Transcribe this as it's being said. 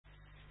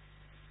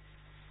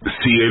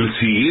Si el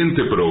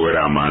siguiente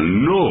programa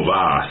no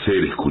va a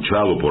ser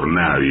escuchado por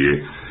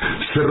nadie,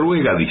 se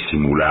ruega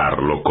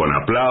disimularlo con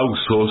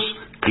aplausos,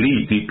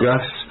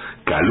 críticas,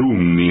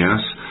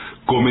 calumnias,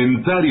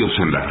 comentarios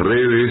en las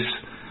redes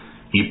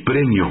y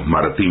premios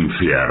Martín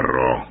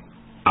Fierro.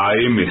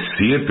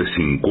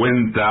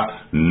 AM750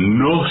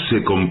 no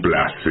se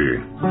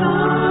complace.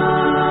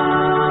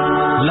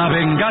 La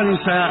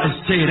venganza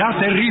será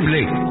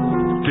terrible.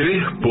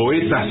 3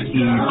 poetas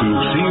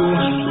inclusivos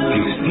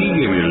que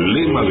siguen el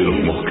lema de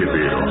los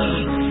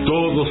mosqueteros.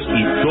 Todos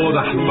y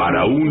todas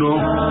para uno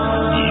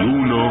y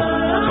uno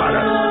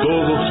para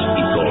todos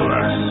y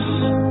todas.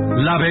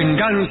 La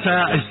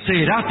venganza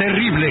será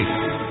terrible.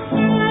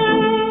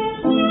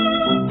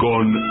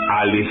 Con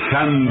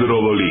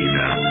Alejandro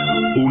Dolina,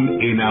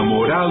 un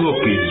enamorado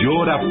que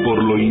llora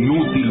por lo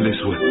inútil de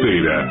su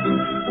espera,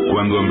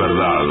 cuando en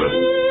verdad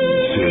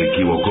se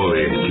equivocó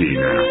de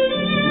esquina.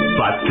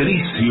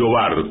 Patricio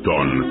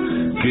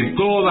Barton, que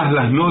todas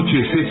las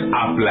noches es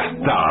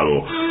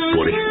aplastado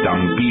por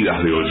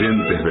estampidas de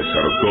oyentes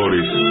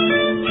desertores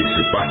que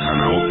se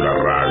pasan a otra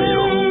radio.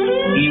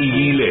 Y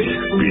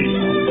Gillespie,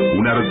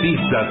 un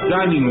artista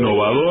tan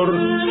innovador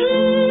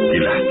que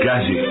las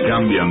calles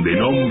cambian de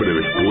nombre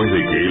después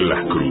de que él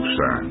las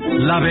cruza.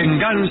 La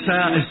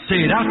venganza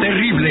será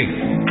terrible.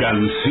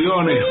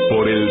 Canciones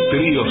por el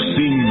trío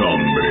sin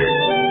nombre: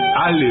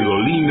 Ale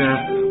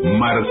Dolina,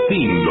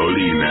 Martín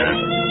Dolina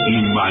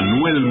y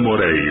Manuel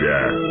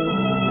Moreira.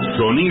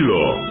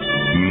 Sonido: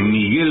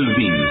 Miguel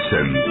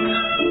Vincent.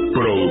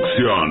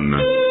 Producción: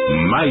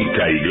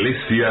 Maica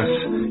Iglesias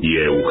y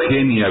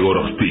Eugenia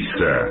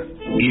Gorostiza.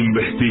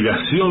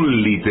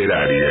 Investigación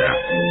literaria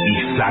y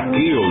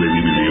saqueo de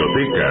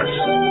bibliotecas: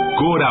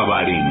 Cora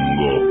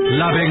Barengo.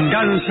 La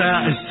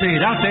venganza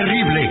será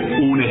terrible.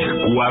 Un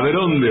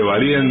escuadrón de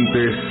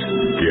valientes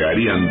que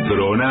harían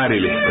tronar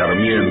el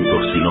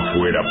escarmiento si no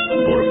fuera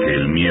porque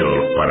el miedo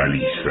los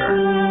paraliza.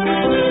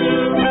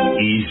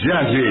 Y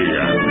ya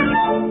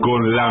llegan,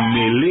 con la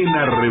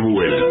melena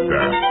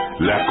revuelta,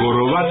 la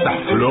corbata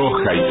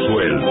floja y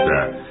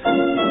suelta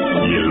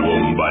y el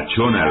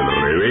bombachón al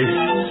revés,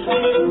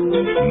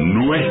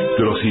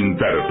 nuestros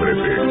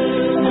intérpretes.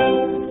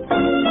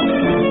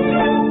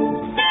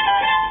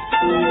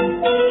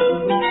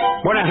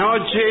 Buenas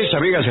noches,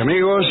 amigas y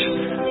amigos.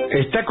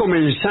 Está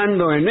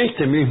comenzando en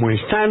este mismo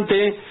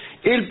instante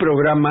el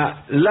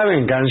programa La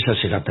Venganza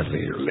Será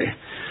Terrible.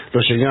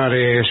 Los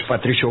señores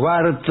Patricio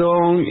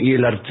Barton y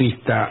el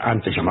artista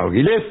antes llamado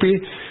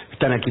Gillespie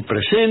están aquí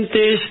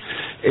presentes,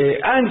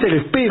 ante el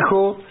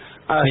espejo,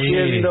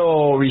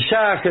 haciendo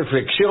visajes,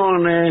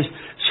 flexiones,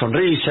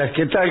 sonrisas.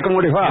 ¿Qué tal?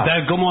 ¿Cómo les va? ¿Qué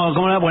tal? ¿Cómo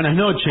va? Buenas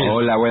noches.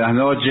 Hola, buenas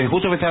noches.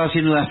 Justo me estaba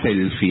haciendo una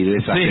selfie de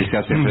esas que se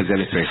hacen frente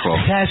al espejo.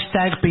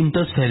 Hashtag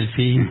pinto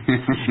selfie.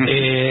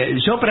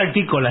 Yo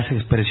practico las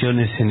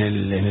expresiones en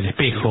el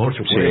espejo. Por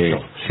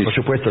supuesto. Sí. Por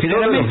supuesto.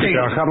 Todos los que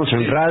trabajamos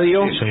en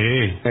radio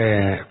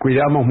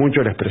cuidamos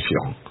mucho la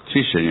expresión.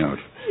 Sí, señor.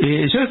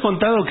 Yo he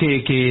contado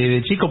que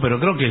de chico, pero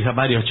creo que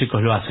varios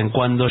chicos lo hacen,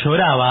 cuando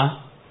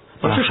lloraba,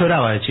 porque yo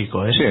lloraba de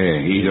chico, Sí,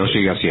 y lo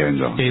sigue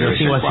haciendo. Lo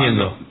sigo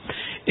haciendo.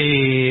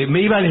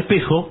 Me iba al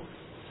espejo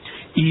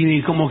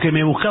y como que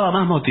me buscaba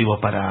más motivos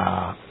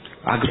para...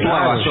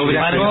 Actuaba,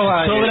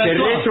 sobreactuaba. Se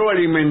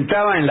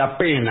retroalimentaba en la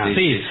pena.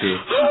 Sí.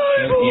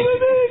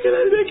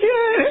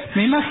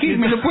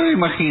 Me lo puedo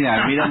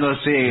imaginar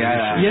mirándose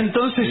a... Y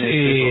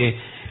entonces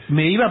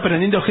me iba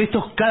aprendiendo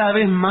gestos cada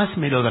vez más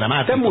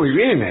melodramáticos. Está muy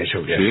bien eso,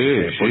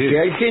 porque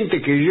hay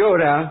gente que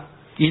llora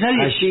y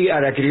nadie... así a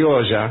la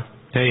criolla.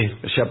 Sí.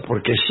 O sea,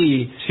 porque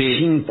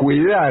sin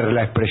cuidar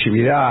la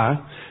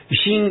expresividad,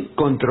 sin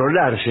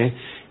controlarse,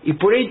 y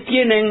por ahí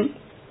tienen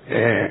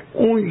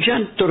un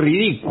llanto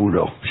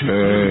ridículo. Sí,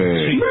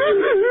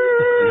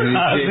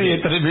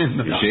 es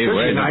tremendo.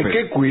 Bueno, hay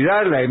que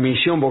cuidar la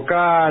emisión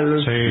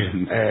vocal,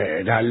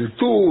 la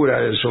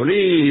altura del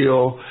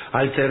sonido,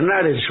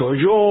 alternar el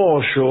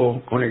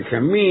sollozo con el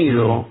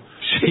gemido.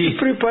 Y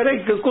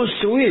hay que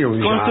construir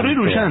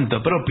un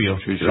llanto propio.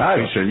 Sí,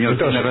 claro, sí, señor.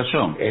 Entonces, tiene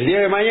razón. El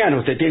día de mañana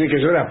usted tiene que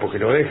llorar porque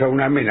lo deja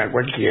una mena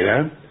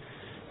cualquiera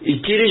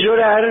y quiere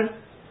llorar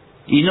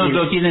y no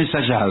lo tiene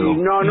ensayado.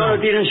 No lo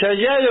tiene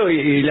ensayado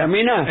y la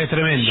mina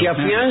se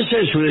afianza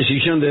en su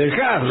decisión de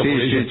dejarlo.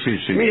 Sí.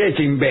 Mira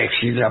este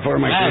imbécil, la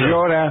forma en que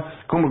llora,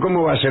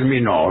 ¿cómo va a ser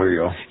mi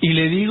novio? Y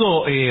le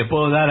digo,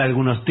 puedo dar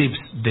algunos tips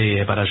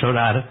para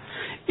llorar.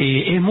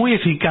 Es muy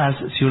eficaz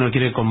si uno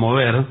quiere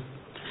conmover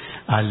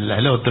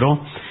al otro,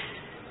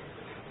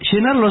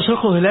 llenar los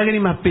ojos de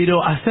lágrimas,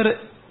 pero hacer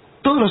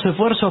todos los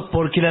esfuerzos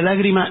porque la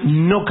lágrima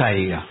no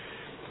caiga.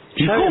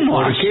 ¿Y cómo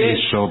hace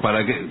eso?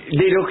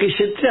 De lo que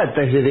se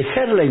trata es de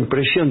dejar la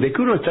impresión de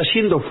que uno está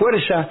haciendo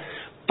fuerza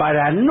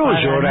para no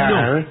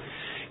llorar,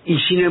 y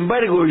sin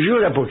embargo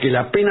llora porque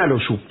la pena lo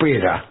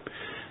supera.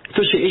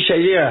 Entonces esa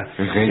idea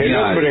del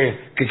hombre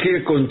que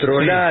quiere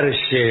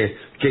controlarse,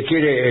 que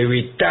quiere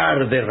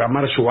evitar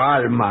derramar su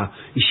alma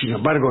y sin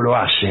embargo lo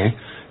hace,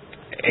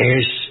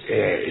 es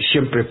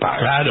siempre paga.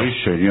 Claro. Sí,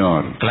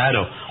 señor.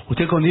 Claro.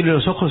 Usted con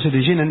los ojos se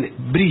le llenan,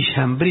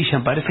 brillan,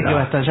 parece que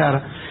va a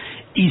estallar.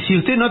 Y si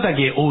usted nota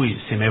que,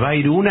 se me va a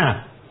ir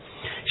una,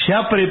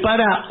 ya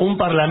prepara un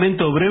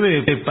parlamento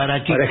breve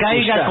para que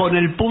caiga excusar. con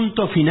el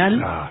punto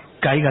final,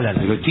 caiga la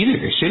Pero ley. tiene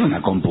que ser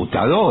una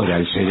computadora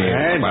el cerebro,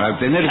 Bueno. para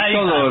tener Caiga.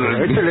 todo...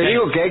 Esto le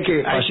digo que hay que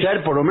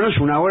pasar por lo menos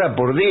una hora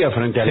por día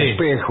frente al Sí.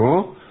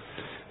 espejo.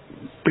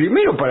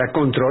 Primero para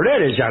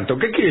controlar el llanto.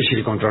 ¿Qué quiere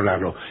decir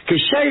controlarlo? Que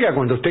salga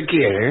cuando usted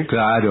quiere.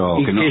 Claro,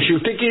 Y que que no... si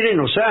usted quiere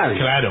no salga.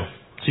 Claro,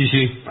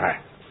 sí. Bueno.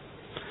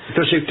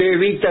 Entonces usted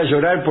evita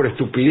llorar por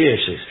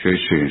estupideces.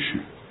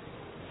 Sí.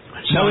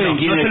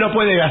 No se lo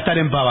puede gastar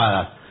en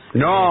pavadas.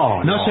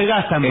 No Se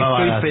gasta en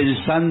pavadas. Estoy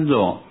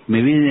pensando,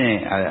 me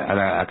viene a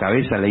la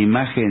cabeza la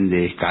imagen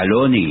de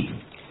Scaloni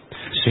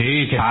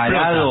Sí, que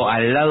parado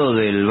al lado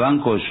del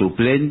banco de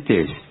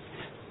suplentes,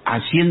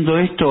 haciendo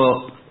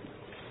esto,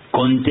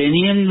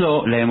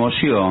 conteniendo la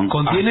emoción,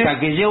 ¿Contiene? hasta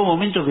que llega un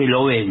momento que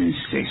lo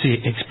vence. Sí,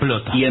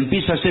 explota. Y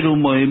empieza a hacer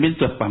un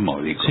movimiento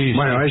espasmódico. Sí,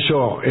 Bueno,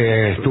 eso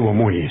estuvo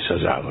muy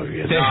ensayado.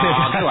 evidentemente.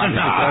 qué va, Se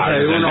trata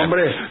de un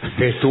hombre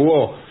que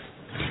estuvo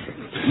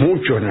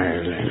mucho en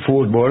el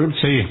fútbol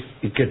Sí.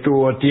 y que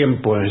tuvo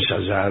tiempo de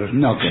ensayar.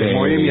 No ese creo.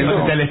 movimiento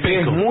Frente al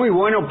espejo. es muy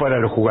bueno para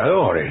los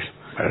jugadores,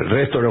 para el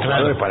resto de los Claro.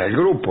 jugadores, para el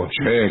grupo.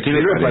 ¿qué le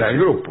Sirve parece? para el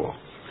grupo,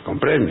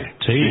 ¿comprende?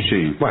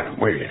 Sí. Bueno,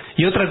 muy bien.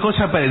 Y otra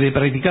cosa de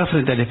practicar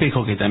frente al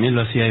espejo, que también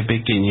lo hacía de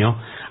pequeño,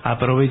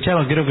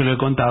 aprovechaba, creo que lo he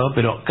contado,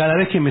 pero cada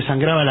vez que me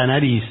sangraba la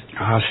nariz,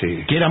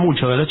 Sí. que era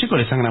mucho, a los chicos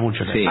les sangra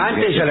mucho la Sí. nariz.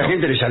 Antes a la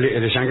gente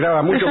le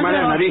sangraba mucho más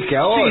la nariz que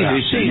ahora.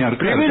 Sí, señor,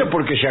 claro. Primero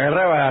porque se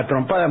agarraba a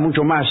trompada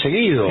mucho más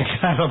seguido.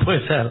 Claro,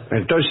 puede ser.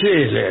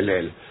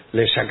 Entonces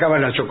le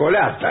sacaban la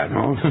chocolata,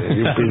 ¿no?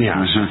 De un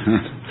piñazo.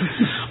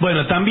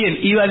 Bueno, también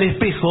iba al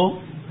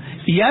espejo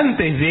y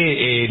antes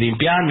de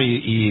limpiarme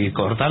y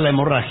cortar la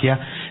hemorragia,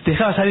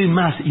 dejaba salir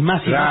más y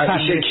más y más Claro, y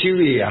sangre. se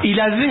exhibía. Y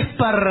la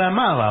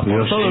desparramaba por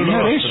Pero, todo el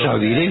señor, rostro. eso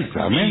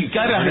directamente. Y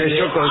caras de...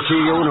 Eso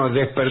consigue uno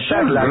despertar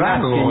Son la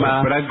rasgos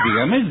lástima.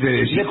 prácticamente de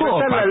Despertar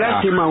psicópata. la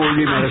lástima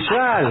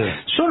universal.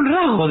 Son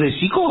rasgos de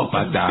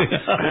psicópata.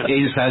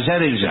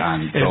 Ensayar el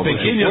llanto. El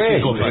pequeño Pues,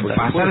 psicópata.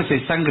 Pasarse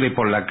sangre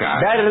por la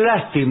cara. Dar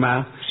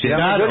lástima. Sí, La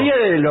claro. mayoría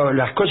de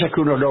las cosas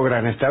que uno logra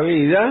en esta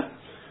vida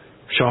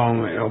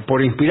son o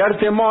por inspirar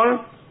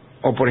temor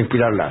o por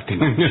inspirar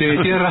lástima. Sí,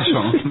 tiene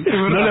razón.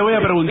 No le voy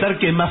a preguntar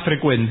qué es más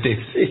frecuente.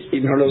 Sí,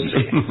 no lo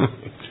sé.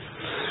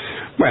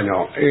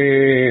 Bueno,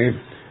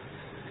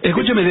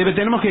 Escúcheme,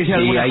 tenemos que decir Sí,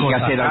 algunas hay que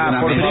cosas. hacer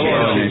algunas por favor.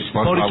 menciones,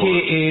 por favor.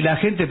 Porque la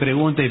gente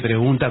pregunta y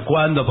pregunta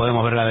cuándo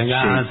podemos ver la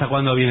venganza,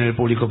 cuándo viene el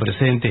público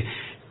presente.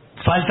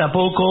 Falta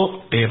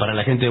poco para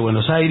la gente de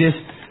Buenos Aires,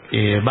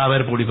 va a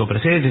haber público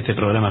presente, este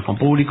programa es con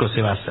público,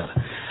 se va a hacer.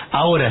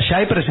 Ahora, ya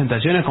hay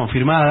presentaciones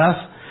confirmadas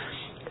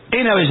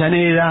en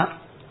Avellaneda,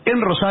 en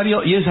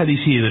Rosario y en San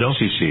Isidro.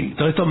 Sí.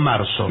 Todo esto en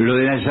marzo. Lo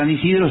de San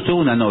Isidro es toda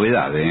una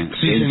novedad, Sí, dentro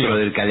señor.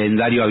 del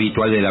calendario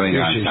habitual de la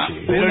venganza.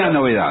 Sí. Pero Una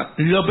novedad.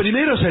 Lo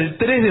primero es el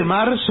 3 de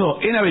marzo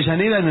en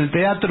Avellaneda, en el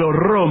Teatro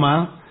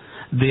Roma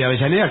de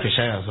Avellaneda, que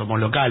ya somos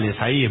locales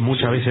ahí,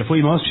 muchas veces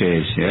fuimos.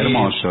 Sí,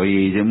 hermoso.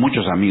 Y de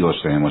muchos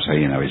amigos tenemos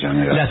ahí en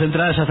Avellaneda. Las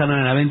entradas ya están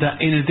a la venta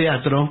en el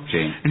teatro.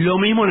 Sí. Lo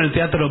mismo en el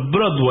Teatro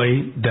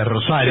Broadway de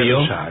Rosario.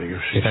 De Rosario,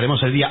 sí.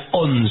 Estaremos el día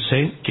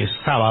 11, que es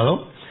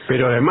sábado,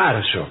 pero de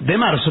marzo. de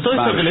marzo. Todo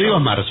esto Marzo. que le digo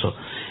es marzo.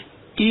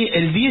 Y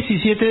el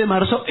 17 de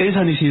marzo en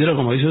San Isidro,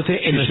 como dice usted,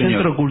 en Sí, el señor.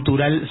 Centro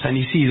Cultural San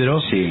Isidro.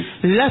 Sí.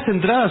 Las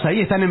entradas ahí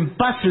están en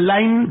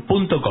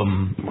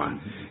passline.com. Bueno,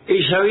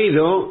 he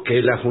sabido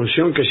que la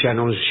función que se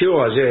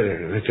anunció ayer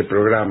en este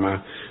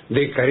programa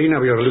de Karina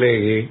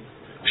Biorlegui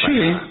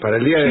para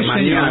el día de Sí,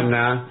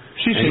 mañana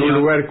Sí, en señor. un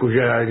lugar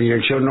cuya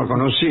dirección no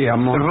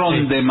conocíamos,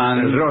 Rondeman,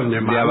 el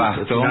Rondeman, de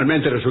Abasto. que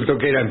finalmente resultó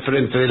que era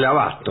enfrente del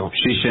Abasto.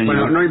 Sí, señor.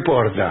 Bueno, no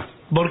importa.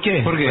 ¿Por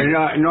qué? ¿Por qué?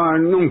 Pues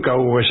nunca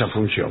hubo esa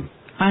función.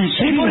 Ah,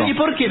 ¿en ¿Y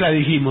por qué la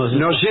dijimos?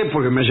 No sé,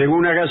 porque me llegó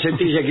una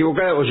gacetilla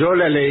equivocada o yo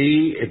la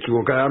leí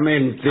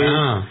equivocadamente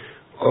Ah.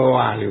 o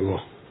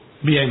algo.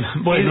 Bien,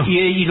 bueno.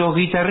 ¿Y los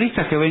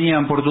guitarristas que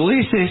venían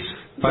portugueses?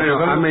 Bueno,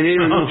 han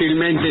venido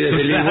inútilmente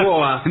desde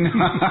Lisboa.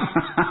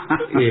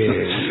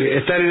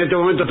 Están en este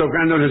momento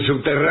tocando en el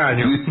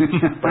subterráneo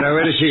para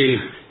ver si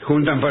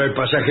juntan para el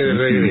pasaje de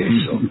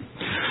regreso.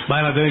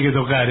 Van a tener que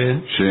tocar, ¿eh?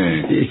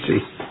 Sí.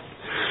 Sí.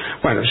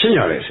 Bueno,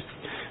 señores,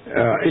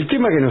 el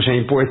tema que nos ha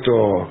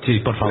impuesto Sí,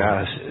 por favor.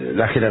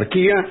 la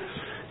jerarquía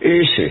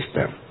es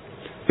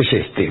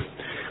este.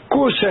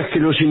 Cosas que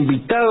los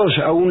invitados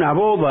a una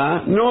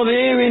boda no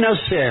deben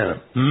hacer.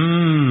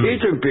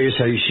 Esto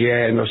empieza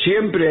diciendo,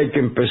 siempre hay que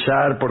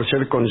empezar por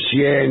ser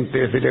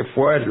conscientes del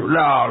esfuerzo.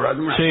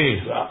 Sí.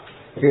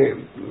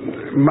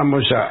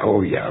 Vamos a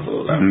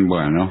obviarlo.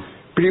 Bueno.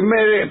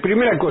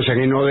 Primera cosa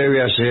que no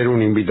debe hacer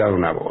un invitado a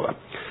una boda.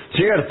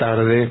 Llegar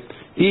tarde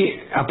y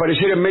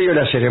aparecer en medio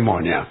de la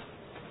ceremonia.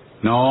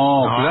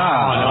 No,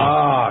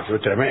 claro. Eso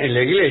es tremendo. En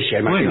la iglesia,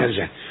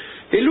 imagínense.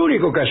 El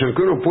único caso en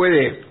que uno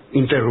puede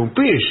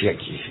interrumpirse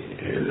aquí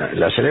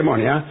la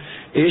ceremonia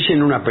es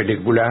en una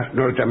película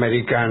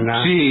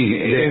norteamericana Sí,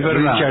 de es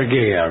verdad. Richard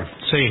Gere.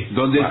 Sí.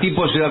 Donde el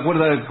tipo se da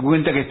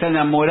cuenta que está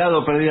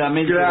enamorado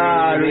perdidamente.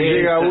 Claro, de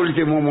llega a esta.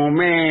 último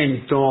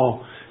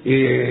momento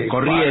y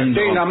corriendo.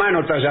 Tenga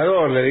mano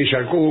tallador, le dice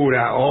al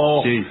cura,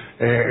 o Sí.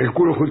 El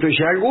cura justo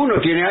dice, ¿alguno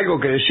tiene algo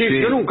que decir? Sí.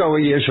 Yo nunca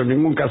oí eso en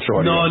ningún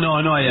casorio.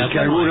 No hay. Que acá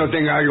no alguno hay.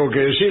 tenga algo que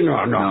decir,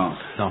 no. No.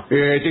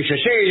 Dice,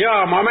 sí,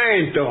 ya,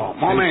 momento.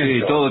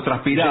 Sí, todo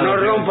transpirado. No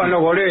rompan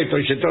los boletos,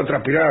 dice todo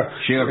transpirado.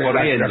 Llega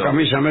corriendo. La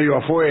camisa medio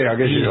afuera,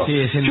 qué sé Sí, yo. sí,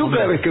 es el Yo cada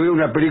momento. vez que veo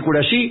una película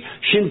así,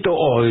 siento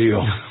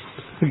odio.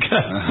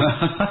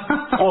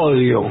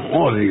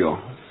 Odio.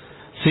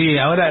 Sí,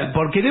 ahora,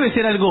 porque debe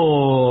ser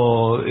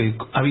algo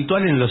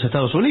habitual en los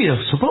Estados Unidos,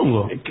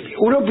 supongo.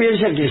 Uno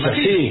piensa que es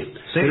así, Sí.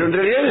 pero en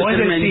realidad ¿O es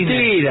del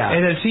mentira. cine?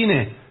 ¿Es del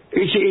cine?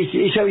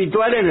 Es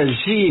habitual en el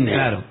cine.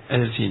 Claro, es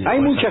del cine. Hay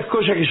puede muchas ser.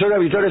 cosas que son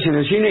habituales en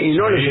el cine y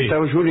no en los Sí.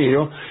 Estados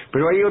Unidos,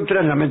 pero hay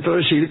otras, lamento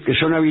decir, que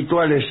son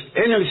habituales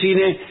en el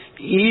cine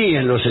y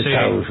en los Sí.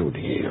 Estados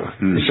Unidos.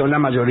 Mm. Son la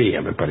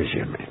mayoría, me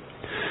parece a mí.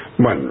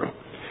 Bueno,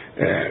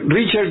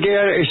 Richard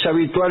Gere es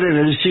habitual en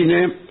el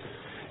cine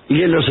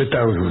y en los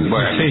Estados Unidos.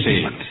 Bueno,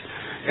 sí.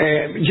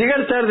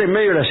 Llegar tarde en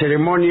medio de la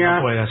ceremonia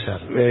No puede ser.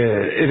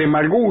 es de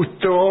mal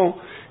gusto.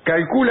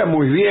 Calcula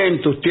muy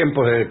bien tus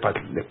tiempos de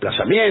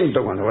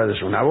desplazamiento cuando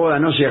vayas a una boda,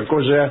 no sea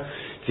cosa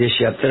que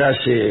se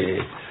atrase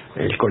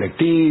el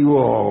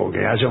colectivo, o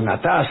que haya un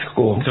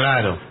atasco,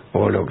 Claro.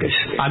 o lo que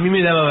sea. A mí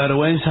me daba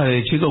vergüenza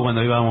de chico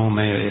cuando íbamos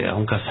a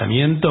un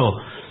casamiento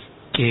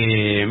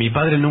que mi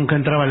padre nunca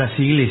entraba a las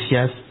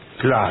iglesias.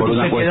 Claro. Por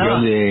una se cuestión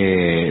quedaba-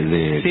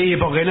 de Sí,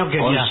 porque no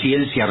quería.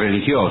 conciencia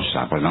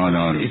religiosa. Pues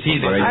no, Sí,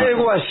 por ahí no.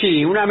 Algo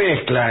así, una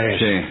mezcla es.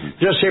 Sí.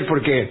 Yo sé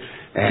porque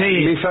Sí.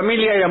 mi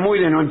familia era muy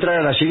de no entrar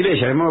a las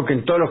iglesias, de modo que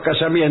en todos los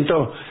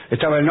casamientos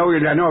estaba el novio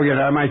y la novia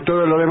nada más, y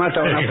todos los demás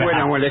estaban Claro.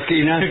 afuera o en la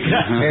esquina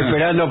Claro.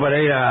 esperando para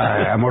ir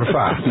a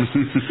morfar.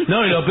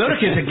 No, y lo peor es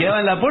que se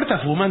quedaba en la puerta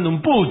fumando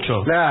un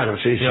pucho. Claro,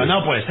 sí, Digo, sí.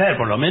 no puede ser,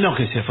 por lo menos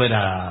que se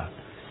fuera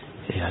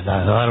a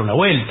dar una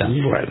vuelta.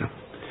 Bueno.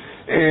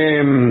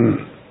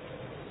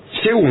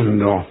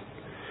 Segundo,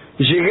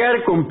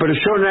 llegar con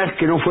personas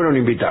que no fueron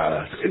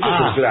invitadas. Esto es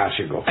un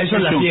clásico. Eso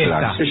es la Es un fiesta.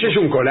 clásico. Ese es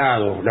un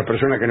colado, la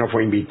persona que no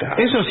fue invitada.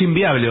 Eso es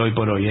inviable hoy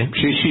por hoy, ¿eh?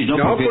 Sí, no,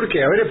 No, ¿por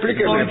qué? A ver,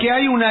 explíqueme. Porque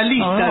hay una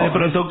lista No. de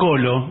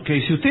protocolo que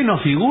si usted no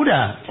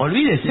figura,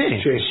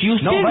 olvídese. Sí. Si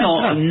usted va a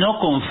entrar. no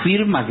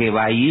confirma que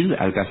va a ir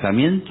al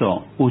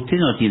casamiento, usted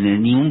no tiene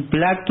ni un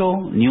plato,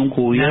 ni un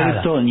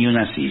cubierto, Nada. ni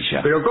una silla.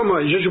 Pero ¿cómo?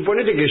 Yo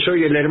suponete que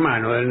soy el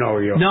hermano del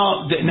novio.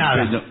 No,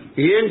 nada. No.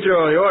 Y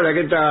entro, y hola,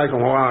 ¿qué tal?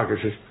 ¿Cómo va?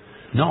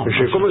 No,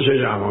 ¿Cómo se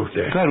llama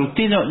usted? Claro,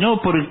 usted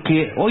no,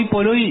 porque hoy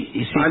por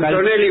hoy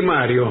Antonelli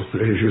Mario,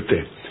 le dice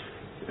usted.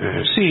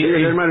 Sí, soy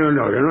el hermano del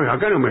novio. No,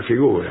 acá no me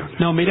figura.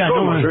 No, mirá,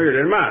 ¿Cómo? no. Soy el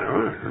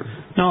hermano.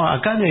 No,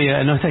 acá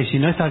no está. Y si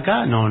no está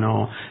acá,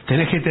 no.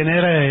 Tenés que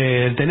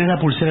tenés la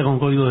pulsera con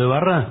código de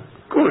barra.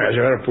 ¿Cómo voy a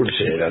llevar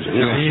pulsera,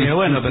 señor? Sí,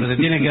 bueno, pero te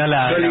tiene que dar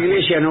la... Yo a la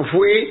iglesia no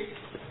fui,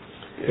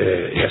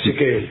 así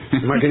que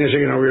imagínese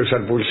que no voy a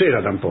usar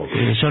pulsera tampoco.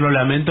 Yo lo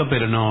lamento,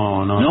 pero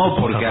no... No,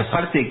 porque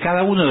aparte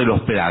cada uno de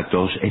los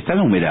platos está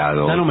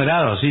numerado. Está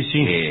numerado,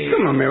 sí.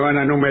 ¿Cómo me van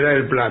a numerar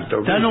el plato?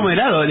 Está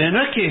numerado,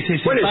 no es que se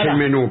 ¿Cuál es separa. el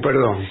menú,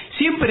 perdón?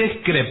 Siempre es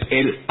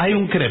crepe. Hay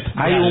un crepe.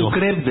 Hay un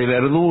crepe de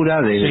verdura,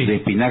 Sí. de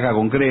espinaca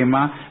con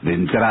crema, de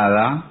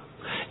entrada,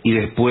 y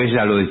después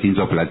ya los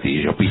distintos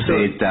platillos,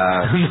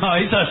 pisetas. No,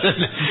 eso...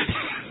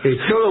 Es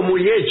todo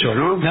muy hecho,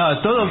 ¿no? No,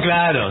 todo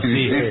claro, sí.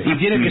 Y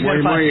tiene que ser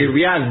muy fácil.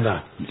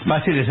 vianda.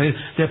 Fácil de salir.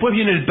 Después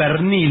viene el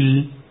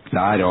pernil.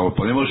 Claro,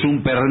 ponemos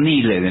un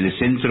pernil en el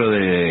centro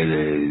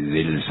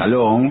del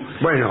salón.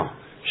 Bueno,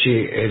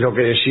 sí, es lo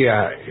que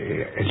decía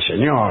el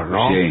señor,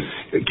 ¿no? Sí.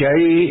 Que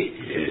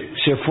ahí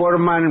se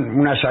forman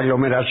unas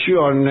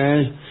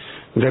aglomeraciones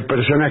de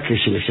personas que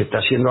se les está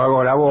haciendo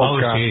agua a la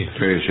boca Oh,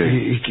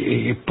 sí.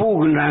 y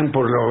pugnan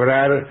por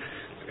lograr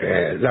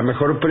la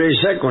mejor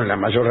presa con la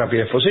mayor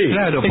rapidez posible.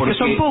 Claro, Es que porque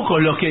son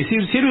pocos los que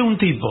sirve un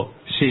tipo.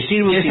 se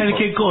sirve un Es el tipo.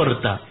 que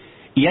corta.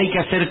 Y hay que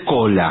hacer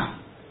cola.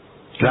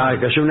 Claro,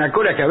 que hace una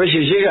cola que a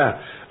veces llega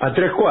a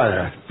 3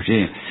 cuadras.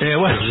 Sí.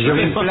 Bueno, Yo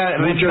Reempla-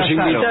 muchos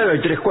reemplazaron. invitados y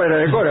 3 cuadras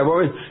de cola.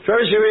 Porque yo a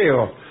veces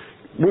veo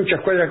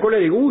muchas cuadras de cola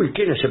y digo, uy,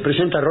 ¿quién es? Se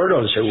presenta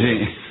Rolón, seguro.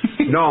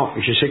 Sí. No,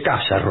 y se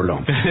casa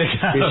Rolón.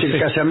 Claro, Es el sí.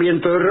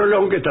 casamiento de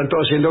Rolón, que están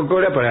todos haciendo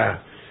cola para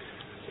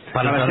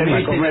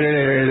servirse. comer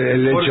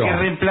el Porque lechón.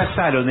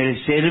 reemplazaron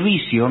el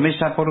servicio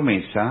mesa por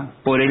mesa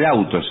por el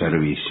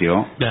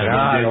autoservicio.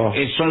 Claro.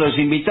 Entonces, son los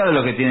invitados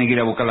los que tienen que ir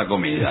a buscar la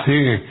comida.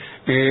 Sí.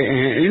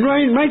 ¿Y no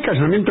hay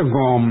casamiento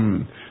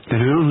con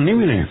tenedor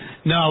libre?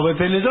 No, pues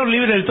tenedor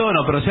libre del todo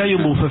no, pero si hay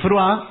un buffet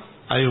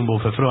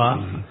froid,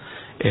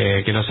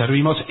 que nos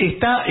servimos.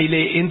 Está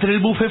entre el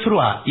buffet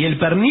froid y el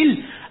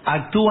pernil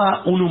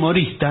actúa un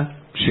humorista.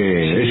 Sí,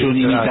 es un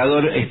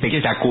imitador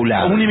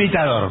espectacular. Un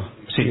imitador,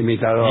 sí.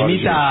 Imitador,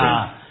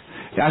 Imita...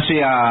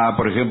 Hace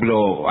por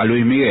ejemplo, a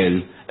Luis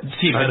Miguel.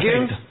 Sí, ¿A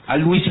perfecto. quién? A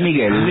Luis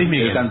Miguel, Luis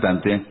Miguel. el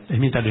cantante.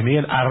 Imita a Luis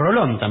Miguel. A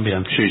Rolón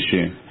también.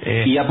 Sí.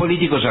 Y a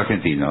políticos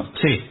argentinos.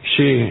 Sí.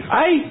 Sí.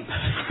 ¡Ay!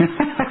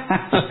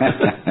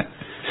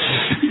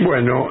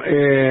 Bueno,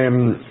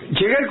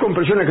 llegar con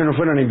personas que no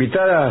fueron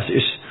invitadas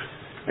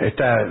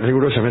está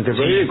rigurosamente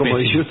prohibido, y como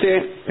pésimo. dice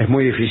usted, es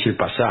muy difícil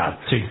pasar.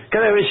 Sí.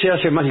 Cada vez se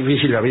hace más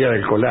difícil la vida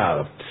del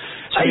colado.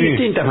 Hay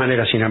distintas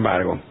maneras, sin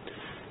embargo.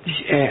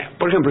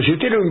 Por ejemplo, si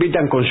usted lo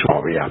invitan con su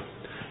novia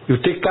y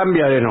usted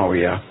cambia de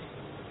novia,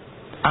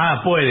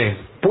 Puede.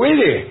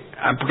 ¿puede?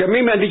 Porque a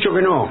mí me han dicho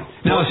que no.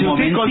 No, si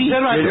usted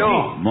conserva... Que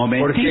no,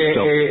 momentito.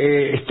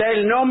 porque está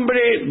el nombre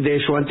de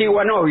su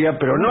antigua novia,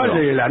 pero no el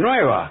de la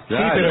nueva. Sí,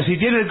 pero si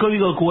tiene el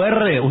código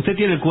QR, ¿usted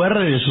tiene el QR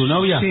de su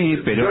novia? Sí,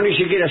 pero... Yo ni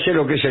siquiera sé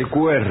lo que es el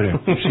QR.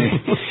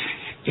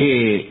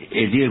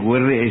 El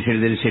QR es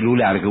el del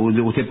celular, que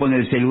usted pone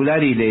el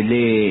celular y le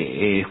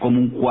lee, es como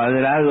un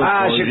cuadrado.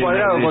 Ese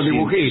cuadrado con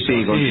dibujitos.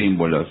 Sí, con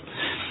símbolos.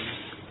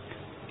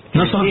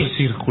 No son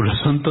círculos,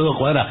 son todos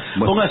cuadrados.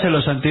 Bueno. Póngase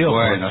los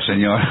anteojos. Bueno,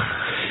 señor.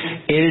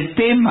 El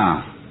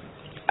tema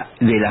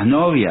de las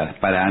novias,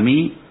 para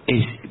mí,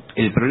 es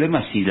el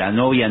problema si la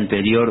novia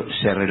anterior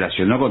se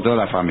relacionó con toda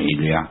la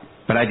familia.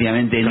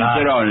 Prácticamente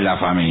entró en la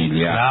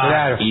familia.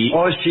 Claro. Y,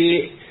 O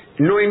si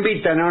no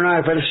invitan a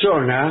una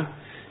persona,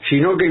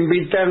 sino que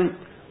invitan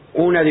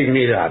una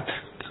dignidad.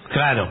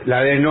 Claro.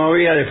 La de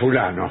novia de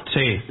fulano.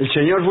 Sí. El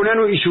señor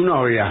fulano y su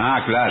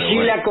novia. claro. Si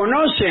bueno. la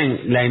conocen,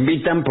 la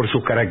invitan por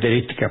sus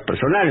características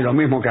personales, lo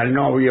mismo que al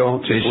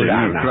novio de Sí,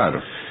 fulana. señor,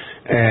 claro.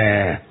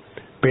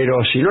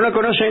 Pero si no la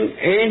conocen,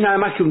 es nada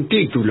más que un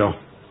título.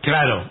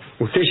 Claro.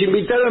 Usted es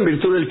invitado en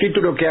virtud del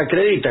título que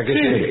acredita, que es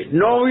el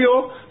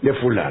novio de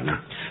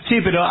fulana. Sí,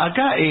 pero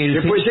acá...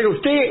 Que puede ser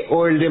usted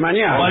o el de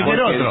mañana. Cualquier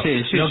porque- otro.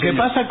 sí, Lo que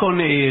señor. pasa con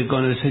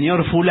el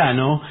señor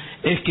fulano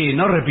es que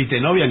no repite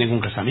novia en ningún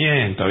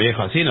casamiento,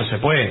 viejo, así no se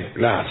puede.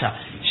 Claro. O sea,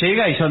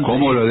 llega y son...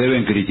 ¿Cómo lo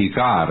deben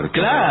criticar?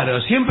 Claro,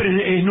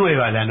 siempre es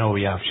nueva la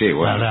novia, Sí,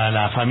 bueno. para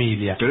la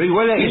familia. Pero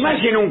igual Y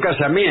más en un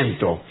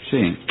casamiento,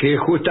 Sí. que es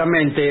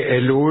justamente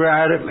el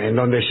lugar en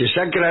donde se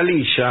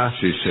sacraliza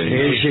Sí, señor.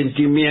 el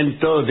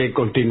sentimiento de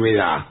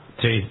continuidad,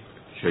 Sí.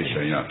 Sí,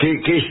 señor.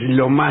 que es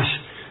lo más,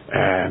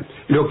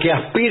 lo que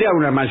aspira a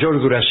una mayor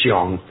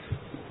duración,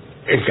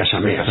 el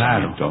casamiento.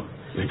 Claro.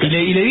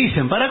 Y le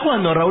dicen, ¿para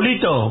cuándo,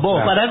 Raulito?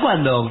 ¿Vos, Claro. para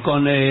cuándo?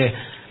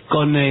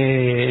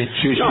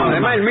 Sí, No,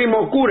 además el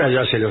mismo cura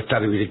ya se lo está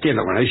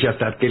advirtiendo cuando dice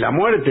hasta que la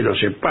muerte lo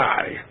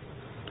separe.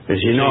 Es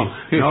decir, no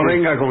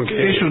venga con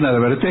que Es una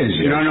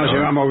advertencia. no nos ¿no?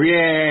 llevamos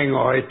bien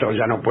o esto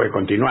ya no puede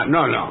continuar.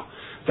 No,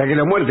 hasta que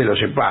la muerte lo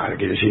separe.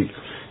 Quiere decir,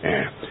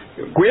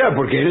 cuidado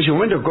porque en ese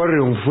momento corre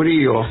un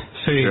frío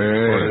Sí.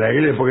 por la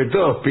iglesia, porque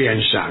todos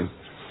piensan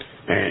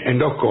en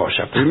dos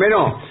cosas.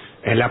 Primero,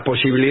 en la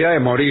posibilidad de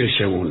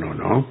morirse uno,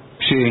 ¿no?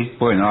 Sí,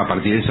 bueno, a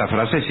partir de esa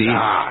frase sí.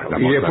 Claro, La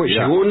y después,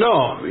 mortalidad.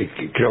 segundo, y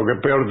creo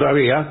que peor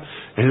todavía,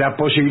 es la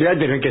posibilidad de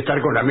tener que estar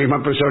con la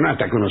misma persona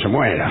hasta que uno se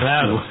muera.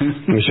 Claro.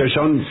 Esos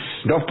son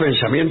dos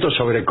pensamientos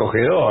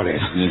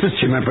sobrecogedores,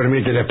 si me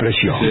permite la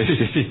expresión.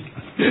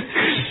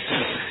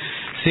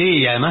 Sí,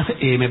 y además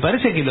me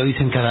parece que lo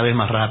dicen cada vez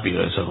más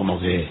rápido eso, como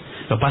que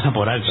lo pasan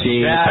por alto.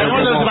 Sí, Claro,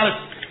 pero no, como-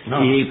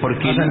 no, y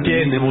porque no se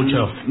entiende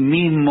mucho.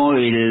 Mismo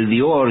el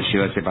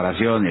divorcio, la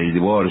separación, el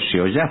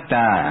divorcio, ya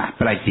está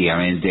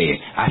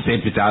prácticamente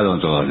aceptado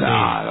en todos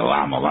lados.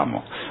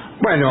 Vamos.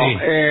 Bueno, Sí.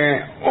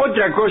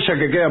 otra cosa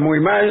que queda muy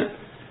mal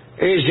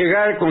es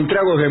llegar con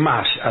tragos de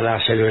más a la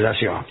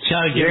celebración.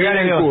 Ya, que Llegar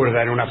viene en de-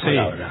 curda, en una Sí,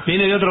 palabra.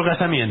 viene de otro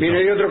casamiento.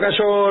 Viene de otro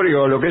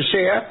casorio o lo que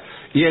sea,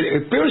 y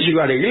el peor si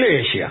va a la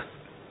iglesia.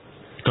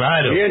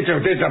 Claro. Y entra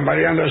usted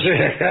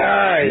tambaleándose,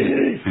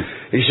 ay,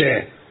 y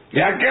dice,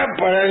 de acá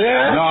para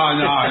allá.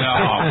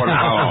 No, por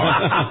favor.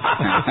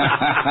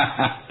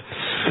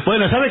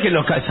 Bueno, ¿sabe que en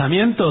los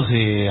casamientos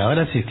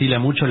ahora se estila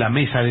mucho la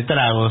mesa de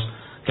tragos,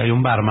 que hay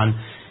un barman,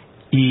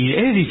 y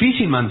es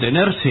difícil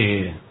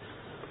mantenerse?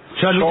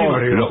 Yo al último,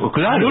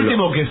 Sobrio. al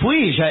último que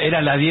fui ya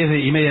era las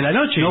 10:30 de la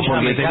noche No, y ya me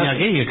porque tenía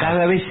que ir.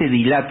 cada vez se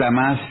dilata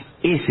más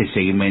ese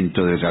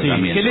segmento del Sí,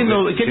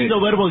 tratamiento. qué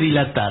lindo verbo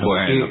dilatar.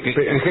 Bueno,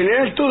 En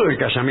general todo el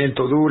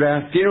casamiento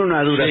dura, tiene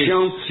una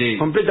duración sí.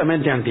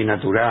 completamente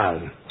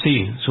antinatural.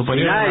 Sí,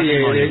 superior al Nadie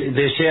matrimonio.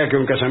 desea que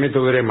un casamiento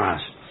dure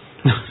más.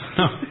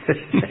 No.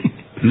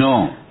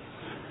 No.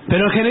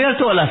 Pero en general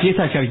todas las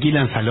fiestas que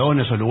alquilan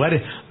salones o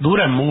lugares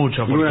duran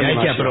mucho porque Duran hay que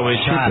demasiado. Sí,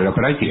 aprovechar. pero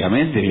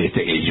prácticamente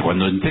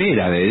cuando entré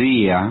era de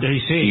día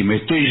Sí. y me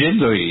estoy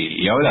yendo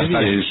y ahora De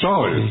sale día. el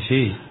sol.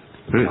 Sí.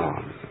 No.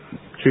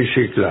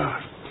 Sí, claro.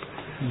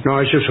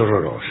 No, eso es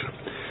horroroso.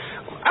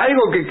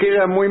 Algo que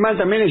queda muy mal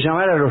también es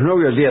llamar a los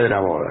novios el día de la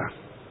boda.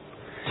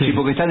 Sí,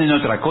 porque están en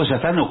otra cosa,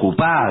 están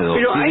ocupados.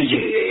 Pero Tienen hay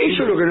que-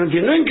 eso es lo que no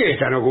entiendo. ¿En qué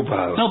están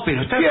ocupados? No,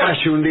 pero están- ¿Qué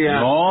hace un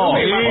día? No, me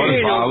por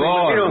imagino,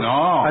 favor,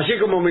 no. Así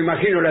como me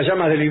imagino las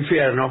llamas del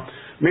infierno,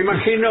 me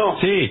imagino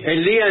Sí.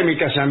 el día de mi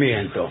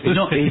casamiento.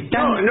 No,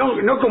 están-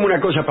 No como una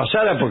cosa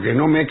pasada porque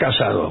no me he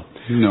casado.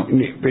 No.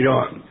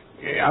 Pero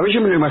a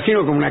veces me lo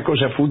imagino como una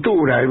cosa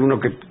futura, uno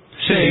que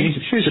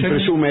se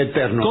presume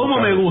eterno. ¿Cómo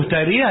me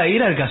gustaría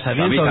ir al A mí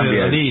casamiento de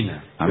también.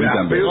 Dolina? A mí Claro,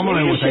 también. pero ¿Cómo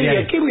me ese gustaría día,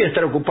 ir? ¿qué voy a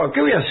estar ocupado?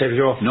 ¿Qué voy a hacer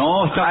yo?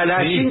 No, está- a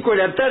las sí. 5 de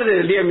la tarde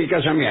del día de mi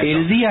casamiento.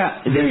 El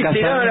día del Tirado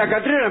de la casamiento.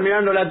 catrera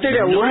mirando la tele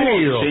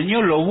aburrido. No,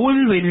 señor, lo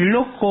vuelven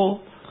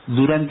loco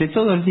durante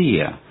todo el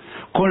día.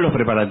 Con los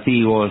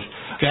preparativos,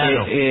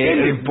 Claro. ¿Qué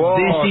le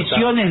importa?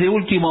 Decisiones de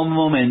último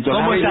momento.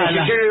 ¿Cómo está?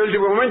 Decisiones de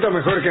último momento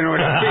mejor que no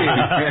era así.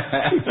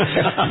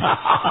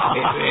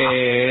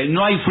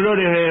 No hay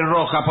flores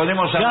rojas,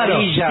 ponemos Claro,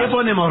 amarillas. ¿qué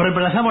ponemos?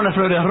 ¿Reemplazamos las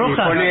flores Y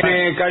rojas?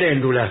 poner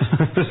caléndulas.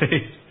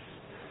 Sí.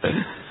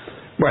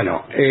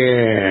 Bueno,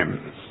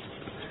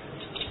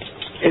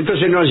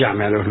 entonces no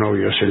llame a los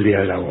novios el día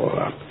de la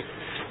boda.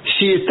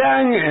 Si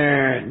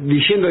están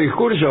diciendo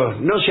discursos,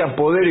 no se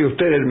apodere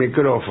usted del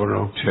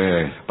micrófono Sí.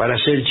 para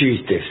hacer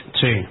chistes.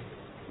 Sí.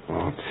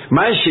 ¿No?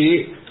 Más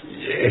si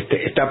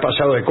está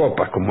pasado de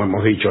copas, como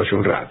hemos dicho hace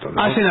un rato, ¿no?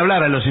 Hacen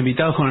hablar a los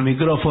invitados con el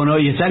micrófono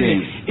y sale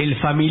Sí. el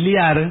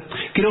familiar.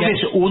 Creo que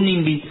es un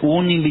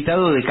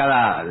invitado de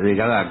cada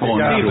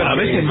cónyuge. Sí, pero a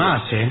veces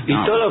más, Y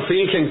No. todos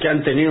fingen que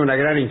han tenido una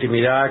gran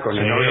intimidad con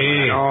el Sí. novio, con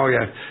la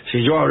novia.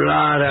 Si yo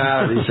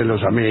hablara, dicen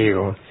los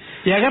amigos.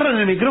 Y agarran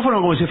el micrófono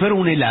como si fuera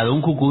un helado,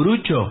 un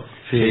cucurucho.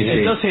 Sí,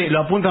 Entonces lo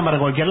apuntan para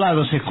cualquier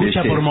lado, se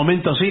escucha Sí, sí. por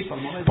momentos sí,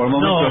 Por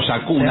momentos no.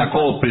 sacó un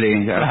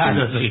acople.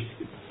 Claro, sí.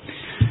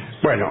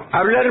 Bueno,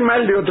 hablar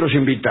mal de otros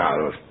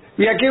invitados.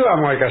 ¿Y a qué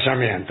vamos al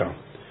casamiento?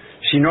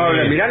 Si no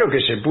habla, mirá lo que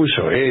se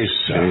puso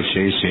esa.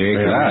 Sí,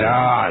 Pero claro.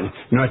 mirá,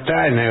 no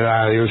está en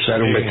edad de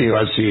usar un vestido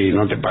así,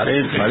 ¿no te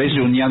parece?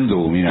 Parece un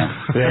ñandú, mira.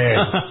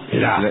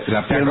 Mirá,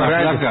 La ¿te pierna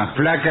acordás? flaca.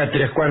 Flaca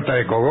 3/4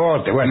 de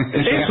cogote. Bueno,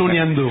 Es un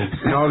ñandú.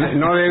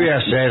 no debe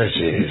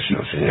hacerse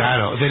eso, señor.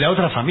 Claro, de la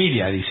otra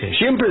familia, dice.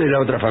 Siempre de la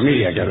otra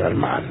familia que hablar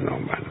mal, ¿no?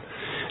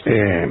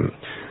 Bueno,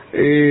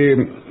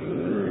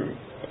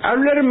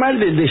 hablar mal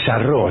del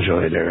desarrollo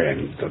del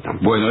evento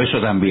tampoco. Bueno, eso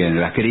también,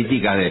 las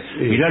críticas de...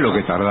 Mirá lo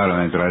que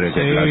tardaron en traer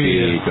este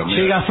platito.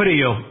 mirá. Llega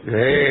frío.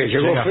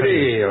 Llegó Llega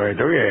frío,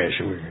 esto bien.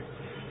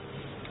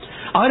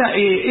 Ahora,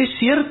 ¿es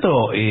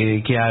cierto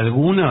que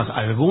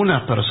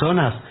algunas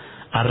personas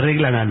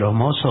arreglan a los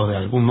mozos de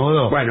algún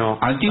modo? Bueno,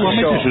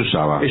 Antiguamente se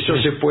usaba. Eso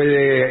se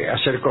puede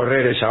hacer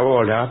correr esa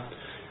bola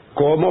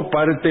como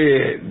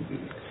parte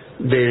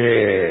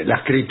de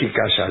las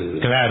críticas al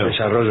Claro.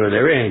 desarrollo del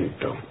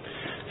evento.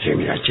 Sí,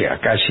 mira, che,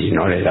 acá si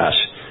no le das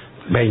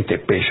 20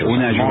 pesos.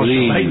 Una al mozo,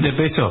 ayudín. 20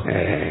 pesos.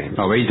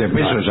 No, 20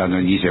 pesos ya no,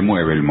 ni se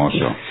mueve el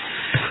mozo.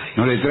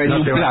 No le traen No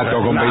un te va a plato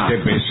traer con nada.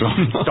 20 pesos.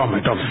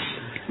 Tome,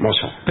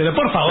 mozo. Pero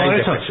por favor,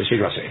 20 eso pesos, sí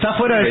lo hace. está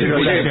fuera de 20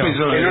 circulación.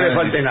 pesos. Que no le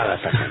falte nada a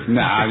esta gente.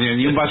 Nah,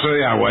 ni un vaso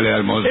de agua le da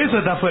el mozo. Eso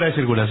está fuera de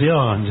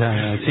circulación, ya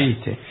no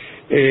existe.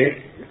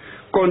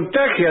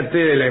 Contágiate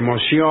de la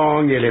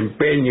emoción y el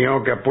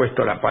empeño que ha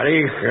puesto la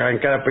pareja en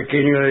cada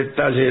pequeño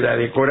detalle de la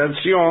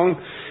decoración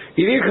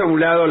y deja a un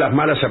lado las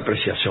malas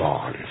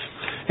apreciaciones.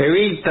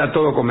 Evita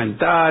todo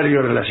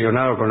comentario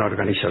relacionado con la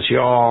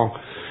organización,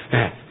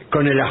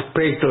 con el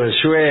aspecto del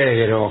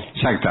suegro.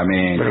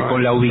 Exactamente, Pero,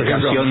 con la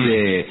ubicación por ejemplo,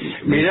 del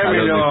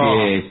mirámelo. salón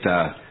de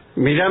fiesta.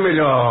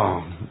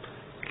 Mirámelo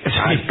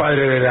al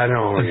padre de la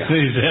novia.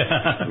 Sí,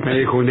 sí. Me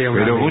dijo un día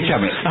una Pero amiga.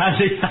 escúchame, Ah,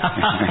 sí.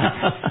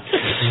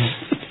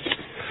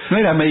 ¿no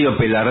era medio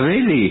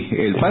pelardelli?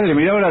 El padre,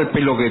 mira ahora el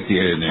pelo que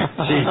tiene.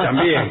 Sí,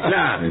 también,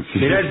 claro.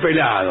 Será el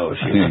pelado.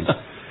 Sí. Sí.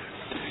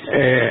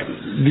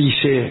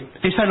 Dice,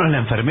 Esa no es la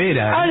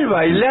enfermera. al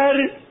bailar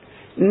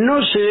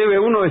no se debe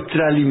uno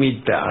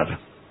extralimitar.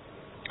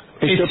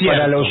 Esto es cierto.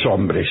 para los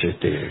hombres.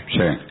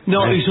 Sí.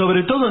 No, y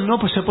sobre todo no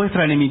pues, se puede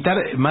extralimitar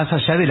más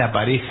allá de la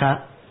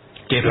pareja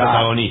que es Claro.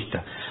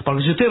 protagonista.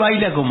 Porque si usted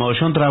baila como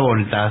John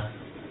Travolta,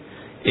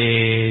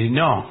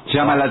 no.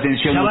 Llama la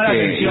atención Llama la usted,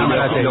 atención, y Llama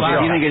la lo que atención.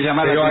 tiene que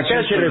llamar Pero la acá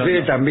atención se son los-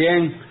 refiere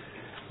también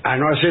a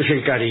no hacerse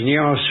el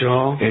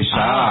cariñoso. Exacto.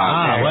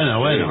 Ah,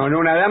 bueno. Con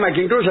una dama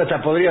que incluso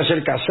hasta podría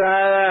ser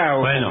casada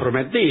o Bueno.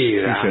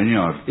 comprometida. Sí,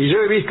 señor. Y yo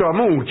he visto a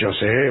muchos,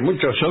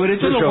 muchos, Sobre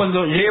todo muchos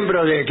cuando-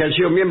 miembros que han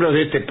sido miembros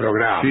de este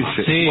programa. Sí,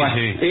 sí. Sí, Bueno,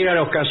 sí. ir a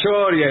los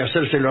casorios y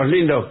hacerse los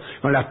lindos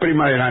con las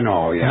primas de la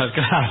novia.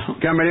 Claro.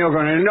 Que han venido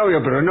con el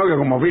novio, pero el novio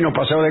como vino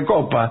pasado de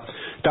copa,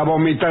 está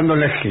vomitando en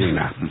la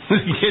esquina.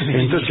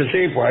 Entonces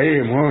sí, pues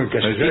ahí, muy que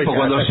El sé yo, tipo que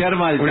cuando hace se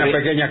arma el una tre-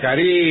 pequeña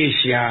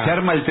caricia, Se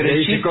arma el le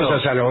dice trencito.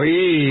 cosas al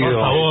oído. Por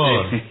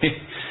favor.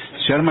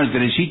 Se arma el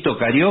trencito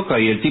carioca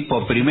y el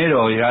tipo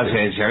primero ya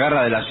se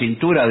agarra de la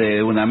cintura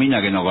de una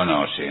mina que no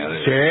conoce.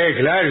 Sí,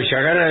 claro, y se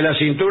agarra de la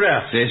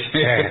cintura. Sí,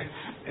 sí.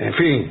 En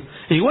fin,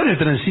 Igual el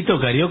trencito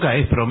carioca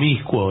es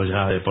promiscuo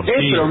ya de por sí.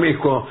 es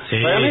promiscuo. Sí.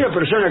 Para mí la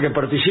persona que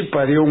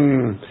participa de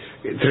un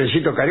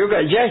trencito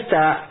carioca ya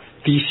está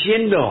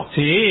diciendo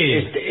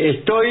Sí.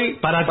 estoy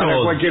Para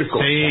todo. cualquier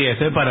cosa. Sí,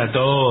 estoy para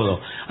todo.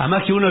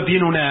 Además que uno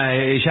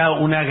tiene ya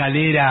una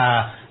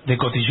galera de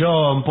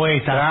cotillón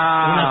puesta,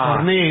 una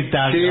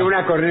corneta. Sí,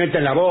 una corneta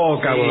en la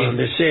boca Sí. o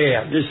donde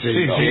sea. qué sé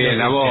Sí, yo. Sí, en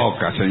la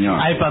boca, señor.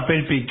 Hay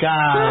papel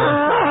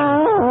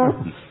picado.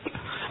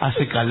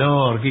 Hace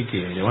calor, ¿qué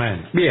quiere?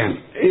 Bueno. Bien,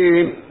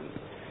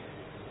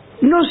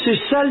 no se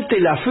salte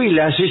las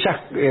filas, esas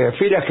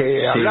filas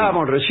que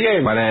hablábamos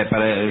recién, Para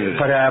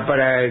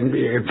para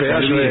el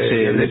pedazo servirse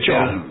de de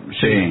lechón.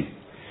 Sí.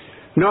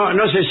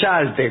 No se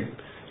salte,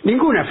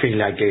 ninguna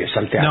fila hay que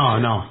saltear.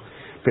 No.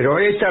 pero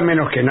esta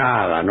menos que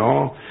nada,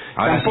 ¿no?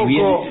 Ahora,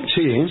 Tampoco,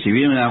 si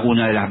viene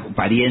una de las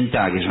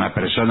parientas que es una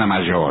persona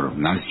mayor,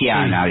 una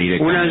anciana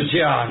directamente, una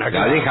anciana, la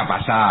claro. deja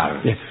pasar.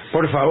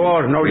 Por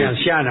favor, novia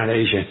anciana, le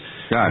dice.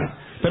 Claro.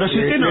 Pero si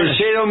usted no... Le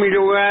cedo mi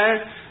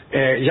lugar,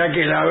 ya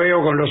que la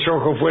veo con los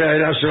ojos fuera de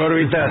las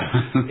órbitas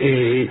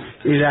y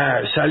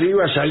la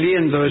saliva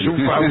saliendo de su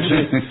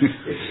fauce,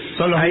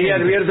 ahí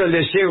advierto el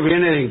deseo que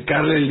viene de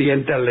hincarle el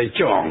diente al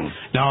lechón.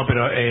 No,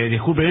 pero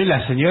disculpen,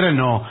 la señora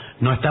no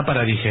está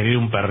para digerir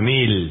un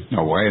pernil.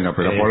 No, bueno,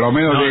 pero por lo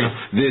menos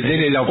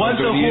dele la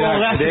 ¿Cuánto oportunidad. jugo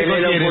gástrico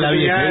Dele tiene la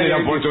vieja? Dele la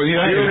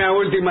oportunidad de de una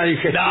última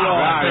digestión. No,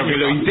 claro, que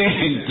lo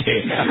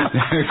intente.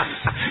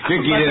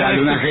 ¿Qué quiere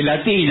darle una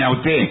gelatina a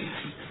usted?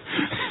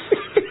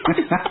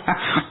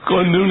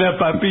 Con una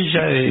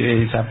papilla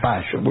de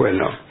zapallo.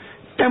 Bueno,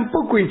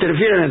 tampoco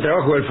interfiere en el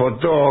trabajo del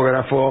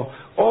fotógrafo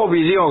o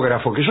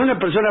videógrafo, que son las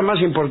personas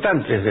más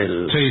importantes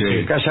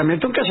del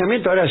casamiento. Un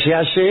casamiento ahora se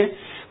hace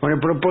con el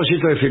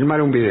propósito de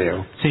filmar un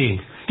video. Sí.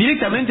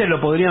 Directamente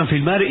lo podrían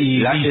filmar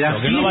y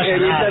que no vaya a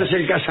evitarse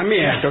el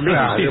casamiento,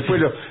 claro. Sí.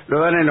 Después lo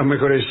dan en los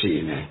mejores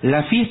cines.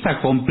 La fiesta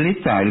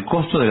completa, el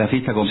costo de la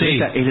fiesta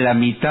completa es la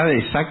mitad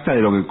exacta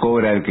de lo que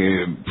cobra el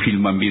que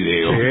filma en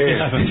video.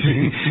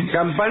 Sí.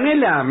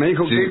 Campanella me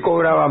dijo que él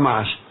cobraba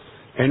más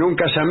en un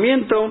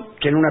casamiento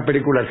que en una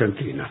película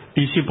argentina.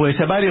 Y sí, pues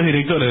varios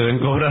directores deben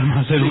cobrar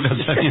más en un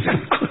casamiento.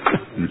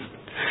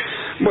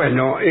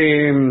 Bueno,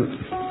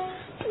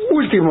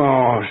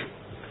 últimos...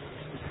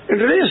 En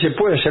realidad se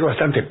puede hacer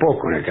bastante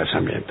poco en el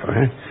casamiento,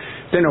 ¿eh?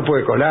 Usted no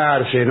puede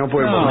colarse, no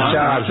puede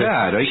emborracharse.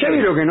 Claro,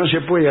 ¿Sabe lo que no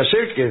se puede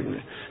hacer? Que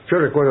yo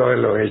recuerdo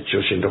haberlo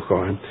hecho siendo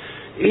joven.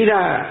 Ir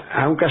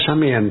a un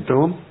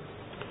casamiento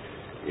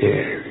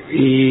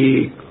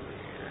y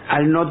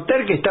al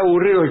notar que está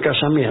aburrido el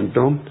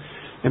casamiento,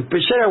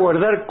 empezar a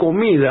guardar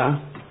comida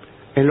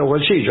en los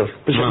bolsillos,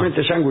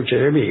 especialmente sándwiches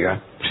de miga,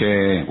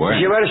 Sí, bueno.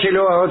 y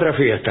llevárselo a otra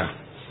fiesta.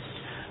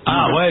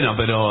 Bueno,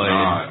 pero...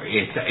 No,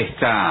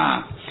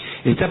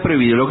 está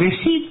prohibido. Lo que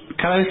sí,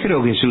 cada vez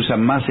creo que se usa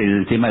más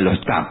el tema de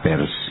los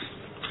tuppers,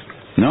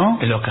 ¿no?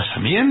 ¿En los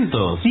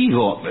casamientos?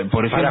 Digo,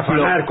 por ejemplo... Para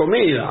afanar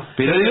comida.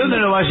 ¿Pero de dónde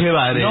lo va a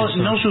llevar No, eso?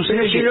 no sucede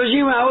Pero si que- lo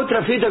lleva a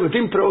otra fiesta que usted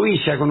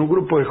improvisa con un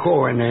grupo de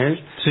jóvenes,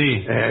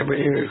 Sí.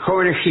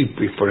 jóvenes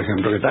hippies, por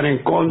ejemplo, que están en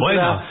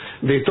contra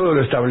de todo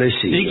lo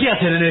establecido. ¿Y qué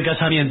hacen en el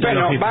casamiento?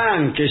 Bueno, los hippies?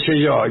 van, qué sé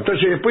yo.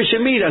 Entonces después se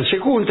miran, se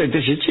juntan y te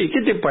dicen, sí,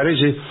 ¿qué te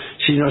parece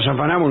si nos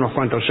afanamos unos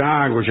cuantos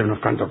sándwiches, unos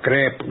cuantos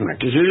crepes, una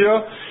qué sé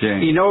yo,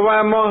 y nos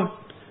vamos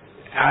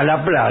a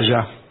la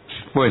playa?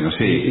 Bueno,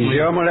 sí. Y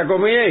llevamos la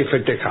comida y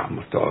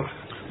festejamos todo.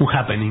 Un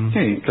happening.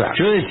 Sí, claro.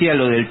 Yo decía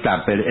lo del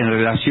tupper en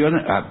relación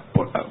a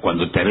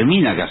cuando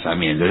termina el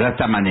casamiento, ya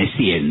está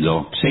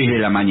amaneciendo, 6 de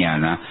la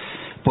mañana.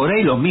 Por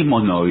ahí los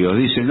mismos novios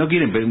dicen, no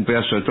quieren un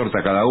pedazo de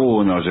torta cada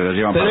uno, se lo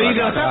llevan Pero para ¿y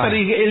la los casa. tupper,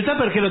 el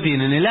tupper que lo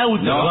tiene? ¿En el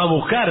auto? No. ¿Lo va a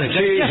buscar?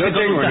 Sí, yo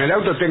tengo, en el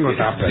auto tengo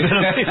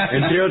tupper,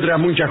 entre otras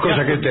muchas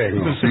cosas que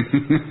tengo.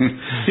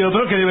 Yo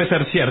creo que debe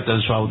ser cierto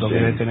en su auto que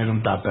debe tener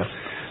un tupper.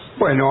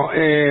 Bueno,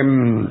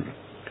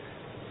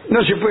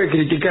 no se puede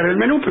criticar el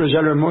menú, pero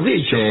ya lo hemos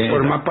dicho, Sí.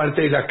 forma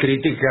parte de las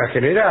críticas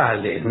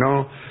generales,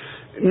 ¿no?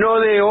 No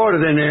de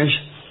órdenes,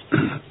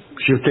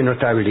 si usted no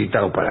está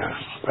habilitado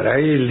para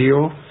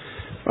ello,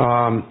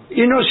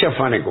 y no se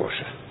afane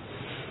cosas.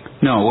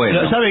 No, bueno.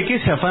 Pero ¿sabe qué?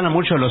 Se afana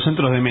mucho los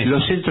centros de mesa.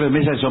 Los centros de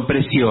mesa son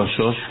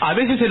preciosos. A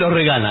veces se los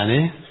regalan,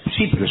 ¿eh?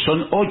 Sí, pero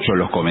son 8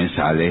 los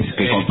comensales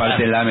que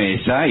comparten la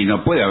mesa y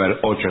no puede haber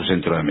 8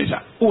 centros de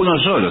mesa. Uno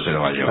solo se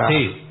lo va a llevar.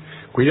 Sí.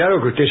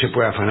 Cuidado que usted se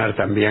puede afanar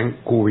también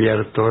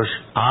cubiertos,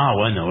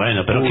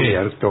 Bueno, pero ¿qué?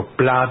 cubiertos,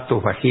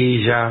 platos,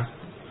 vajillas,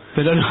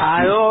 Pero no.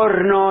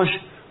 adornos,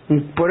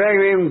 por ahí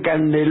ve un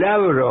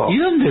candelabro. ¿Y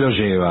dónde lo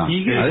lleva?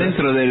 ¿Y qué?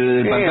 ¿Adentro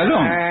del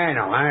pantalón?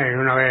 Bueno,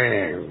 uno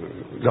ve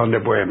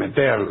dónde puede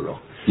meterlo.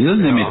 ¿Y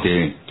dónde No.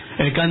 mete?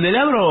 El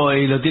candelabro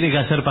lo tiene que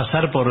hacer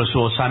pasar por su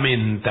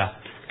osamenta.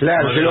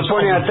 Claro, Por se lo los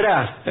pone hombros.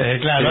 atrás.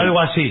 Claro, Sí. algo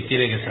así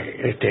tiene que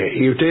ser.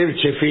 Y usted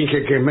se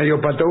finge que es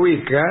medio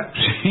patobica,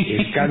 y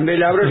el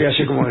candelabro le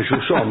hace como en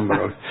sus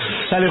hombros.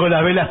 Sale con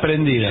las velas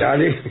prendidas.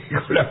 Sale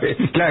con la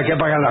claro, hay que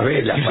apagar las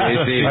velas Sí,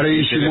 para sí,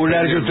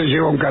 disimular que usted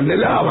lleva un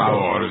candelabro. Por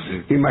favor,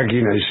 sí.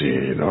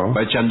 Imagínese, ¿no?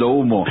 Va echando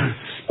humo.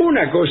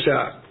 Una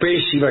cosa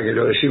pésima que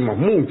lo decimos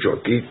mucho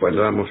aquí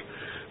cuando damos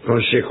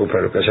consejos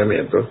para los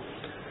casamientos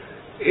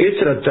es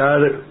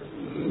tratar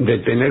de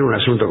tener un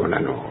asunto con la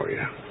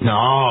novia.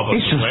 No, por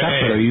Eso está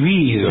supuesto.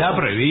 prohibido. Está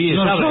prohibido.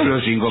 No está son prohibido.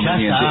 los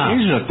inconvenientes. Ya está.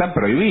 Eso está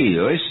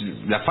prohibido. Es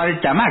la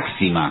falta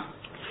máxima.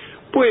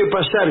 Puede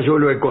pasar, yo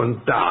lo he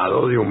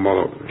contado de un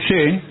modo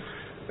Sí.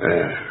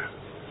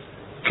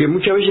 que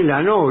muchas veces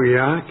la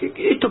novia, que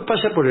esto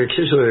pasa por el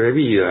exceso de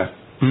bebida.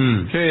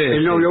 Sí,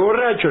 El novio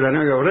borracho, la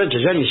novia borracha,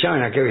 ya ni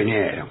saben a qué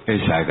vinieron.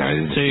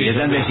 Exactamente. Sí, y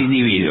están sí.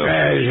 desinhibidos.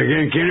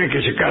 ¿Quién es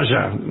que se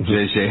casa?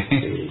 Sí, sí.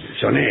 Y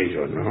son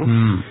ellos,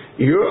 ¿no?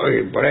 Y yo,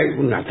 por ahí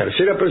una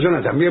tercera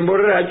persona también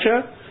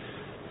borracha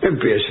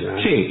empieza.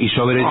 Sí, y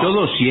sobre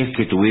todo si es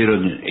que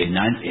tuvieron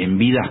en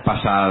vidas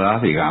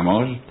pasadas,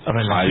 digamos,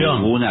 Relación.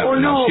 alguna O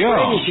no, por ahí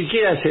relación. ni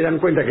siquiera se dan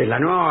cuenta que es la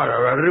nueva,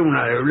 agarré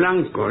una de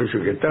blanco,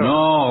 eso que estaba.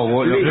 No,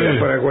 bueno, lista sí.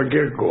 para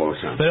cualquier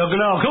cosa. Pero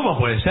claro, ¿cómo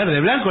puede ser?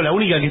 De blanco la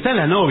única que está es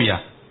la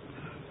novia.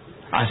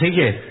 Así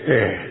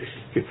que...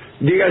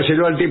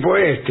 Díganselo al tipo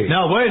este.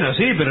 No, bueno,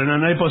 sí, pero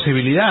no hay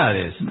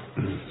posibilidades.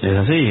 Es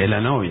así, es la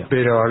novia.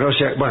 Pero no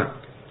sé, bueno,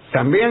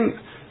 también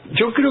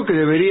yo creo que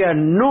debería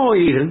no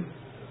ir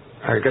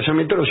al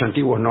casamiento de los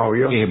antiguos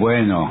novios,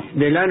 Bueno.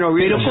 de la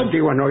novia y Pero las con-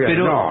 antiguas novias del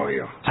pero,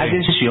 novio.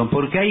 Atención,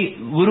 porque hay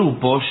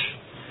grupos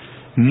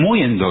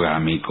muy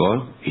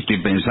endogámicos. Estoy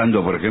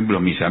pensando, por ejemplo,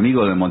 mis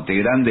amigos de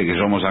Montegrande, que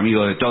somos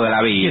amigos de toda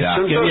la vida.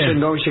 Son qué todos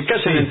bien. se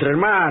casan Sí. entre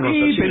hermanos.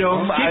 Sí, así,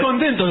 pero- ¿no? Qué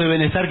contentos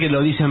deben estar que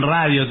lo dicen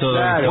radio todo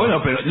Claro. esto.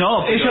 Bueno, pero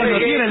no, ellos no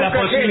Hay tienen la poca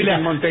gente posibilidad.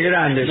 en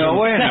Montegrande. No, son-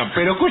 bueno,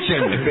 pero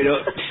escúchenme, pero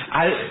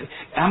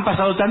han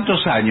pasado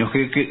tantos años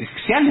que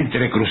se han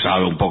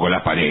entrecruzado un poco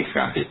las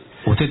parejas.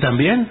 ¿Usted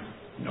también?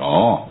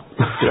 No.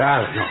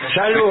 Claro, no.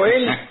 Salvo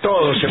él,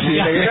 todos en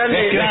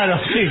Montegrande Claro,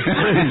 sí.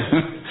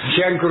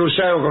 se han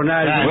cruzado con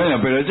alguien. Bueno,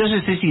 pero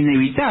entonces es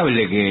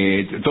inevitable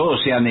que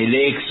todos sean el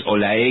ex o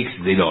la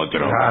ex del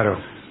otro. Claro.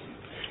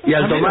 Y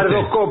al Ah, mira tomar usted.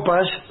 dos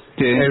copas,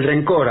 Sí. el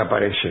rencor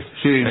aparece.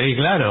 Sí. Sí,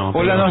 claro.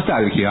 O la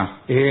nostalgia.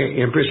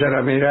 Y empiezan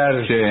a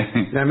mirar,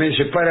 Sí.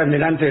 se paran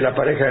delante de la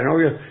pareja de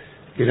novios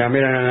y la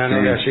miran a la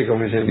novia Sí. así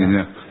como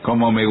diciendo,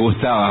 Como me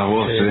gustabas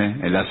vos, Sí.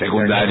 en la ¿Te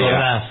secundaria.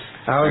 acordás?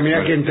 ahora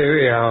mira quién te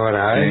ve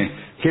ahora, ¿eh? Sí.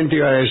 ¿Quién te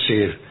iba a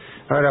decir?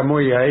 Ahora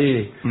muy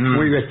ahí,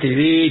 muy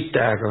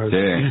vestidita, con Sí.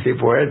 el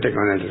tipo este,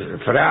 con el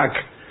frac,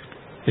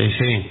 Sí,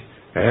 sí.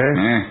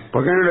 ¿eh?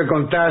 ¿Por qué no le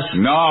contás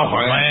No,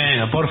 joder.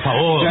 Bueno, por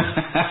favor.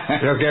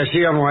 lo que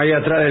hacíamos ahí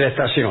atrás de la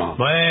estación?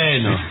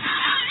 Bueno.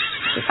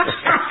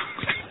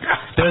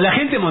 Pero la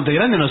gente de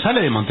Montegrande no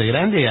sale de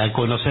Montegrande a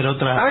conocer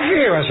otras... ¿A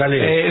qué va a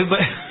salir?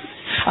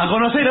 a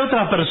conocer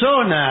otras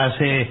personas.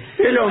 Es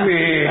lo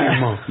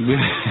mismo.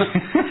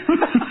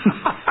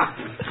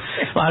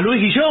 A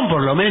Luis Guillón,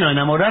 por lo menos,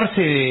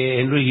 enamorarse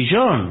en Luis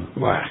Guillón.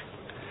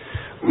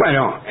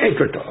 Bueno,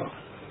 esto es todo.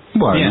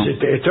 Bueno,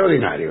 Es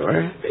extraordinario,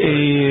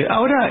 ¿eh?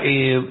 Ahora,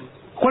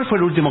 ¿cuál fue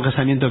el último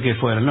casamiento que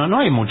fueron? No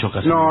hay muchos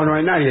casamientos. No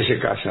hay nadie se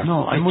casa.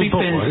 No, hay muy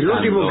Estoy pocos. El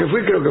último que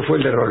fui creo que fue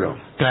el de Rolón.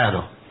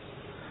 Claro.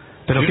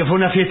 Pero que fue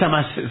una fiesta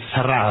más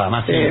cerrada,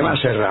 más... Más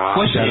cerrado.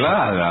 fue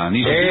cerrada, ni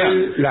siquiera,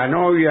 Él, la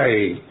novia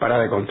y para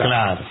de contar.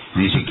 Claro.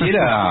 ni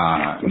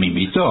siquiera me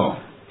invitó.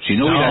 Si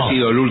no, No. hubiera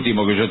sido el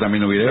último que yo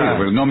también hubiera ido, Claro,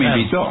 pero no me Claro.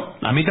 invitó.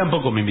 A mí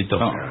tampoco me invitó.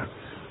 No.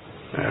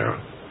 Claro.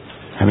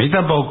 A mí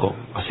tampoco.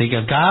 Así que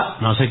acá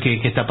no sé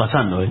qué está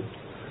pasando, ¿eh?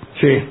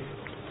 Sí.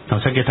 No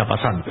sé qué está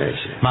pasando. Sí.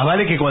 Más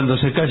vale que cuando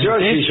se calle Yo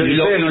usted... si soy y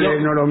lo- usted, y no, lo-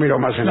 no lo miro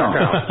más en la No.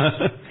 cama.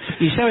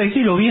 ¿Y sabe qué?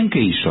 Lo bien que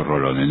hizo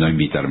Rolón en no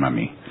invitarme a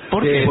mí.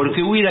 ¿Por qué? Sí.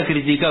 Porque hubiera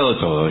criticado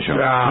todo yo.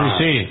 Claro.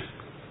 Sí.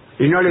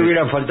 Y no le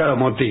hubieran faltado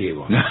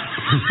motivos.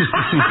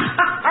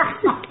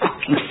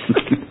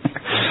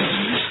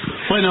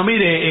 Bueno,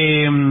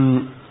 mire,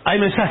 hay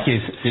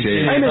mensajes. Sí.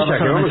 Hay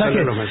mensajes, vamos a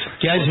leer los mensajes mensajes.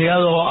 que han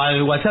llegado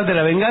al WhatsApp de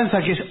la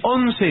venganza, que es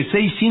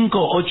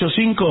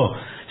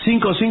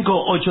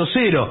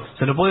 11-6585-5580.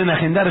 Se lo pueden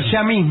agendar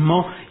ya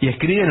mismo y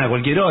escriben a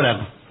cualquier hora,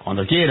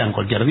 cuando quieran,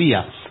 cualquier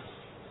día.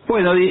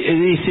 Bueno,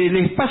 dice,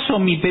 les paso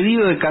mi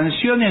pedido de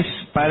canciones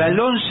para el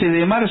 11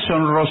 de marzo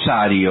en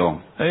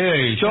Rosario.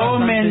 Ey, ya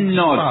Tomen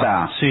está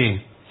nota. anticipado.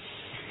 Sí.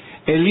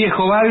 El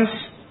viejo vals,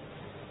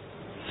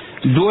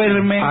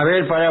 duerme. A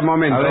ver, para un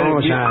momento. A ver,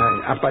 Vamos ¿qué?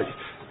 a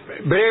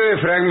breve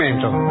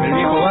fragmento. El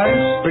viejo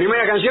vals,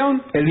 Primera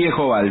canción. el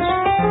viejo vals.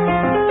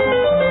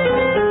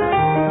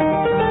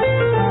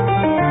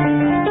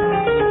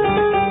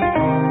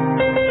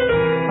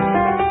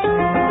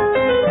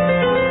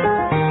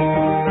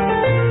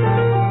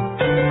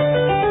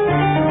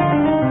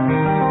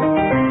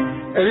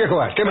 El viejo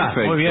bar. ¿Qué más?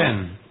 Perfecto. Muy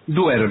bien.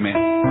 Duerme.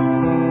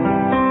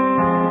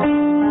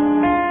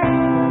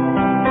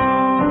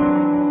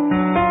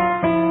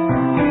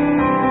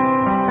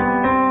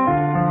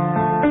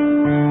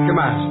 ¿Qué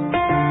más?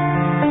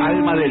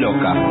 Alma de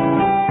loca.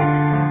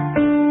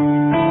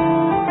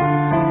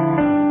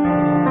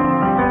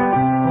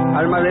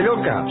 Alma de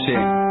loca. Sí.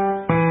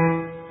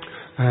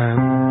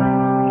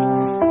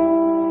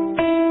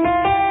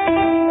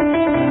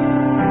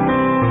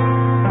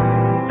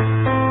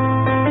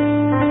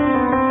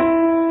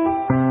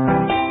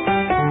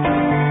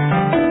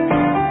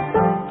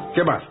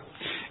 ¿Qué más?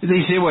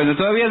 Dice, bueno,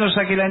 todavía no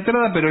saqué la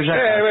entrada, pero ya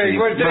casi.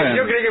 Igual, Bueno.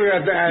 yo creí que me iba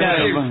a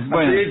Claro,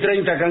 pedir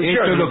 30 canciones.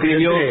 esto lo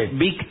escribió fíjate.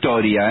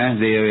 Victoria,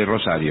 de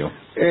Rosario.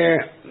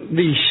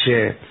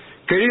 Dice,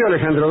 querido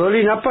Alejandro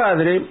Dolina,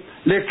 padre,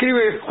 le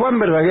escribe Juan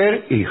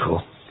Verdaguer,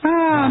 hijo.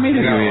 Ah,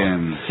 mire qué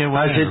bien. Qué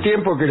bueno. Hace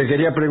tiempo que le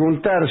quería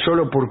preguntar,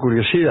 solo por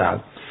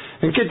curiosidad,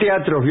 ¿en qué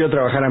teatros vio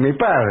trabajar a mi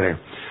padre?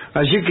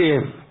 Así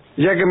que,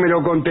 ya que me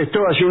lo contestó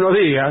hace unos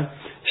días,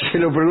 se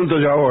lo pregunto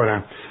yo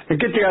ahora. ¿En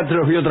qué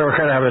teatros vio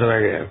trabajar a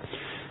Verdaguer?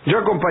 Yo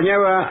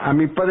acompañaba a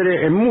mi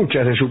padre en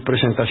muchas de sus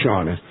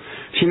presentaciones.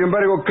 Sin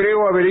embargo,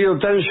 creo haber ido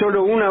tan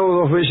solo una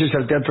o dos veces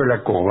al Teatro de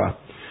la Cova.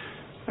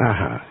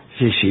 Ajá,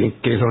 sí,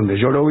 que es donde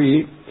yo lo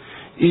vi.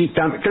 Y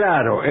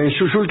claro, en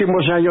sus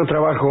últimos años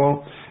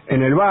trabajó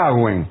en el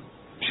Baguen,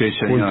 sí,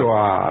 junto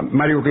a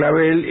Mario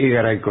Clavel y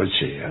Garay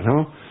Colchea,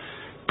 ¿no?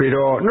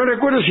 Pero no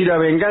recuerdo si La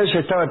Venganza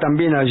estaba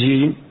también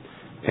allí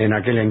en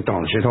aquel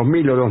entonces,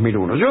 2000 o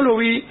 2001. Yo lo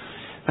vi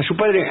a su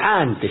padre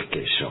antes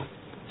que eso,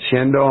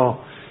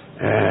 siendo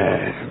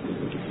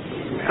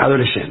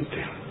adolescente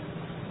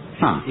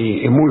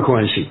y muy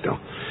jovencito.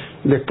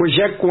 Después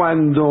ya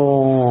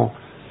cuando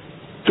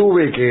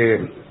tuve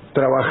que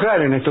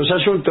trabajar en estos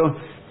asuntos,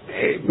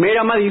 me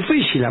era más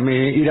difícil a mí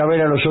ir a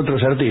ver a los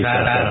otros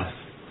artistas. Claro.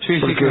 Sí,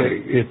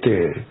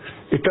 porque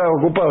estaba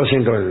ocupado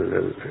haciendo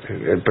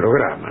el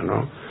programa,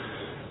 ¿no?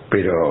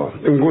 Pero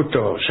un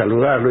gusto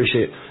saludarlo.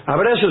 Dice,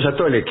 abrazos a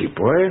todo el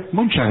equipo, ¿eh?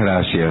 Muchas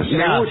gracias.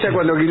 Me gusta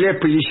cuando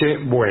Gillespie dice,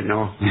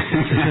 bueno.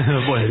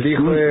 El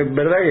hijo de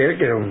Verdaguer,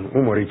 que era un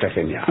humorista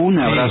genial. Un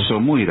abrazo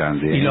muy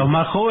grande. Y los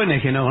más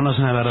jóvenes que no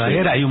conocen a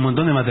Verdaguer, hay un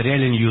montón de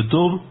material en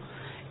YouTube.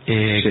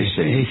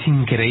 Es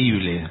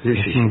increíble.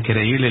 Es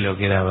increíble lo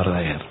que era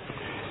Verdaguer.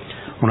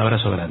 Un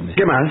abrazo grande.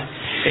 ¿Qué más?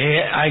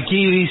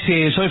 Aquí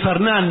dice, soy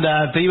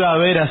Fernanda, te iba a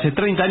ver hace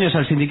 30 años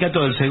al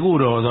Sindicato del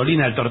Seguro,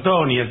 Dolina el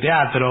Tortón y el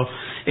teatro.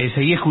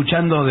 Seguí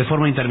escuchando de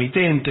forma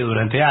intermitente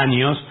durante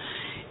años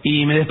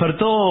y me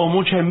despertó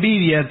mucha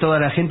envidia toda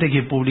la gente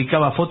que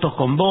publicaba fotos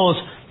con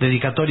vos,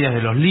 dedicatorias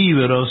de los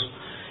libros,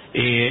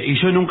 y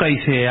yo nunca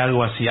hice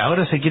algo así.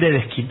 ¿Ahora se quiere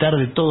desquitar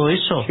de todo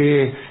eso?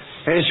 Sí,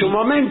 en su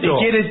momento.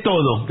 Quiere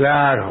todo.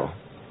 Claro.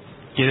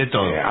 Quiere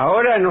todo.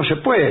 Ahora no se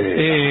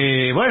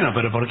puede. Bueno,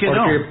 pero ¿por qué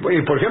no?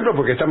 Por ejemplo,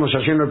 porque estamos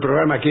haciendo el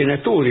programa aquí en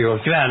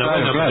estudios. Claro,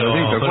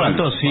 pero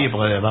pronto sí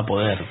va a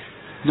poder.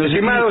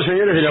 Estimados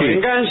señores de La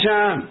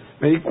Venganza,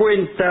 me di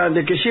cuenta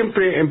de que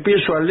siempre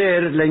empiezo a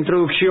leer la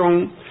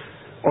introducción,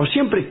 o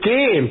siempre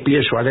que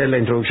empiezo a leer la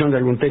introducción de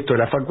algún texto de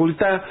la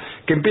facultad,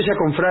 que empieza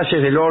con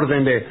frases del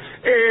orden de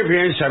es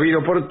bien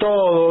sabido por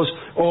todos,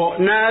 o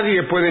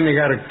nadie puede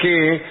negar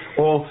que,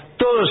 o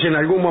todos en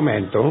algún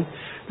momento.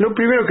 Lo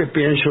primero que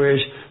pienso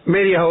es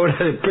media hora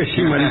de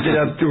pésima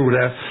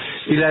literatura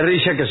y la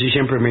risa casi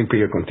siempre me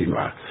impide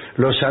continuar.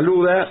 Los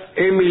saluda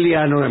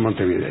Emiliano de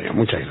Montevideo.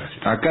 Muchas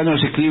gracias. Acá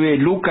nos escribe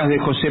Lucas de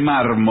José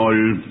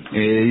Mármol.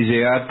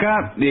 Dice,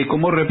 acá,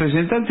 como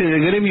representante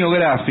del gremio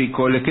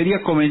gráfico, les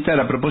quería comentar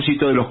a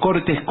propósito de los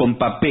cortes con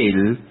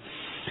papel,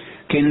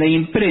 que en la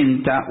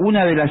imprenta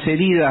una de las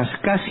heridas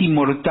casi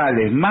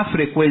mortales más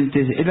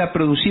frecuentes es la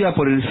producida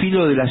por el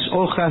filo de las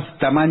hojas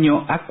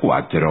tamaño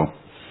A4.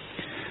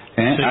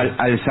 Sí.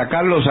 Al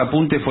sacar los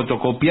apuntes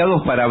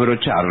fotocopiados para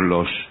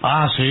abrocharlos.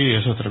 Sí,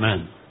 eso es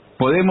tremendo.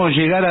 Podemos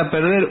llegar a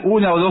perder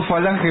 1 o 2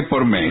 falanges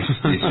por mes,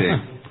 dice.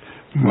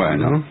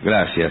 Bueno,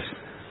 gracias.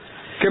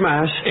 ¿Qué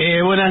más?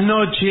 Buenas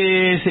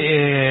noches.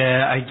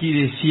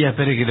 Aquí decía,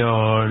 espere que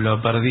lo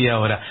perdí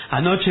ahora.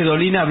 Anoche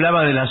Dolina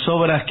hablaba de las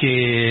obras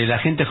que la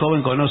gente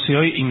joven conoce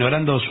hoy,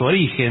 ignorando su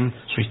origen,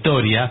 su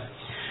historia.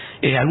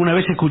 Alguna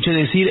vez escuché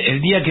decir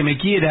El día que me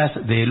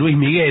quieras, de Luis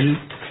Miguel,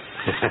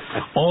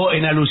 o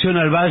en alusión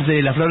al vals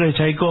de Las Flores de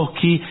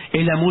Tchaikovsky,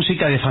 es la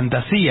música de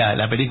Fantasía,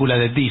 la película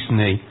de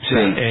Disney.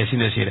 Sin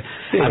decir.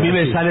 Sí, a mí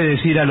me sale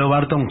decir a lo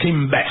Barton, qué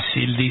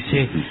imbécil,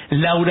 dice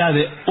Laura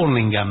de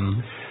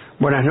Hurlingham.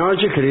 Buenas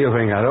noches, queridos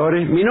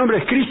Vengadores. Mi nombre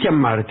es Cristian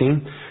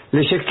Martin.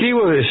 Les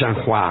escribo de San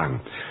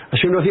Juan.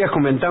 Hace unos días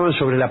comentaban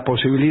sobre la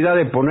posibilidad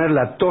de poner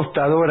la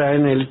tostadora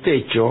en el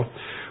techo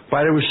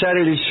para usar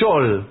el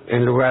sol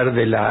en lugar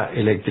de la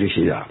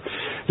electricidad.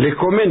 Les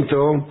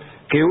comento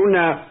que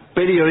una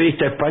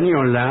periodista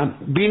española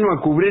vino a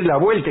cubrir la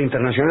Vuelta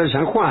Internacional de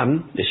San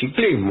Juan, de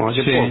ciclismo,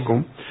 hace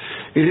poco,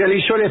 y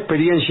realizó la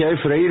experiencia de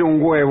freír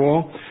un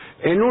huevo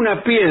en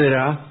una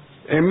piedra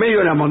en medio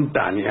de la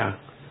montaña.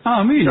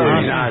 Mira.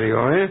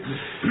 Extraordinario, ¿eh?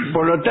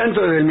 Por lo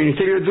tanto, desde el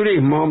Ministerio de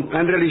Turismo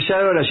han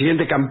realizado la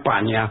siguiente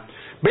campaña.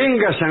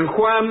 Venga a San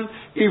Juan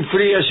y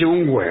fríase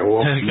un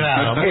huevo.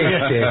 Claro.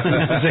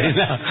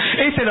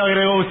 Ese lo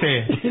agregó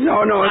usted.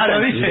 No, lo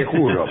dice. te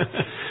juro.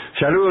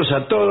 Saludos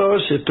a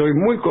todos, estoy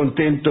muy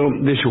contento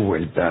de su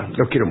vuelta.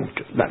 Los quiero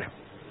mucho. Dale.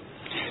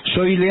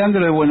 Soy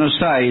Leandro de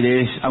Buenos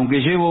Aires,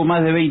 aunque llevo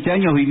más de 20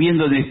 años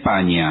viviendo en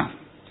España.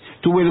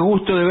 Tuve el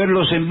gusto de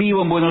verlos en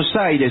vivo en Buenos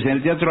Aires, en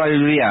el Teatro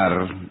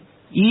Alvear,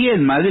 y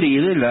en Madrid,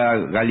 en la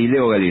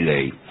Galileo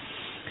Galilei.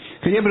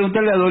 Quería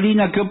preguntarle a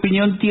Dolina qué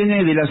opinión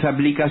tiene de las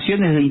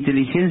aplicaciones de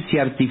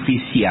inteligencia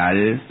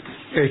artificial.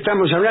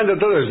 Estamos hablando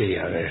todo el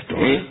día de esto.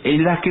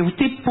 En las que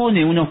usted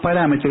pone unos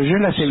parámetros, yo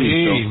las he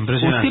visto.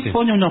 Impresionante. Usted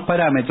pone unos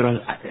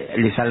parámetros,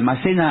 les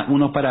almacena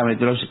unos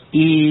parámetros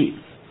y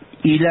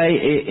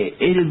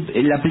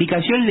la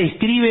aplicación le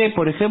escribe,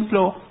 por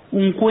ejemplo,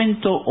 un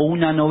cuento o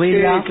una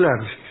novela.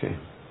 Claro, sí.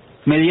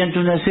 Mediante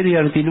una serie de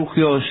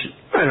artilugios.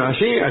 Bueno,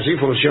 así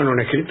funciona un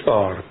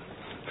escritor.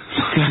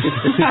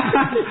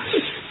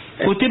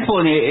 Usted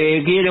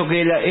pone, quiero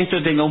que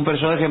esto tenga un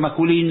personaje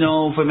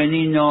masculino,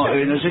 femenino,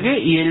 no sé qué,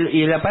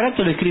 y el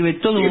aparato le escribe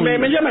todo. Y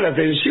me llama la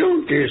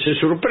atención que se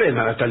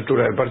sorprendan a esta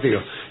altura del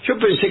partido. Yo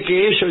pensé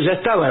que eso ya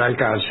estaba al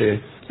alcance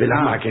de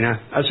las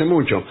máquinas hace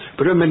mucho,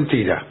 pero es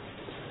mentira.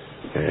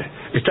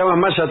 estaban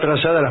más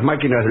atrasadas las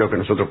máquinas de lo que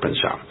nosotros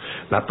pensamos.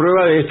 La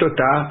prueba de esto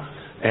está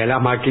en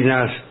las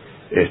máquinas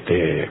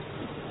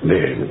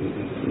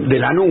de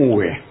la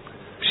nube.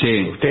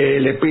 Sí.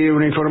 Usted le pide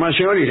una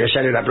información y le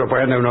sale la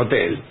propaganda de un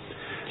hotel.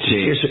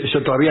 Sí.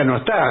 Eso todavía no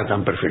está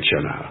tan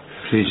perfeccionado.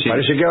 Sí, sí.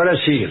 Parece que ahora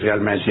sí,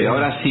 realmente. Sí,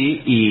 ahora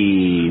sí,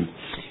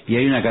 y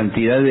hay una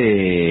cantidad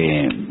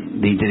de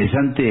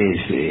interesantes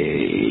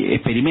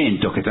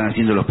experimentos que están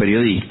haciendo los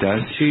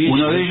periodistas. Sí,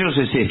 Uno sí. de ellos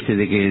es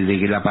de que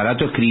el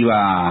aparato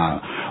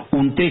escriba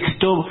un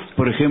texto,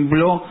 por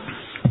ejemplo,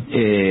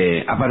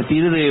 a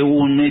partir de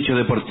un hecho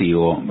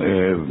deportivo.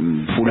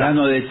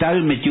 Fulano de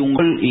tal metió un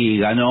gol y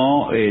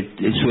ganó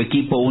su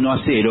equipo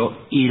 1-0,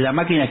 y la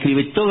máquina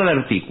escribe todo el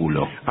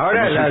artículo.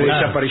 Ahora Como la si fuera-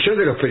 desaparición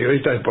de los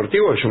periodistas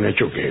deportivos es un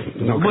hecho que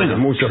no creo que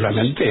muchos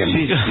lamentemos.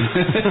 Sí,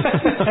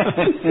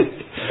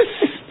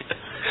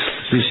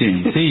 sí,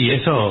 sí. Sí,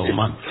 eso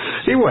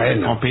Y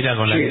bueno, conspira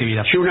con la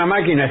actividad. si una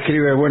máquina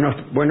escribe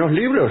buenos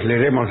libros,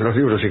 leeremos los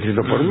libros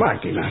escritos por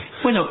máquinas.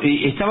 Bueno,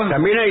 y estaban...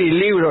 También hay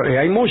libros,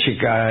 hay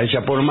música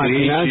hecha por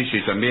máquinas,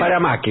 sí, también. para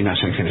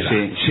máquinas en general.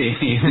 Sí,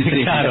 sí,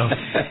 sí. Claro.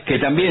 Que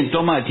también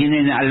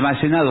tienen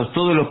almacenados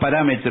todos los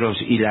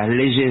parámetros y las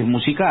leyes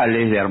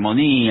musicales de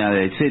armonía,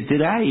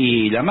 etcétera,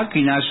 y la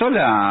máquina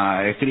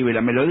sola escribe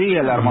la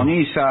melodía, la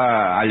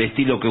armoniza al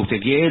estilo que usted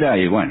quiera,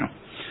 y bueno.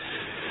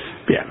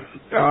 Bien.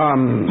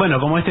 Bueno,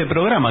 como este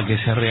programa que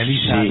se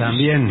realiza Sí,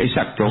 también,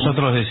 exacto.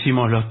 nosotros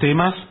decimos los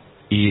temas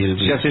y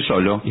Se hace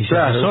solo. y se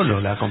Claro. hace solo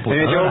la En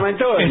computadora. este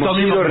momento Esto hemos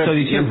mismo sido que estoy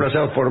diciendo.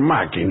 reemplazados por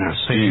máquinas.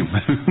 Sí.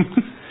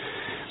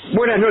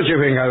 Buenas noches,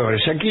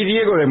 Vengadores. Aquí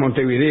Diego de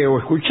Montevideo,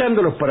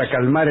 escuchándolos para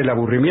calmar el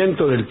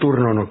aburrimiento del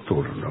turno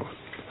nocturno.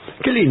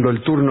 Qué lindo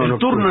el turno El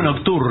nocturno. turno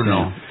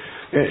nocturno.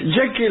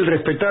 Ya que el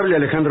respetable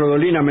Alejandro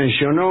Dolina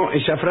mencionó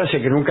esa frase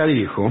que nunca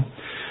dijo,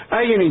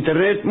 hay en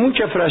Internet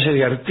muchas frases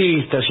de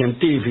artistas,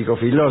 científicos,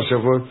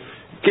 filósofos,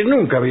 que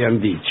nunca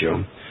habían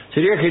dicho.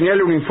 Sería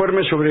genial un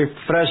informe sobre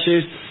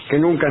frases que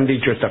nunca han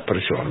dicho estas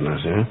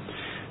personas.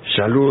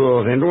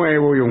 Saludos de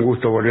nuevo y un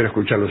gusto volver a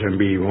escucharlos en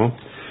vivo.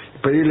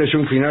 Pedirles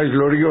un final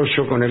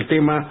glorioso con el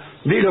tema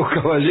de los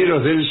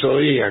Caballeros del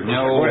Zodíaco. ¿se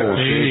acuerdan?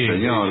 Sí, Sí,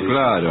 señor,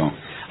 claro.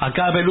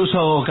 Acá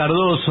Peluso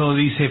Cardoso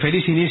dice,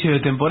 feliz inicio de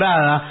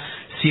temporada.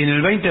 Si en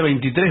el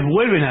 2023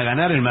 vuelven a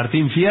ganar el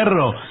Martín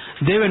Fierro,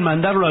 deben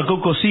mandarlo a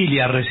Coco Silly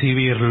a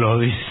recibirlo,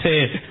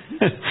 dice,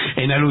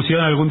 en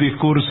alusión a algún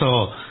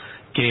discurso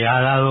que ha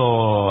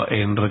dado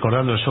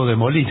recordando el show de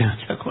Molina,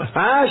 ¿te acuerdas?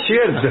 Ah,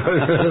 cierto.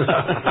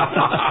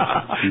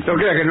 No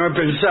crea que no he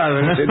pensado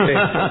en ese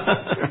tema.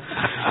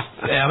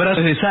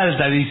 Abrazos de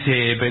Salta,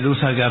 dice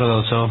Pelusa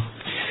Cardoso.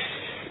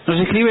 Nos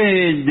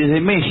escribe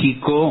desde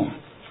México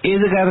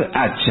Edgar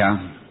Hacha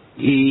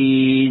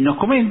y nos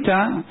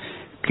comenta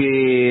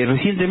que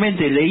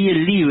recientemente leí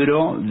el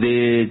libro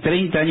de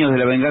 30 años de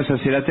la venganza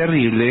será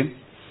terrible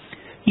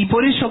y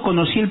por eso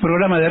conocí el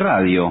programa de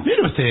radio,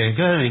 Mire usted,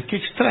 qué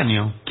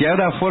extraño. que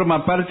ahora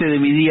forma parte de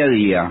mi día a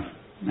día.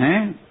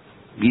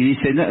 Y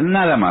dice,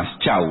 nada más,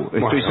 chau, estoy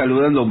Bueno.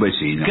 saludando a un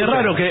vecino. Qué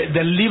raro que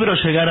del libro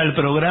llegara al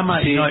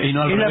programa Sí, y no al es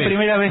la revés,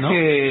 primera vez ¿no?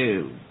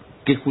 que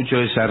escucho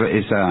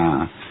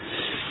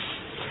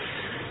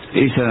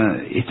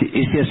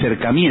ese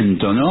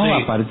acercamiento, ¿no? Sí.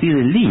 A partir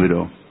del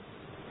libro.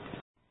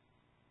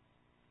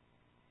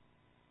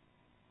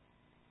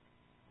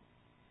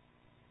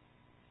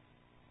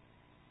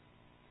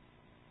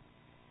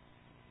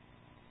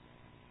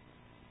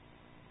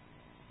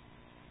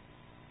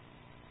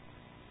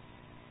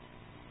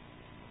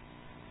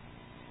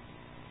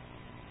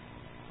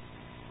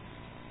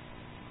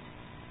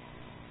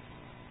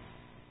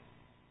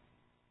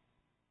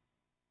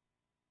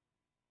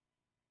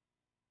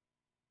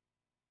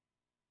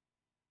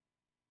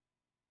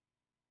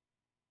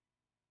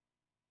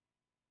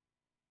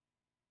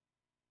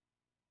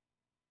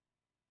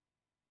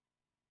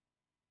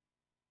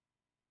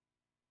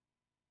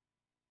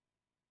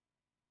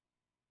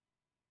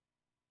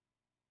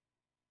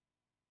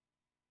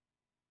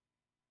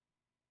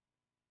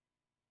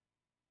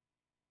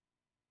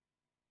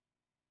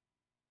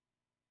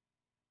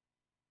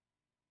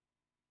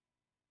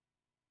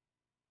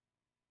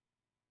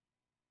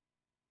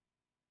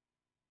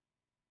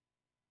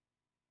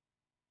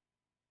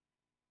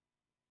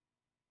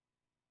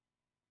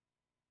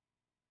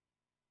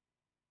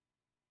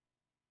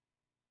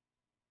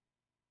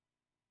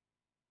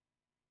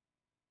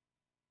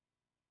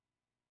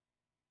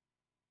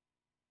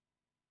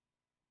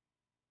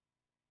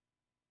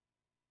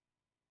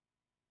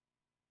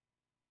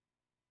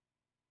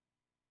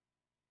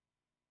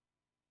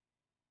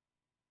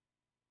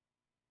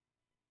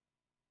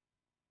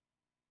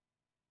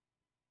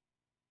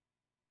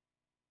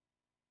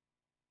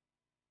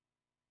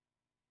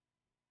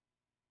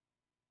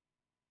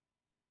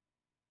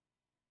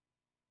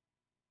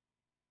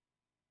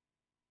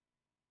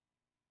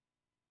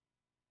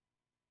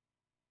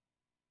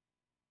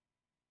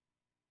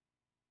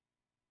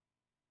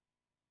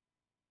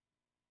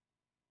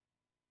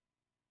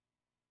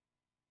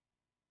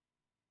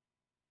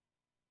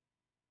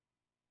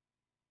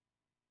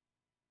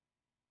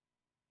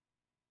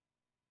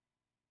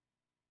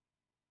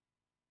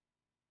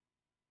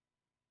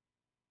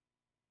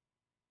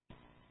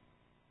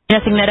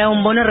 Asignará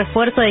un bono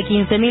refuerzo de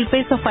 15.000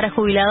 pesos para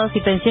jubilados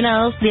y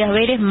pensionados de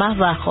haberes más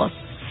bajos.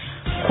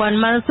 Juan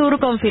Mansur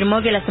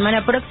confirmó que la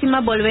semana próxima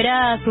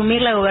volverá a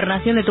asumir la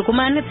gobernación de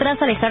Tucumán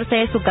tras alejarse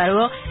de su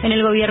cargo en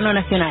el gobierno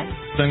nacional.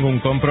 Tengo un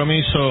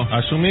compromiso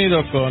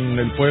asumido con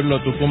el pueblo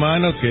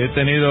tucumano, que he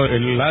tenido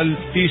el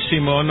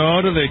altísimo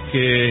honor de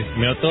que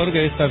me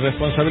otorgue esta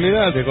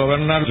responsabilidad de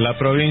gobernar la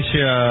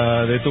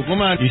provincia de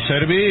Tucumán, y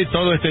serví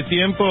todo este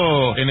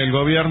tiempo en el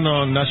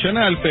gobierno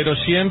nacional, pero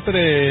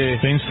siempre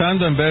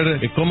pensando en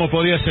ver cómo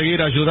podía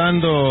seguir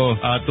ayudando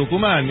a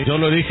Tucumán. Yo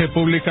lo dije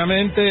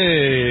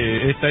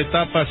públicamente, esta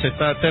etapa se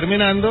está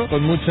terminando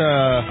con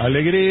mucha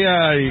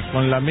alegría y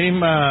con la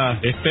misma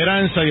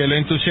esperanza y el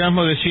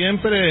entusiasmo de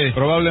siempre.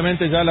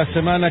 Probablemente ya la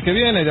semana que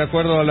viene, de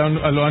acuerdo a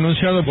lo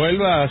anunciado,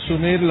 vuelva a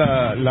asumir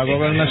la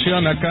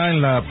gobernación acá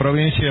en la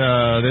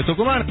provincia de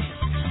Tucumán.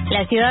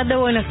 La ciudad de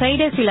Buenos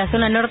Aires y la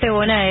zona norte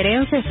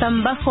bonaerense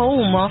están bajo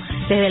humo.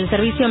 Desde el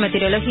Servicio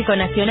Meteorológico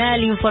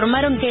Nacional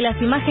informaron que las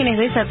imágenes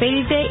de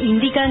satélite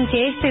indican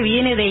que este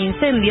viene de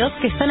incendios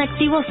que están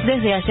activos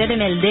desde ayer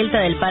en el delta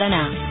del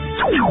Paraná.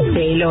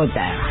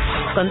 Pelota.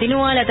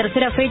 Continúa la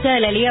tercera fecha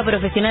de la Liga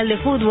Profesional de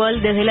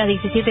Fútbol. Desde las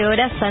 17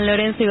 horas, San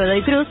Lorenzo y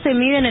Godoy Cruz se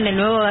miden en el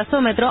nuevo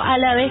gasómetro, a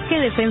la vez que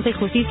Defensa y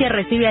Justicia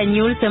recibe a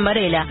Newell's en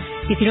Varela.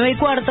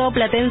 19:15,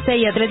 Platense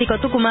y Atlético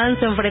Tucumán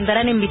se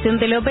enfrentarán en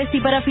Vicente López,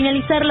 y para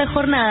finalizar la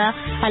jornada,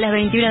 a las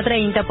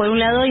 21:30, por un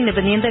lado,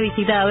 Independiente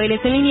visita a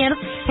Vélez en Liniers,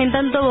 en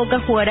tanto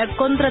Boca jugará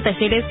contra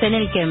Talleres en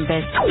el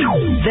Kempes.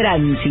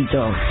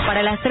 Tránsito.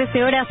 Para las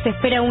 13 horas se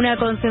espera una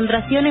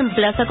concentración en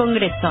Plaza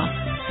Congreso.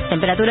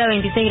 Temperatura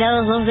 26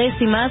 grados 2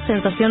 décimas,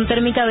 sensación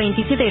térmica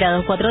 27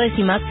 grados 4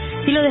 décimas,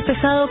 cielo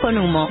despejado con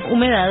humo,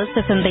 humedad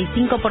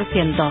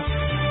 65%.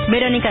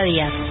 Verónica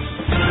Díaz.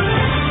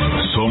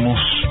 Somos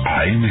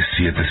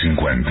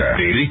AM750.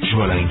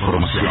 Derecho a la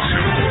información.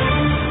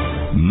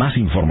 Más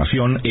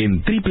información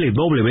en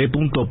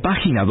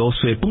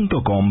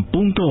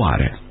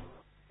www.pagina12.com.ar.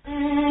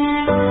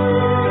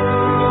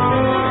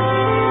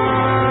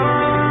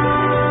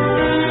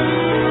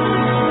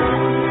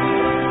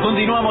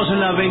 Continuamos en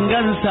La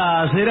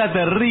Venganza Será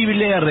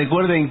Terrible.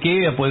 Recuerden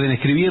que pueden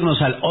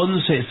escribirnos al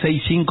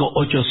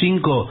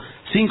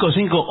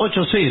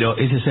 11-6585-5580.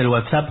 Ese es el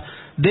WhatsApp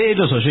de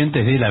los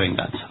oyentes de La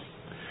Venganza.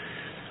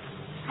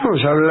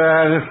 Vamos a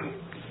hablar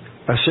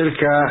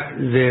acerca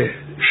de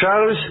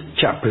Charles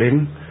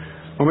Chaplin,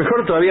 o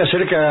mejor todavía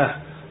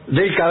acerca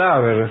del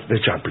cadáver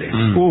de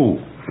Chaplin.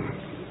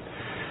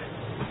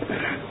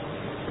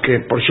 Que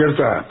por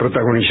cierto ha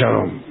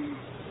protagonizado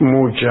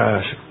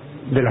muchas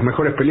de las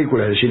mejores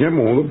películas del cine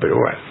mudo, pero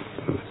bueno,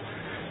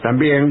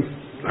 también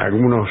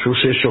algunos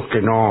sucesos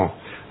que no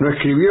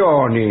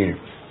escribió ni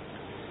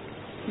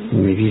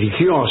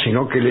dirigió,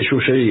 sino que le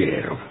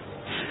sucedieron.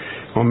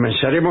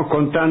 Comenzaremos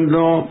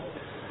contando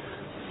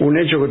un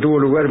hecho que tuvo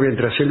lugar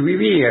mientras él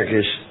vivía, que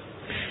es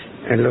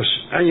en los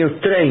años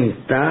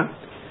 30,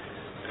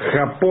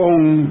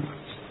 Japón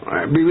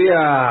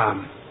vivía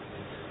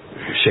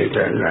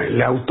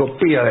la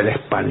utopía de la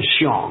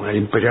expansión, el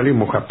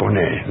imperialismo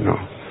japonés,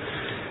 ¿no?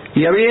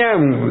 Y había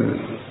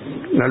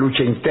una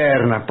lucha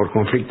interna por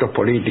conflictos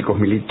políticos,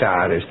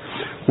 militares.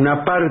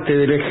 Una parte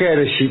del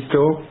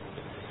ejército,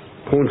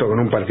 junto con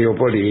un partido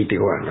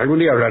político, bueno, algún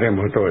día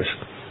hablaremos de todo eso,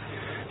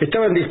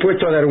 estaban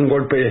dispuestos a dar un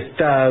golpe de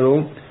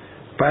Estado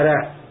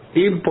para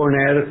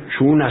imponer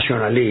su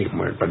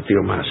nacionalismo, el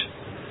partido más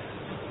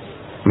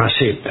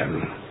Z,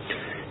 ¿no?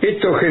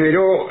 Esto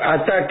generó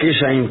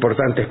ataques a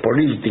importantes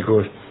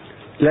políticos.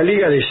 La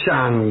Liga de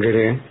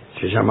Sangre,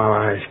 se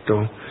llamaba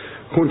esto,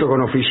 junto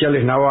con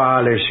oficiales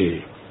navales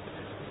y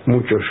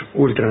muchos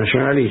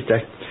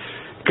ultranacionalistas,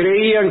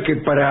 creían que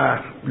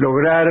para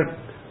lograr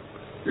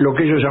lo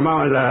que ellos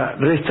llamaban la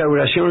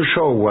restauración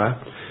Showa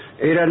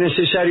era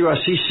necesario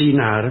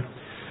asesinar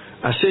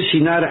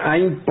a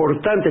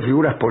importantes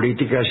figuras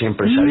políticas y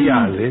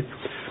empresariales,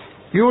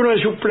 y uno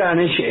de sus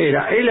planes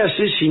era el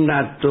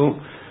asesinato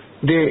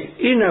de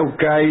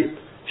Inaukai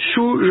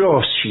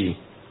Tsuyoshi,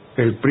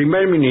 el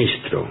primer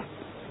ministro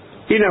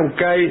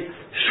Inaukai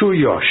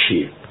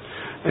Tsuyoshi,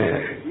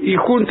 y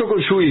junto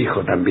con su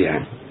hijo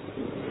también,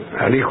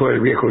 al hijo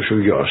del viejo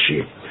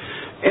Tsuyoshi,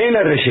 en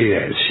la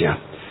residencia.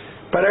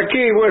 ¿Para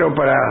qué? Bueno,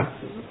 para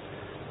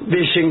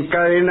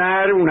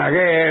desencadenar una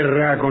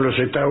guerra con los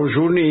Estados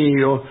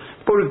Unidos.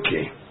 ¿Por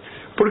qué?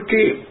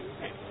 Porque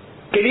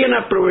querían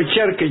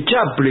aprovechar que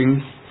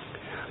Chaplin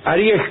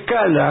haría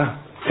escala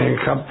en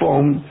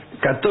Japón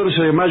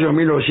 14 de mayo de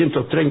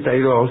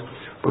 1932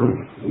 por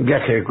un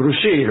viaje de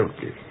crucero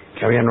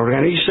que habían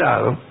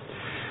organizado,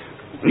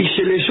 y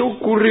se les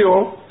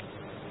ocurrió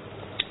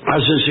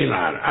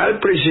asesinar al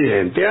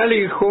presidente, al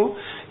hijo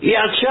y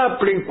a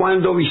Chaplin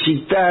cuando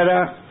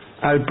visitara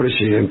al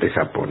presidente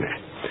japonés.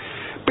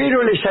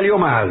 Pero le salió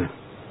mal,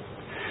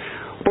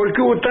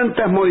 porque hubo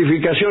tantas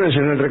modificaciones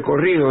en el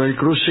recorrido del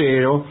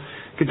crucero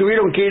que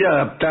tuvieron que ir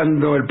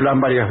adaptando el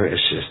plan varias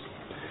veces.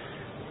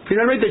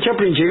 Finalmente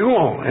Chaplin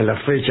llegó en la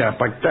fecha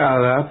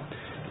pactada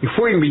y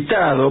fue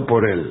invitado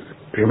por el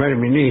primer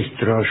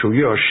ministro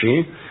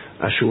Tsuyoshi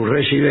a su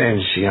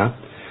residencia,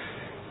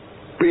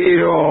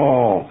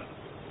 Pero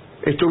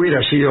esto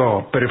hubiera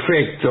sido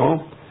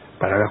perfecto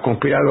para los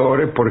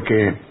conspiradores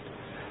porque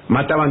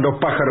mataban 2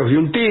 pájaros de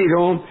un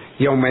tiro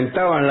y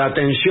aumentaban la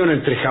tensión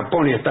entre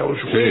Japón y Estados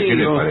Sí, ¿qué les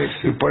Unidos,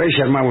 parece? y por ahí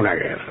se armaba una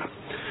guerra.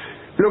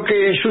 Lo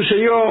que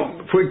sucedió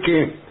fue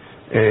que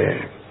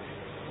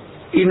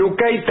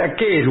Inukai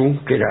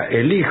Takeru, que era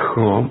el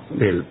hijo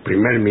del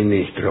primer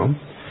ministro,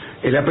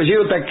 el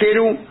apellido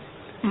Takeru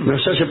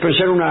nos hace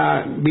pensar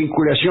una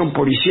vinculación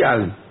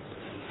policial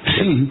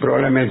que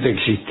probablemente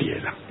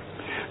existiera.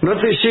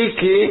 Nótese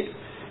que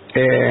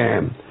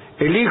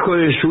el hijo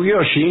de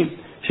Tsuyoshi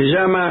se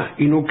llama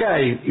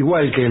Inukai,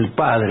 igual que el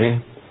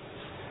padre,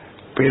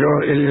 pero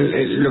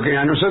lo que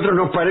a nosotros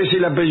nos parece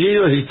el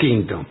apellido es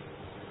distinto.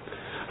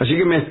 Así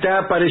que me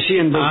está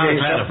pareciendo que en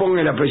Japón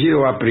el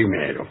apellido va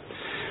primero.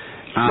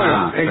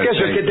 Bueno, el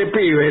caso es que este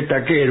pibe,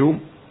 Takeru,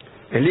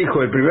 el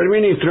hijo del primer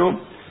ministro,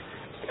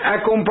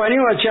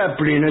 acompañó a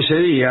Chaplin ese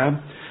día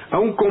a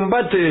un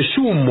combate de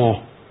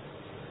sumo,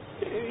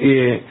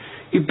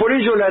 y por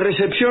ello la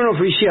recepción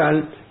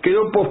oficial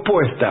quedó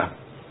pospuesta.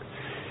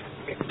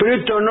 Pero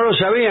esto no lo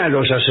sabían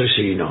los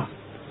asesinos,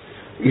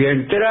 y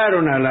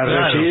entraron a la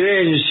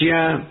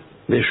residencia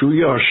de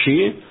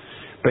Tsuyoshi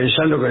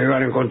pensando que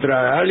iban a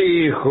encontrar al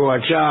hijo,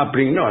 a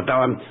Chaplin. No,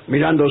 estaban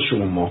mirando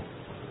sumo.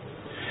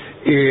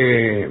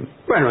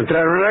 Bueno,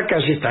 entraron a la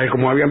casa y tal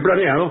como habían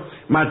planeado,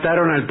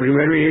 mataron al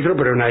primer ministro,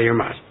 pero nadie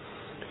más.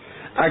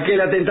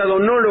 Aquel atentado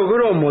no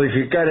logró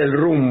modificar el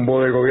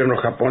rumbo del gobierno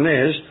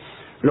japonés.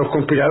 Los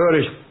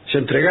conspiradores se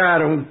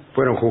entregaron,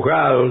 fueron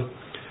juzgados,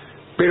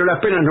 pero las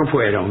penas no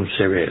fueron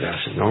severas,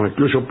 ¿no?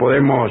 Incluso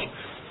podemos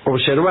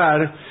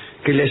observar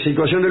que la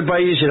situación del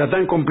país era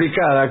tan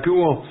complicada que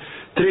hubo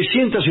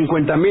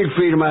 350.000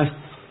 firmas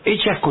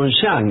hechas con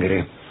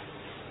sangre.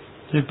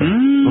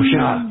 O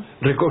sea,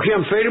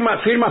 recogían firmas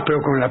pero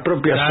con la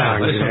propia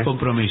sangre,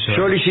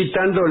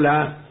 solicitando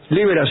la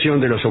liberación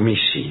de los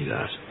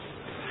homicidas.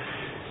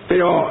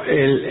 Pero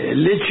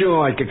el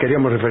hecho al que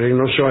queríamos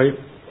referirnos hoy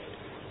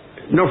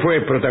no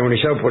fue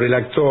protagonizado por el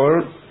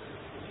actor,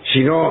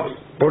 sino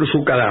por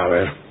su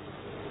cadáver.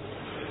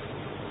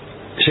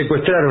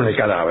 Secuestraron el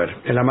cadáver.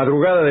 En la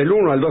madrugada del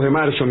 1 al 2 de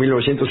marzo de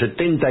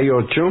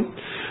 1978,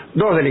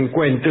 2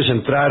 delincuentes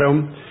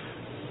entraron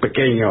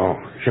pequeño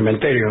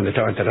cementerio donde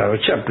estaba enterrado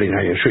Chaplin,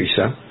 ahí en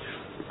Suiza,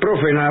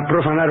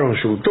 profanaron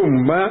su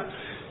tumba,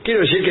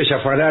 quiero decir que se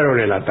afanaron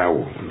el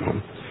ataúd, ¿no?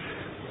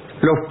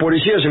 Los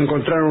policías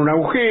encontraron un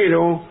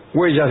agujero,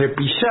 huellas de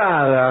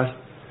pisadas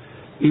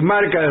y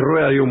marca de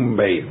rueda de un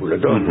vehículo,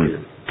 todo muy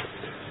bien.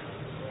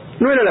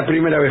 No era la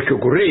primera vez que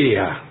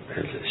ocurría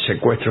el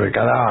secuestro de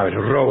cadáveres,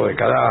 el robo de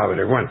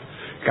cadáveres. Bueno,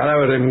 el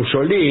cadáver de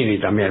Mussolini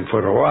también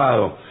fue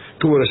robado,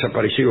 estuvo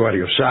desaparecido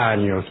varios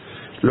años.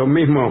 Lo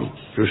mismo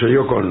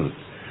sucedió con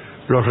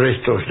los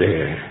restos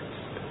de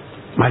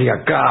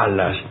María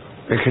Callas,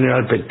 el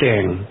general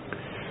Petén.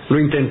 Lo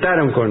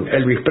intentaron con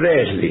Elvis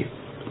Presley.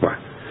 Bueno,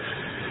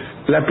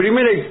 la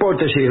primera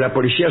hipótesis de la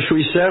policía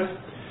suiza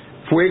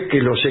fue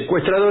que los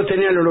secuestradores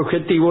tenían el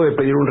objetivo de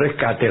pedir un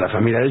rescate a la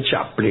familia de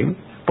Chaplin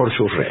por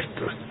sus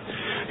restos.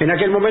 En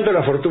aquel momento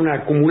la fortuna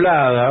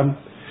acumulada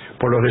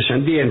por los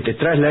descendientes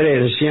tras la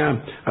herencia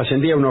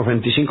ascendía a unos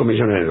 25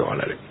 millones de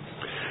dólares.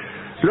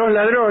 Los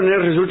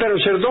ladrones resultaron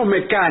ser 2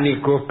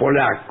 mecánicos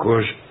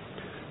polacos,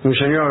 un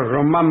señor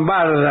Roman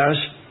Bardas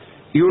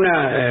y un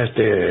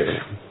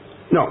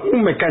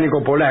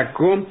mecánico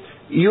polaco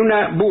y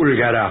una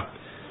búlgara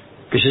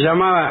que se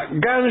llamaba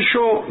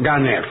Ganso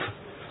Ganev.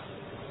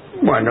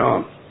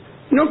 Bueno,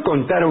 no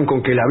contaron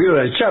con que la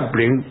viuda de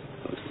Chaplin,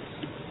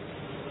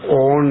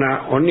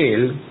 Ona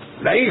O'Neill,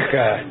 la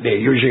hija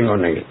de Eugene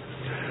O'Neill,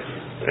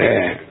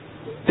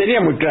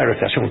 tenía muy claro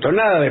este asunto,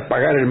 nada de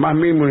pagar el más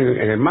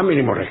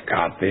mínimo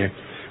rescate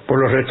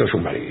por los restos de su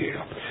marido.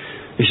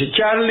 Dice,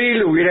 Charlie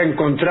lo hubiera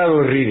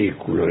encontrado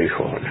ridículo,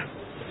 dijo Ona.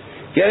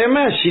 Y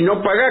además, si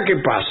no paga, ¿qué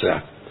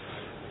pasa?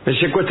 El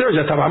secuestrado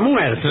ya estaba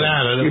muerto.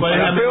 Claro, y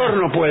para peor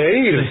no puede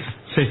ir.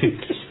 Sí.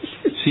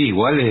 Sí,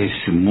 igual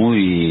es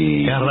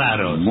muy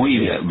raro,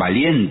 muy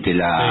valiente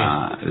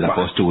la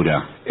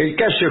postura. El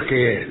caso es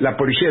que la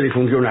policía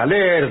difundió una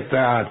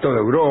alerta a toda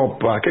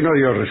Europa que no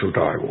dio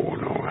resultado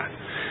alguno.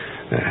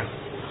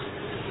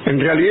 En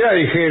realidad,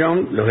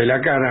 dijeron los de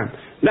la cara,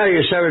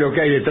 nadie sabe lo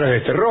que hay detrás de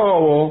este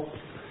robo.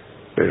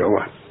 Pero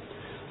bueno,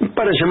 un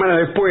par de semanas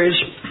después,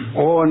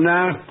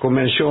 Ona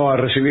comenzó a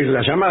recibir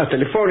las llamadas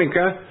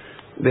telefónicas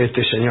de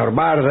este señor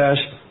Bardas,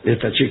 de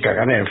esta chica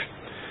Ganev,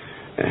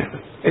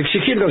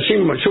 exigiendo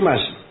sumas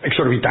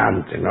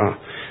exorbitantes, ¿no?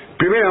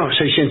 Primero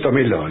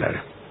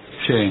 $600.000.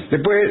 Sí.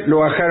 Después lo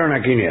bajaron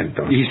a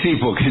 500. Y sí,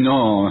 porque si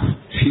no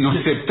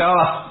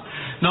aceptaba...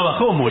 No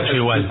bajó mucho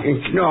igual.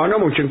 No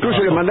mucho.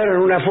 Incluso le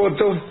mandaron una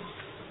foto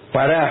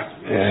para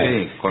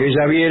que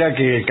ella viera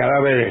que el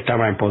cadáver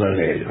estaba en poder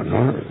de ellos,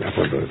 ¿no? La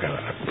foto del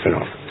cadáver.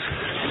 Pero,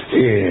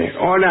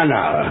 Ona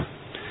nada.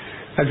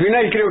 Al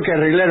final creo que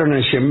arreglaron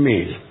en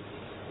 100.000.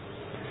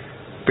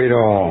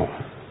 Pero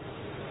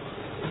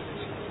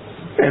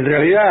en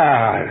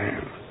realidad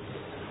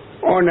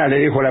Ona le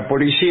dijo a la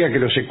policía que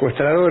los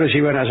secuestradores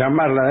iban a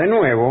llamarla de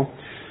nuevo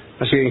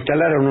Así que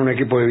instalaron un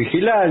equipo de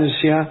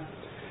vigilancia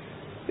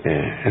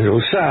en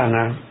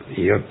Lausana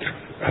y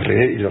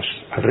los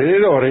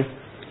alrededores.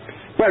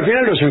 Bueno, al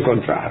final los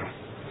encontraron.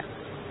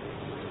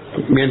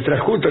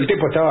 Mientras justo el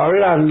tipo estaba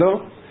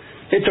hablando,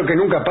 esto que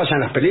nunca pasa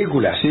en las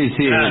películas. Sí,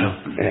 sí. Claro.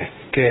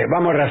 Que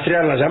vamos a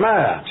rastrear la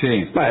llamada.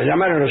 Sí. Bueno,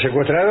 llamaron los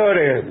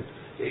secuestradores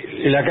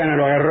y la cana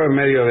lo agarró en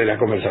medio de la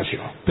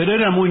conversación. Pero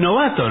eran muy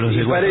novatos los Y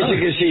secuestradores.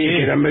 parece que sí,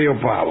 que eran medio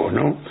pavos,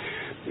 ¿no?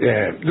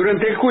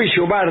 Durante el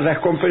juicio, Bardas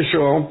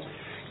confesó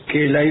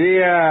que la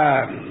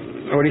idea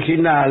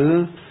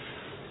original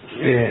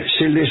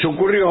se les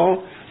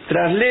ocurrió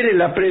tras leer en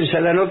la prensa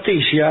la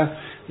noticia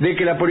de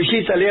que la policía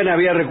italiana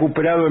había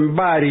recuperado en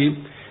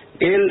Bari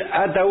el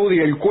ataúd y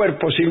el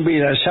cuerpo sin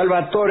vida de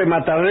Salvatore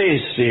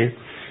Mattarese,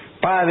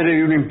 padre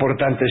de un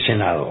importante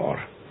senador.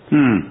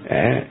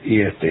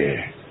 Y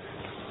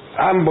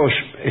ambos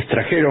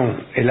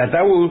extrajeron el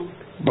ataúd.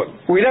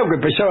 Cuidado que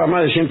pesaba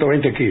más de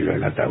 120 kilos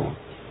el ataúd.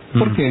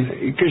 ¿Por qué?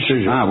 ¿Y qué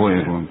sé yo?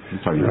 Bueno,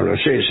 está bien. No lo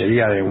sé,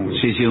 sería de un,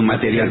 un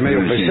material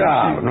medio sí,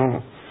 pesado, sí.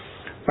 ¿no?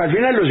 Al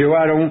final lo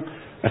llevaron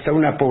hasta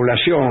una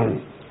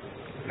población,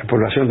 la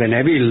población de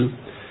Neville,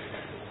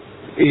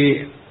 y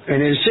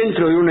en el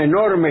centro de un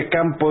enorme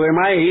campo de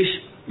maíz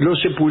lo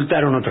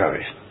sepultaron otra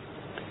vez.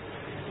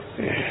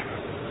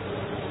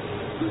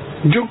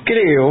 Yo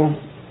creo,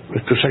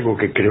 esto es algo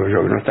que creo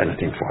yo, que no está en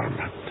este informe,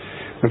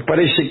 me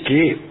parece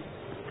que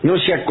no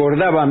se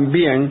acordaban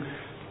bien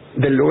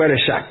del lugar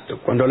exacto.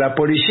 Cuando la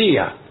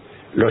policía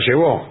lo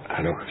llevó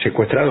a los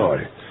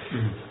secuestradores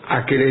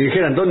a que le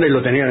dijeran dónde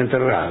lo tenían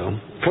enterrado,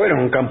 fueron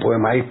a un campo de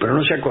maíz, pero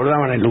no se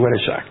acordaban el lugar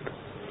exacto.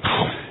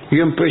 Y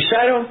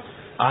empezaron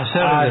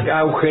a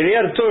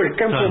agujerear todo el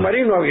campo de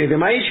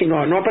maíz y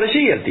no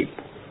aparecía el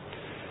tipo.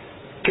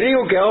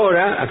 Creo que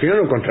ahora, al final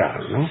lo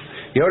encontraron, ¿no?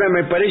 Y ahora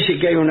me parece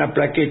que hay una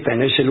plaqueta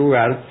en ese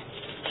lugar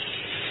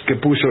que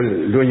puso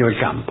el dueño del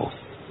campo,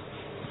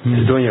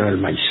 el dueño del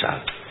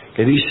maizal,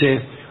 que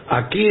dice: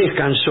 aquí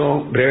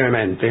descansó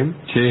brevemente.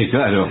 Sí,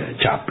 claro.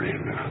 Chaplin,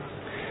 ¿no?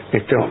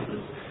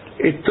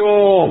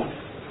 Esto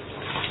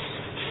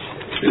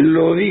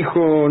lo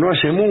dijo no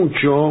hace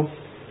mucho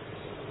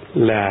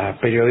la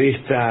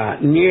periodista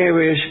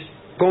Nieves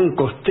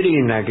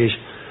Concostrina, que es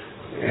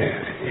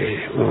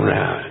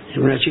una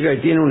chica que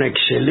tiene una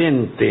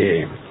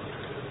excelente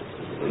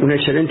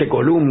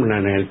columna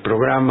en el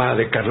programa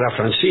de Carla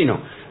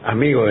Francino,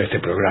 amigo de este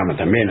programa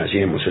también, allí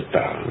hemos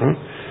estado, ¿no?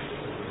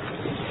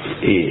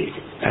 Y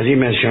allí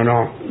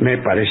mencionó, me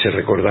parece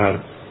recordar,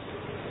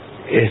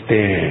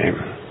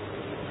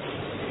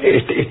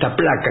 esta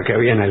placa que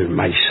había en el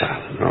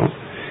maizal, ¿no?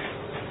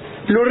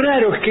 Lo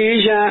raro es que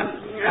ella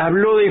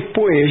habló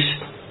después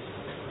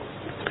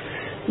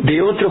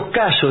de otros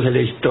casos de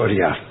la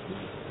historia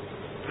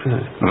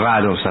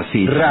raros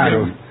así.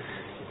 Raros.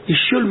 Y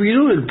se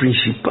olvidó del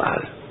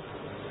principal,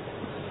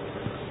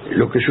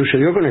 lo que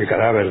sucedió con el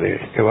cadáver de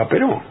Eva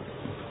Perón.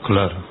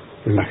 Claro.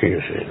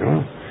 Imagínense,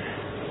 ¿no?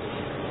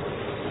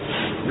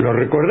 Lo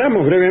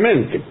recordamos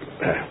brevemente,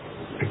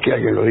 que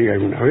alguien lo diga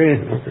alguna vez,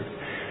 ¿no?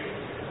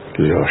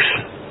 Los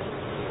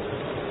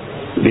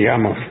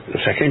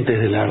agentes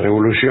de la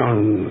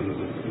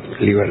Revolución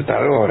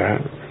Libertadora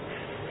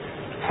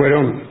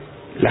fueron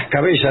las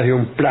cabezas de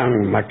un plan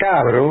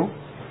macabro.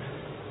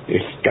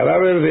 El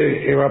cadáver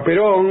de Eva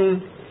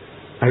Perón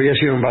había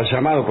sido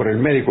embalsamado por el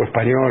médico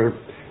español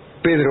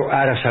Pedro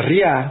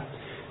Arazarriá.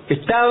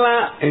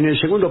 Estaba en el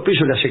segundo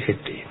piso de la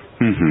CGT,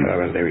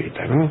 cadáver de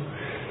Evita, ¿no?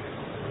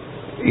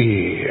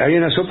 Y ahí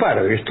en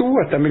Azoparo, y estuvo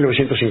hasta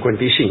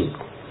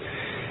 1955.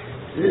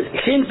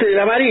 Gente de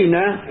la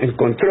Marina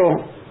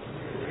encontró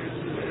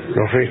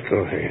los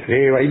restos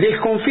de Eva y,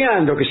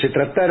 desconfiando que se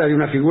tratara de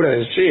una figura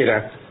de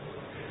cera,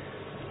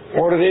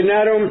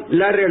 ordenaron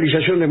la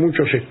realización de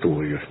muchos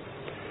estudios.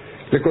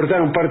 Le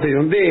cortaron parte de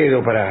un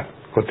dedo para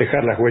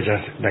cotejar las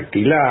huellas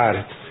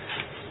dactilares,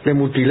 le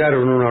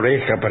mutilaron una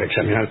oreja para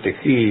examinar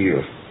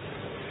tejidos,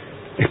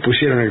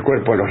 expusieron el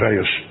cuerpo a los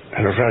rayos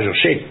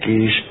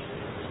X.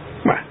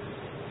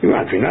 Bueno,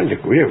 al final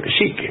descubrieron que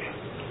sí, que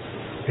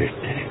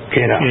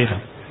era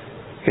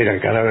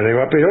el cadáver de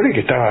Eva Perón y que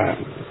estaba en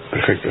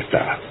perfecto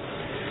estado.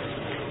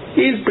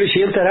 Y el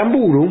presidente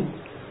Aramburu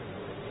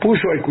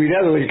puso al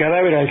cuidado del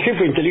cadáver al jefe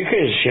de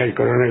inteligencia, el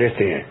coronel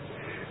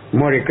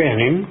More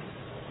Kenning,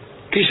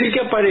 que es el que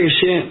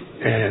aparece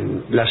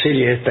en la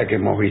serie esta que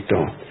hemos visto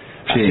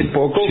hace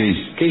poco,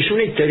 que es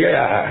una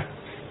historia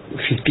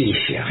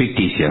ficticia.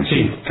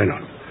 Sí.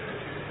 Fenómeno.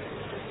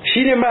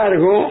 Sin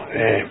embargo,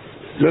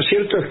 lo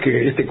cierto es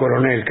que este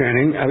coronel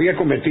Kenning había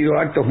cometido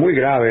actos muy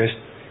graves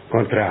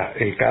contra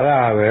el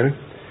cadáver,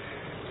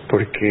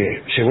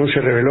 porque según se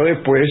reveló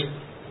después,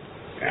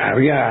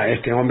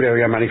 este hombre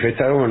había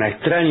manifestado una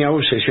extraña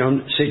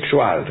obsesión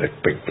sexual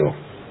respecto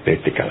de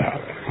este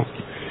cadáver, ¿no?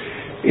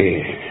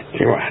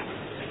 Y bueno,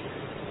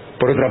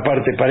 por otra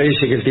parte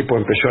parece que el tipo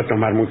empezó a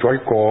tomar mucho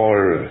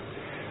alcohol,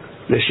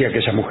 decía que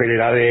esa mujer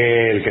era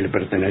de él, que le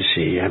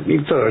pertenecía, y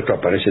todo esto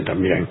aparece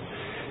también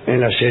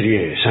en la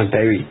serie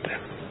Santa Evita.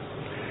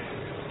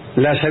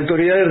 Las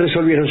autoridades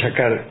resolvieron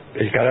sacar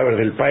el cadáver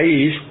del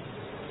país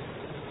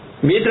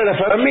Mientras la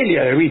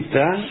familia de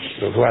Evita,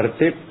 los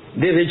Duarte,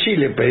 desde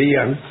Chile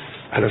pedían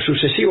a los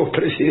sucesivos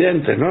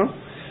presidentes, ¿no?,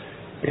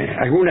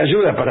 alguna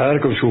ayuda para dar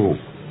con su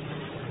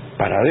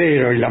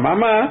paradero, y la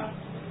mamá,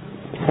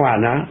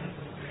 Juana,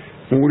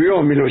 murió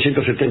en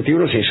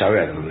 1971 sin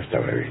saber dónde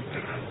estaba Evita.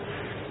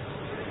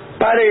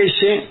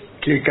 Parece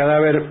que el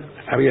cadáver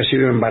había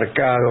sido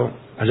embarcado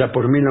allá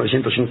por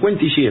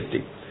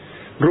 1957,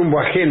 rumbo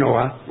a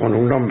Génova, con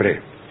un nombre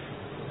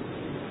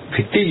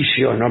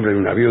ficticio, nombre de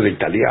una viuda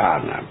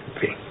italiana, en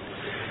fin.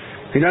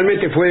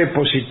 Finalmente fue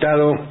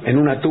depositado en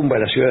una tumba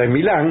de la ciudad de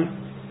Milán,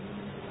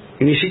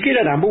 y ni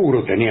siquiera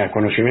Aramburu tenía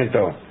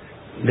conocimiento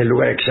del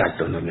lugar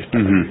exacto en donde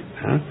estaba.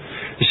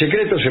 El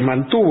secreto se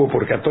mantuvo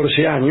por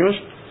 14 años,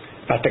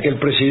 hasta que el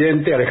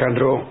presidente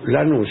Alejandro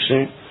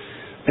Lanusse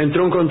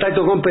entró en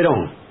contacto con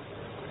Perón,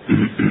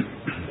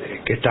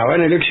 que estaba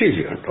en el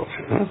exilio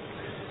entonces, ¿no?,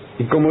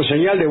 y como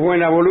señal de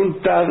buena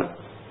voluntad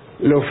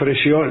le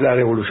ofreció la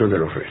devolución de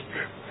los restos.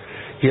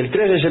 Y el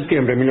 3 de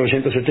septiembre de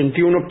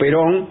 1971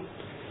 Perón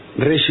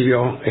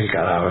recibió el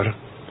cadáver,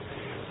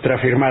 tras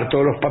firmar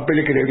todos los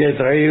papeles que le había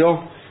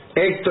traído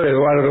Héctor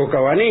Eduardo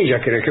Cabanillas,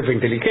 que era el jefe de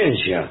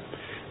inteligencia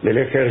del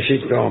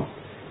ejército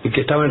y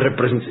que estaba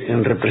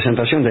en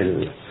representación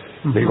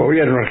del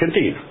gobierno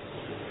argentino.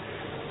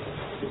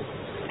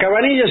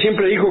 Cabanillas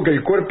siempre dijo que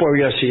el cuerpo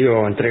había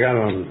sido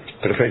entregado en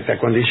perfecta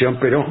condición,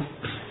 pero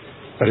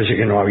parece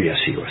que no había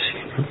sido así,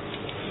 ¿no?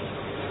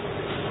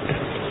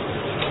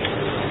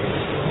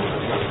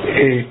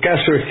 El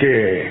caso es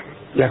que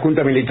la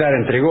Junta Militar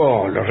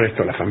entregó los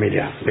restos a la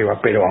familia de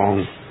Eva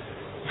Perón.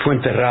 Fue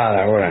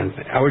enterrada ahora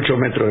a 8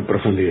 metros de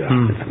profundidad.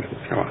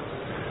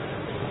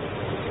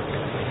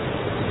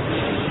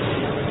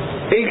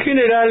 En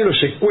general, los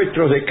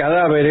secuestros de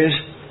cadáveres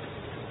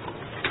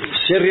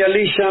se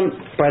realizan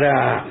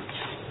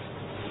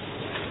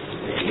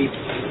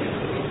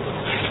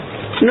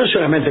no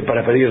solamente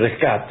para pedir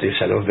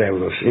rescates a los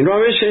deudos, sino a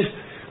veces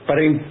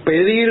para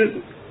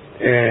impedir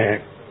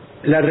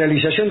la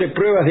realización de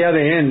pruebas de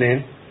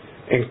ADN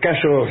en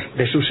casos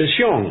de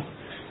sucesión.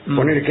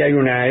 Poner que hay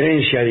una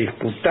herencia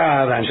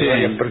disputada entre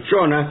varias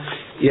personas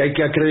y hay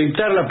que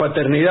acreditar la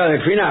paternidad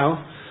del finado,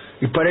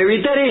 y para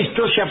evitar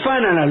esto se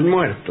afanan al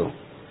muerto,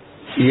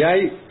 y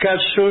hay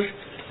casos,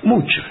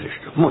 muchos de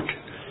estos, muchos.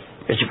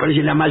 Se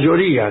parece la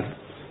mayoría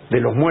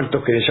de los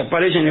muertos que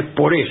desaparecen es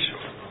por eso.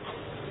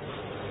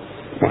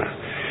 Bueno,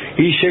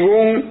 y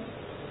según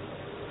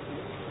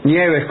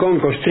Nieves con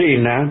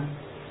Costrina,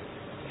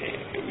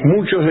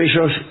 muchos de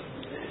ellos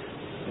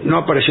no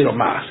aparecieron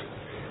más.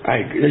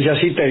 Ella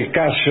cita el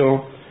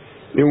caso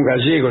de un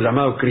gallego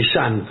llamado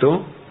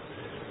Crisanto,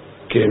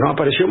 que no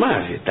apareció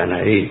más. Están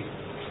ahí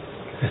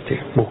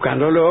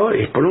buscándolo,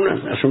 y es por un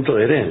asunto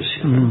de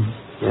herencia, ¿no?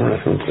 Por un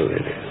asunto de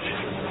herencia.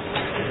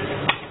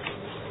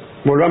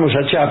 Volvamos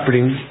a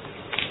Chaplin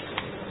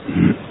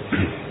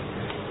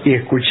y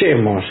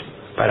escuchemos,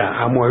 para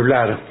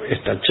amueblar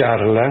esta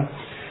charla,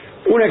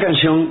 una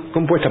canción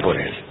compuesta por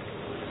él,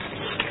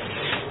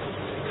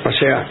 o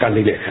sea,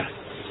 Candileja.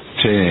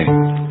 Sí,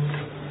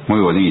 muy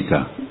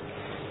bonita.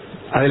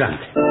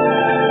 Adelante.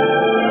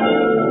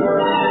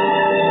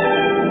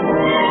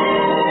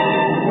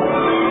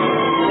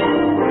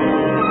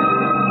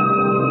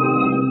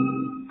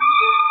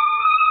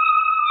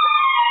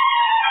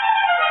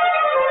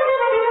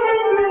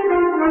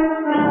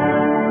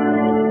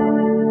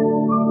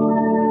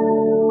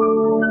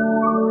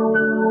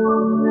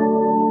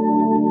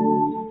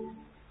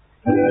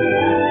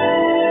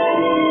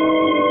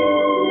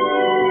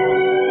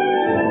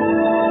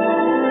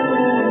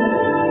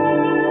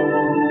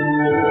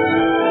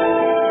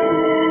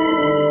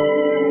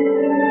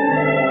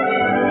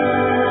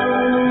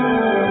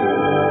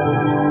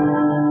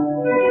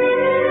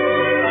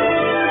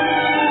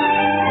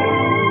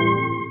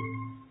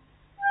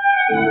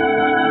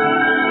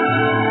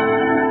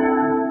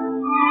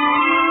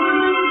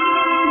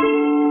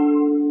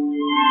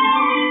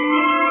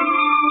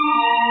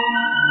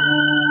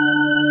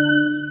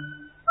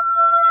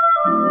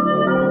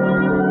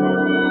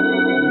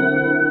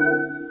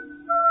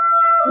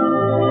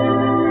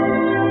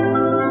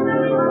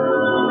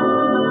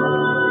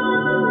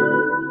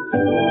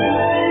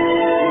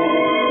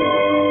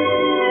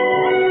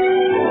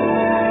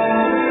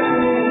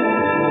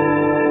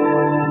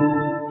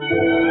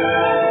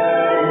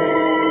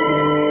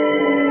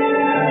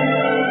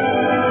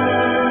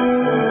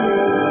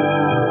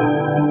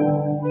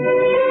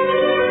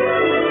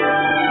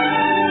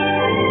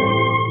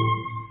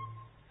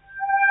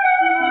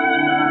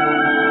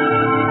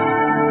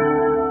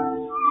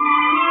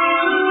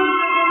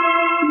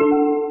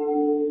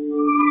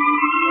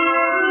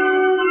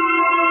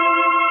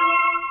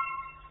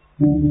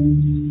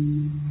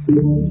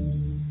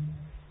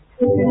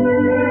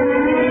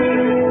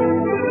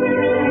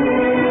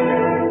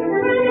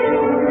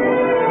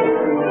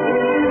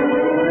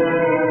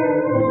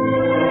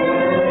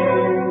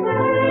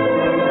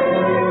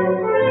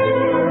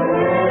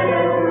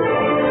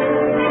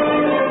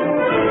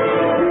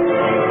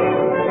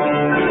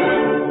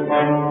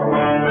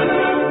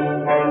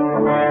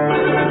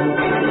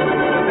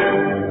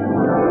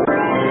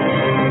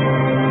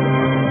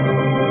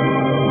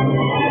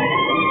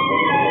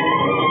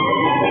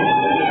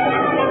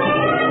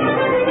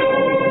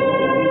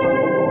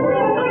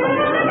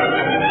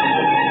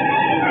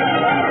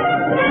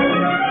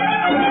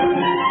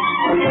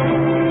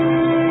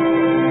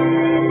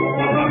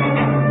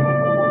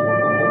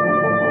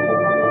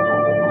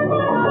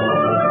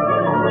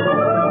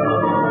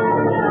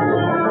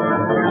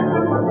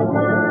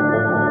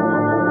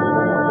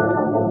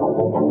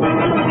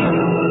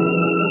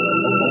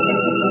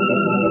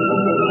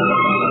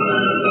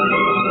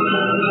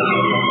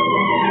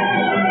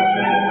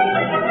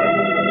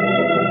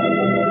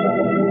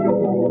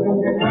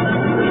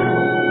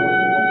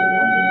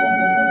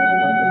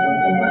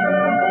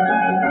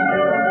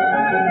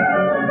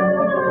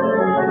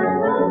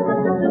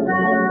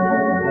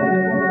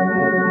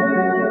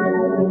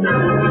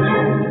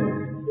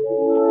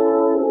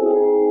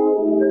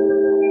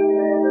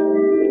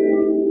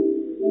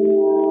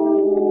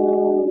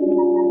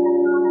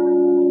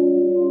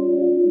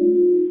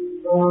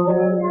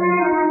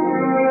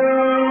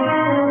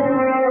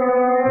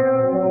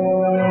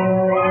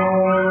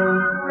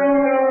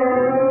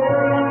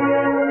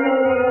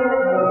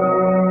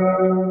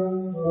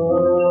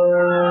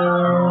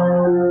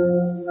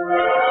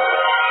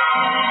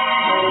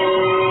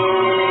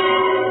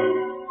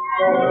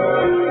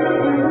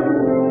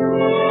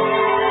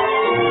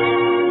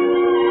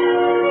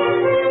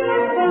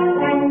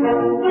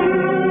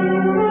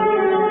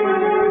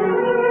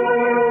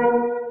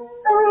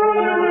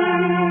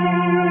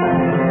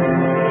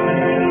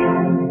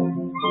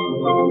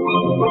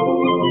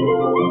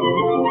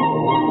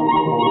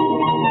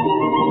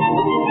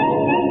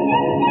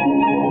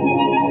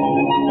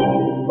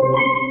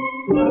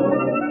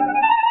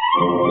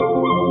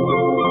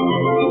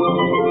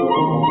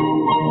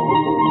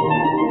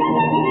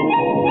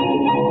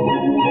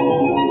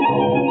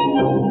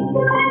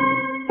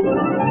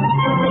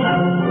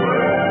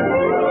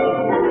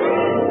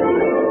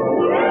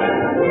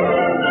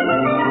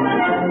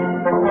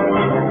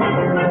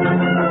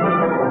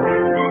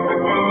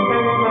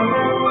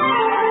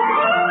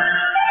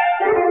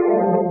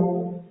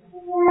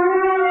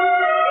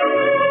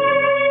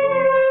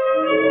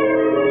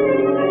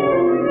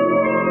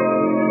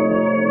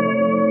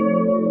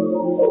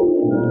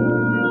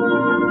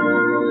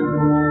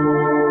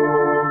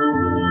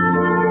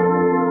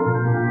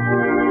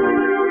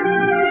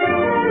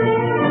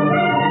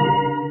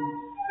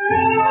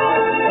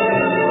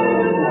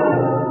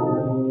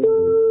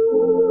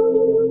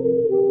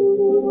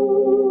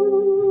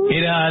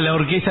 Era la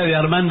orquesta de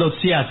Armando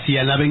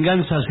Ziazia, La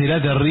venganza será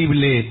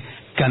terrible,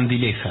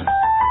 Candileja.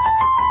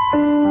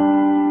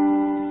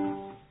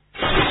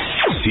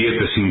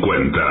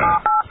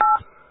 750.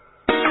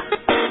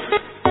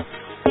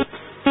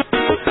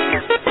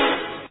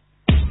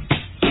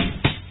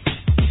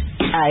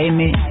 AM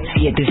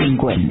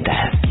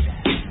 750.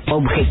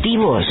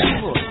 Objetivos,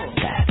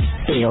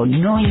 pero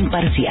no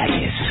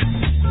imparciales.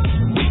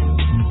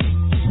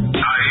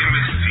 AM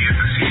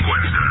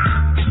 750.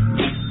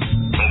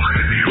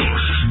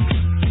 Objetivos,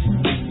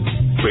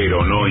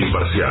 pero no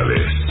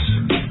imparciales.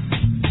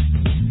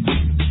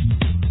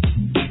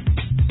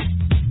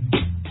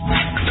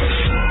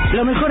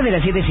 Lo mejor de la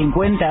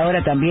 750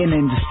 ahora también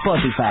en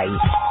Spotify.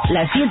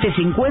 La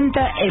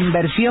 750 en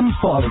versión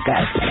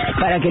podcast,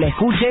 para que la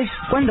escuches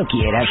cuando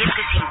quieras.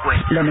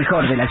 750. Lo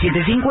mejor de la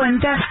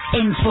 750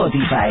 en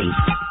Spotify.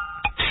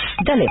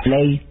 Dale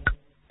play.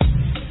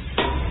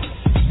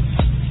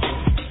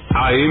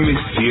 AM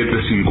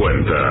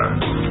 750.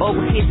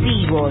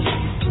 Objetivos,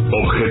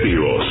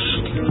 Objetivos,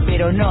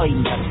 pero no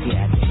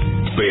imparciales.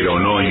 pero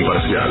no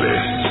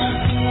imparciales.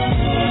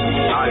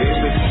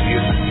 AM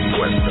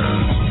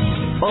 750.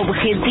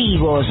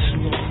 Objetivos,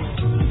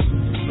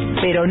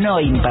 pero no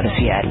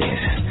imparciales.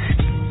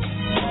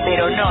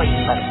 Pero no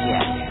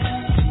imparciales.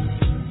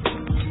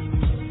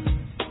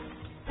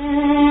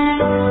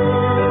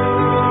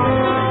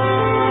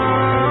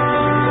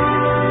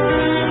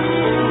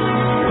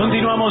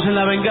 Continuamos en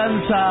La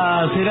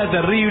venganza será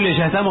terrible.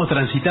 Ya estamos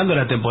transitando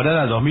la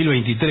temporada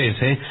 2023,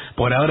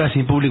 Por ahora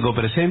sin público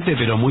presente,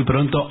 pero muy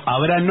pronto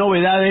habrá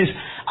novedades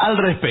al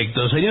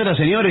respecto. Señoras,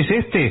 señores,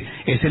 este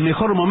es el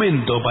mejor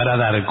momento para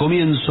dar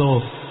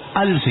comienzo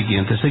al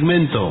siguiente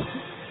segmento.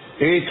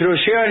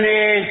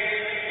 Instrucciones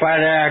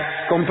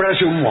para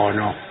comprarse un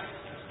mono.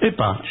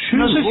 Epa,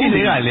 no sé si es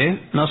legal,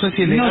 No sé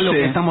si es legal lo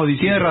que estamos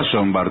diciendo. Tiene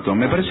razón, Barton,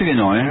 me parece que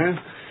no,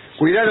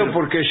 Cuidado,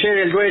 porque ser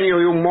el dueño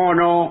de un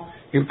mono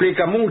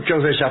implica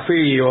muchos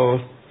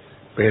desafíos,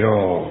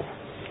 pero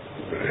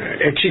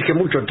exige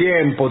mucho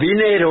tiempo,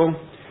 dinero,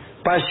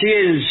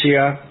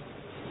 paciencia,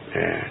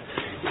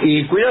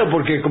 y cuidado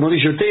porque, como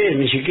dice usted,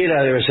 ni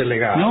siquiera debe ser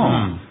legal.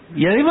 No,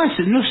 y además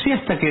no sé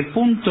hasta qué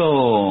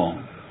punto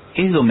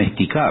es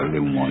domesticable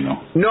un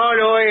mono. No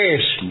lo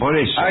es. Por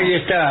eso. Ahí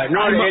está.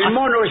 No, el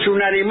mono es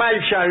un animal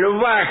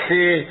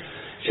salvaje,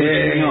 Sí,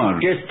 señor.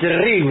 que es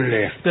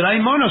terrible. Pero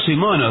hay monos y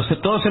monos,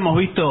 todos hemos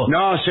visto...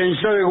 No, se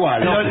hizo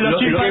igual. Los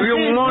El que vio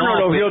un mono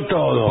lo vio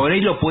todo. Por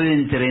ahí lo puede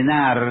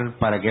entrenar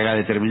para que haga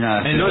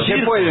determinadas En No los se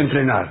circos. puede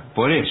entrenar.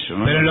 Por eso,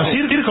 ¿no? Pero en los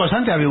circos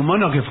antes había un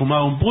mono que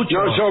fumaba un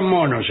pucho. No son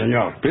monos,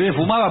 señor. Pero él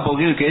fumaba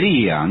porque él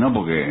quería, no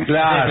porque...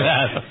 Claro.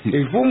 Claro.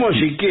 Y fumo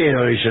si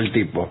quiero, dice el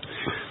tipo.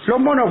 Los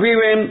monos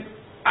viven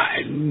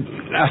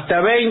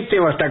hasta 20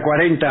 o hasta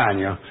 40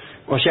 años.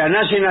 O sea,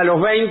 nacen a los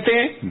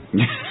 20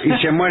 y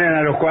se mueren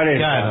a los 40,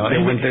 Claro,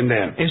 debo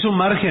entender. es un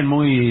margen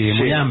muy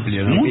Sí.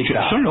 amplio, ¿no? Muchos,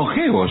 son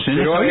longevos, no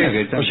Pero sabía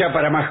que o sea,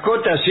 para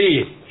mascotas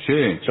sí.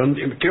 Sí.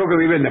 Creo que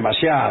viven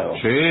demasiado.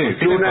 Sí,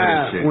 ¿qué le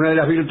parece? Una de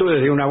las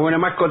virtudes de una buena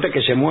mascota es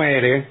que se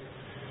muere.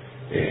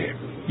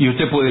 Y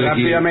usted puede elegir...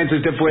 Rápidamente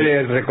usted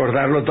puede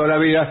recordarlo toda la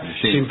vida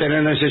Sí. sin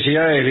tener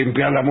necesidad de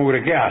limpiar la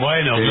mugre que hace.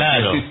 Bueno,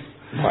 claro.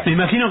 Bueno. Me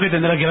imagino que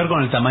tendrá que ver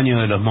con el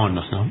tamaño de los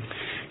monos, ¿no?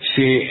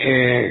 Sí,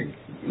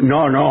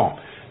 no.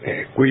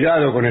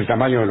 Cuidado con el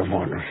tamaño de los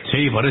monos.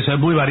 Sí, por eso es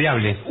muy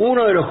variable.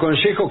 Uno de los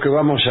consejos que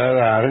vamos a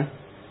dar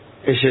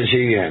es el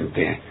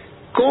siguiente.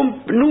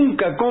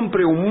 Nunca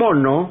compre un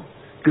mono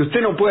que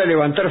usted no pueda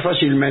levantar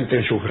fácilmente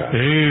en sus brazos.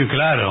 Sí,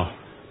 claro.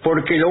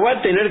 Porque lo va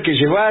a tener que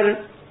llevar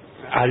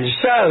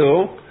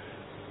alzado,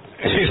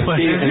 en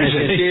el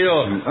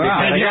sentido de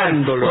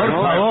cargándolo, por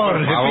 ¿no? favor,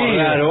 Por favor, repito.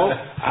 claro,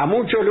 a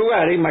muchos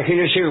lugares.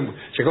 Imagínese,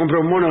 se compra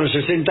un mono de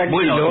 60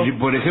 Bueno, kilos.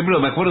 por ejemplo,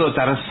 me acuerdo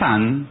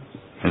Tarzán,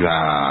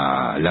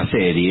 la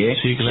serie,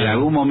 Sí, claro. en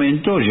algún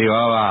momento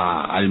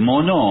llevaba al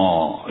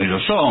mono en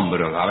los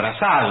hombros,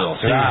 abrazado.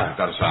 Claro.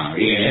 Tarzán.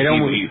 Era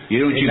un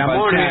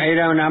chimpancé.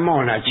 era una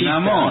mona chita. Una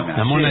mona.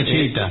 La mona sí,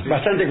 chita.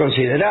 Bastante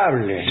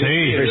considerable.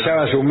 Sí.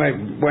 Pesaba sus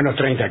buenos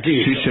 30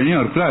 kilos. Sí,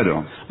 señor,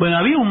 claro. Bueno,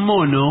 había un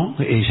mono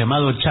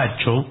llamado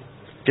Chacho,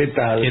 ¿Qué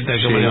tal? ¿Qué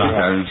tal? ¿Cómo Sí, le va? ¿qué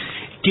tal?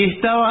 que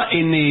estaba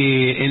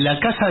en la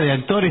casa de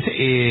actores.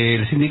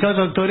 El sindicato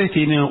de actores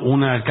tiene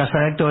una casa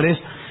de actores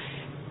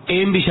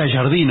en Villa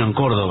Giardino, en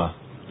Córdoba,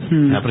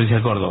 en la provincia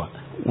de Córdoba,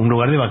 un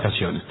lugar de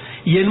vacaciones.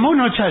 Y el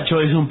mono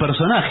Chacho es un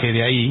personaje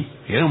de ahí,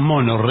 era un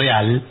mono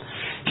real,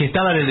 que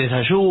estaba en el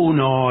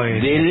desayuno.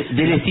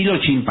 ¿Del estilo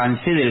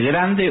chimpancé del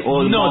grande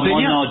o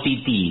mono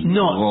tití?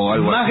 No, o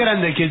algo más así?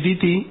 grande que el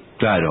tití,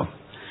 Claro.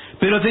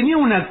 pero tenía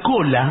una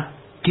cola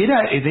que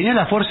tenía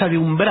la fuerza de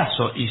un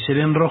brazo y se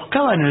le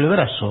enroscaba en el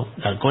brazo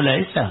la cola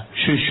esa.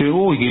 Sí, sí,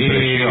 uy, qué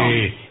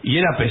impresión. Y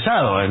era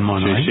pesado el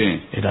mono, Sí,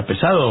 sí. Era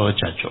pesado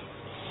Chacho.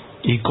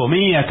 Y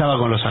comía, estaba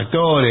con los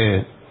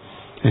actores,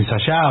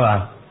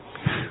 ensayaba.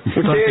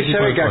 Todo ese Usted tipo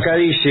sabe de que cosas. acá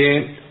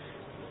dice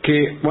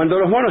que cuando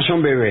los monos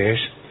son bebés,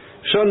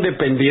 son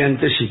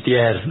dependientes y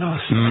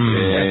tiernos.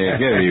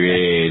 Qué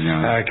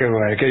divino. Ah, qué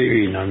bueno, qué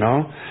divino,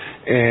 ¿no?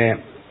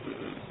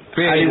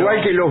 Al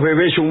igual que los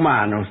bebés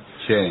humanos.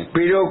 Sí.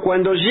 Pero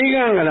cuando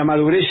llegan a la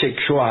madurez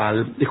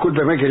sexual,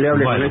 discúlpeme que le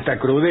hable con esta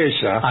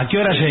crudeza. ¿A qué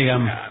hora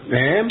llegan?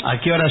 ¿A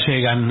qué hora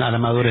llegan a la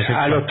madurez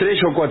sexual? A los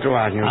 3 o 4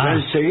 años. Ah.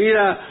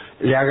 Enseguida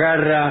le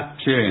agarra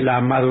la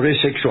madurez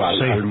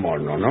sexual al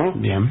mono, ¿no?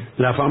 Bien.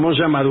 La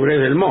famosa madurez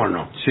del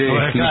mono. Sí.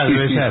 Claro,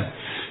 debe ser.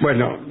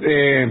 Bueno,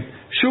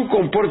 su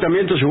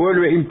comportamiento se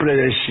vuelve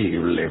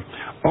impredecible,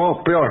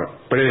 o peor,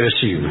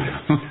 predecible.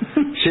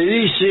 Se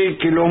dice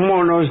que los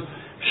monos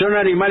son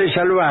animales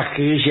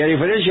salvajes y, a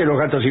diferencia de los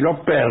gatos y los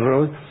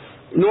perros,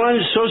 no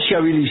han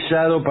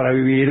sociabilizado para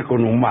vivir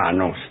con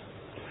humanos.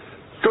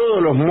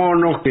 Todos los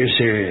monos que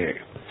se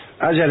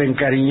hayan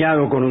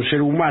encariñado con un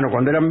ser humano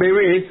cuando eran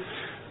bebés,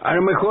 a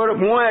lo mejor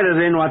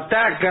muerden o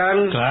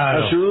atacan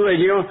a su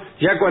dueño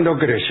ya cuando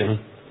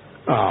crecen.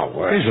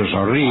 Bueno. Eso es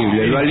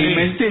horrible. Lo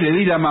alimenté, le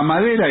di la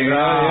mamadera y...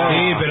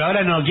 Sí, pero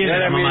ahora no quiere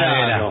la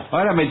mamadera.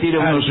 Ahora me tira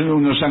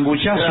unos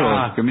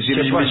sanguchazos que me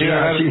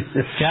sirven.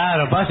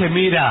 Claro, pase,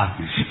 mira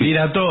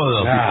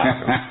todo.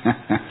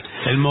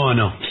 El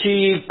mono.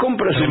 Si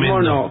compras un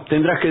mono,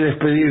 tendrás que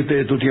despedirte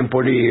de tu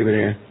tiempo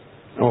libre,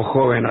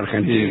 joven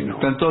argentino.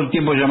 Están todo el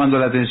tiempo llamando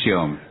la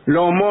atención.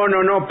 Los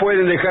monos no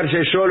pueden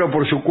dejarse solos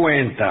por su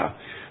cuenta.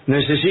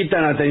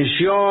 Necesitan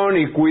atención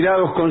y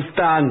cuidados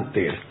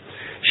constantes.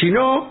 Si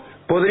no,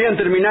 podrían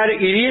terminar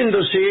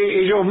hiriéndose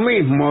ellos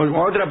mismos o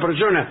a otra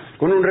persona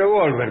con un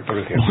revólver, por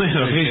ejemplo.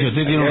 Bueno, ¿sí?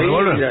 ¿Usted tiene un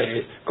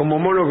revólver? Como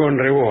mono con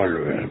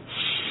revólver.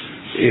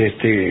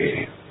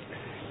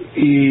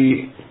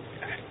 Y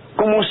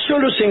como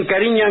solo se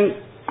encariñan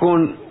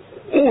con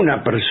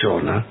una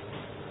persona,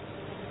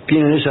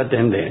 tienen esa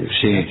tendencia.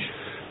 Sí.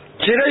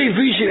 Será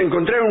difícil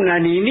encontrar una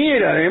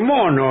niñera de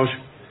monos.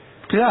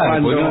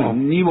 Claro, cuando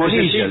ni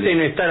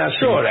necesiten estar a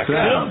solas.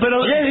 Claro.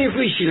 Pero ya es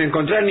difícil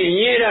encontrar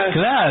niñeras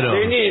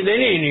de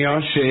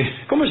niños. Sí.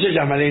 ¿Cómo se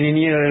llama la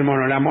niñera del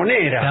mono? La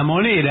monera. La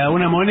monera,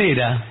 una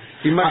monera.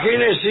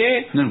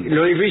 Imagínese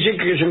lo difícil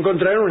que es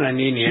encontrar una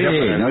niñera. Sí,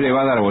 no le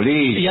va a dar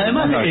bolilla. Y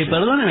además,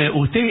 perdóneme,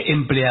 usted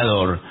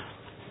empleador,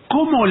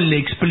 ¿cómo le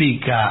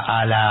explica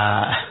a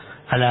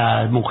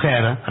la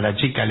mujer, a la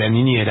chica, a la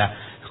niñera,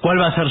 cuál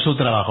va a ser su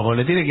trabajo?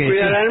 Porque le tiene que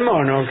cuidar decir... al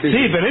mono.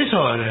 Sí, pero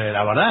eso,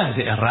 la verdad,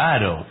 es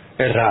raro.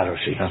 Es raro,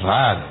 sí. Es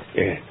raro.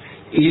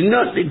 Y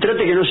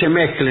trate que no se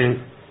mezclen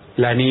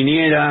la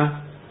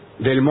niñera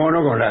del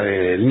mono con la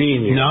del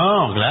niño.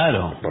 No,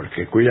 claro.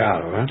 Porque,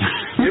 cuidado,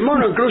 El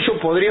mono incluso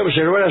podría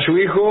observar a su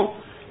hijo,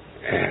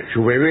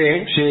 su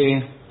bebé,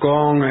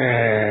 con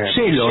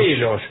celos.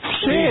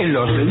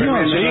 Celos,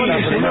 señor.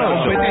 Una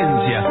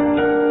competencia.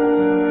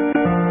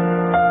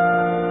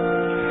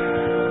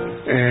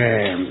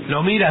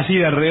 Lo mira así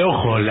de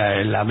reojo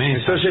en la mesa.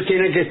 Entonces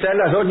tienen que estar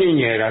las dos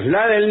niñeras,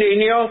 la del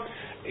niño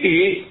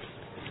y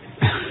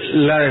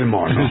la del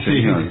mono.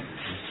 Sí,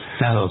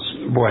 las dos.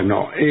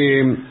 Bueno,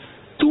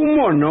 tu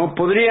mono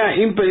podría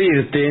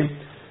impedirte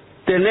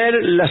tener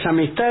las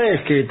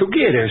amistades que tú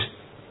quieres.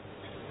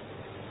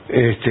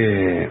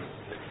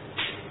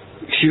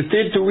 Si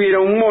usted tuviera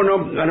un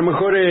mono, a lo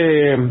mejor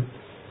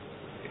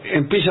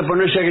empieza a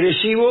ponerse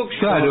agresivo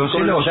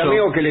con los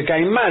amigos que le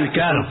caen mal, que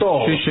son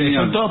todos.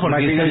 Son todos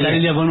porque está en la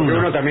línea con uno.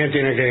 Uno también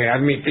tiene que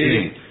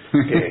admitir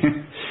que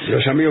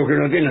los amigos que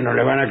uno tiene no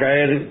le van a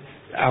caer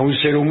a un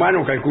ser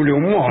humano, calcule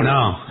un mono.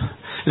 No,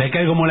 le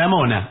cae como la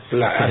mona.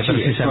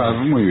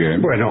 Muy bien.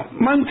 Bueno,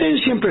 mantén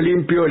siempre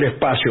limpio el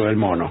espacio del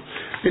mono.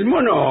 El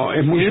mono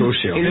es muy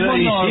sucio. El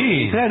mono,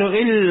 claro,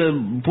 él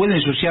puede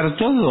ensuciar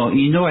todo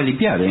y no va a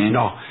limpiar,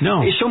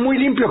 No. Y son muy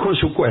limpios con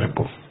su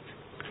cuerpo.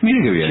 Mire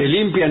qué bien. Se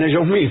limpian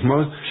ellos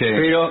mismos,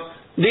 pero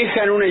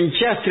dejan un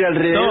enchastre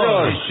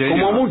alrededor,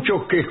 como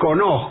muchos que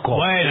conozco.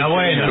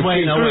 Bueno.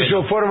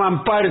 Incluso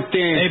forman parte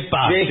de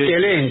este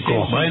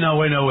elenco. Bueno.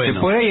 Que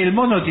por ahí el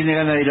mono tiene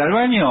ganas de ir al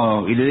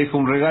baño y le deja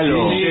un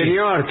regalo. Sí,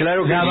 señor,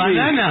 claro que la sí.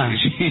 banana,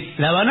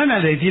 la banana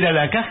le tira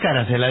la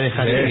cáscara, se la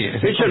deja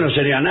así. Eso no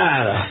sería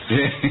nada.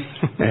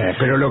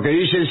 Pero lo que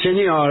dice el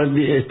señor,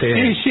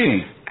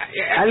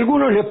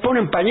 algunos le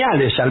ponen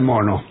pañales al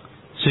mono.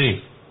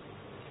 Sí.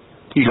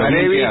 Y para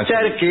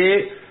evitar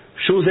que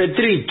sus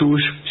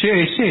detritus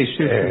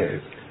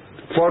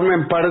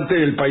formen parte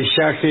del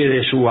paisaje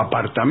de su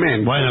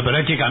apartamento. Bueno, pero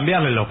hay que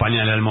cambiarle los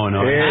pañales al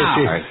mono.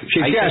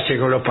 ¿Qué hace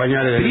con los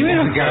pañales del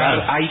mono?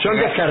 ¿Son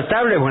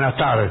descartables? Buenas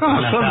tardes.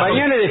 ¿Son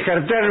pañales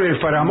descartables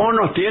para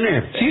monos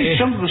tiene? Sí,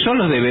 son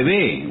los de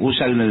bebé.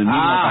 Usan el mismo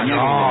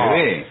pañal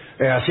de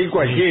bebé. Así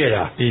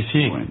cualquiera. Y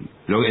sí.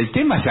 Bueno, el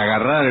tema es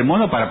agarrar al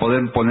mono para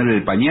poder ponerle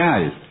el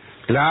pañal.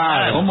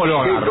 Claro. ¿Cómo lo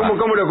agarra?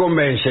 ¿Cómo lo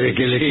convence de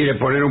que le quiere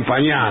poner un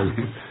pañal?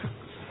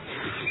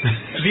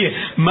 Bien,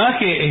 más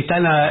que está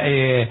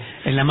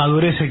en la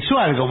madurez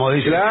sexual, como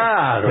dice.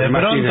 Claro, de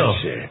pronto.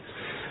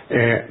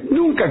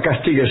 Nunca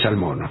castigues al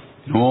mono.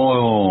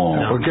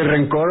 No. Porque es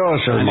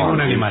rencoroso el mono.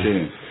 Ningún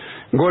animal.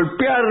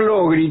 Golpearlo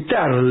o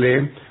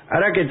gritarle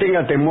hará que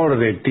tenga temor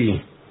de ti.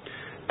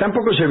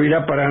 Tampoco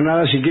servirá para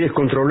nada si quieres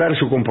controlar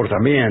su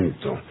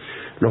comportamiento.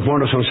 Los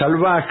monos son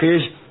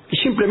salvajes y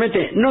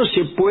simplemente no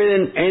se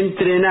pueden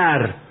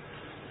entrenar.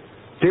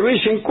 De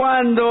vez en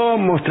cuando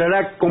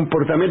mostrará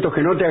comportamientos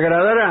que no te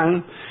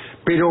agradarán,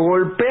 pero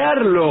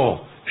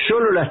golpearlo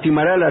solo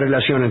lastimará la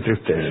relación entre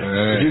ustedes.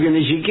 Así que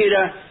ni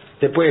siquiera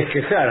te puedes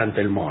quejar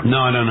ante el mono.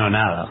 No,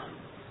 nada.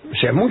 O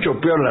sea, es mucho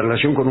peor la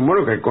relación con un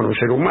mono que con un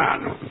ser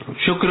humano.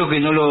 Yo creo que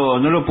no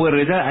lo puede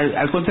retar,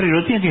 al contrario,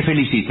 lo tiene que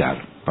felicitar.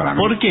 Para mí.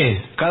 ¿Por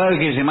qué? Cada vez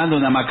que se manda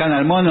una macana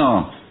al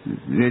mono,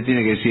 le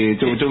tiene que decir,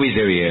 tú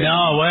viste bien.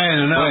 No,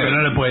 bueno, pero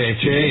no le puede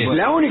decir.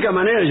 La única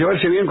manera de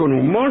llevarse bien con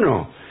un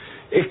mono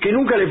es que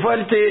nunca le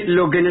falte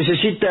lo que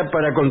necesita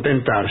para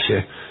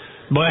contentarse.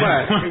 Bueno,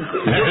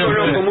 yo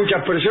conozco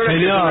muchas personas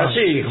que son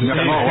así.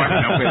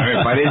 Bueno, pero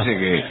me parece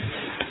que...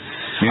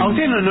 ¿A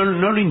usted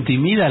no lo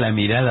intimida la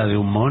mirada de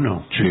un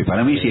mono? Sí,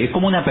 para mí sí, es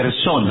como una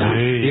persona.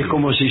 Sí. Es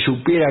como si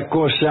supiera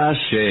cosas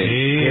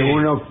que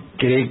uno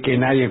cree que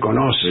nadie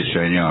conoce. Sí,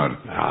 señor.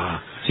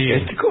 Sí.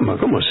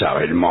 ¿Cómo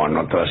sabe el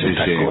mono todas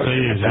estas cosas?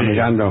 Está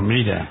mirando,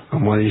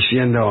 como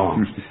diciendo,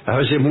 a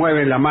veces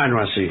mueven la mano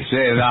así. Sí,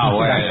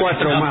 bueno. Las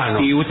 4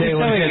 manos. Y usted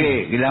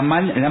sabe que la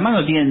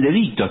mano tienen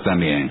deditos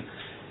también.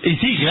 Y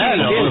sí,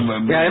 claro.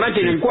 Y además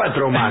tienen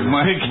 4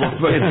 manos.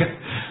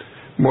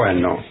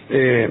 Bueno,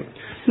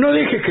 no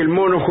dejes que el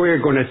mono juegue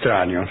con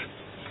extraños.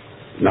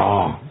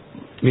 No,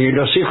 ni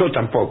los hijos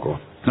tampoco.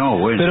 No,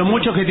 bueno. Pero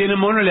muchos que tienen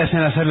mono le hacen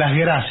hacer las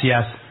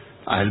gracias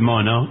al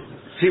mono.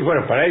 Sí,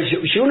 bueno, para eso,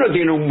 si uno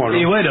tiene un mono...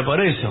 Y bueno,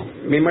 por eso.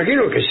 Me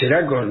imagino que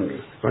será con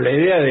la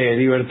idea de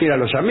divertir a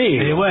los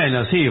amigos. Y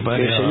bueno, sí.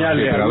 De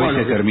enseñarle pero a al veces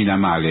mono termina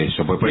mal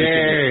eso. Pues por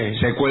eso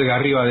se cuelga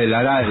arriba de la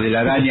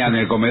araña en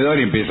el comedor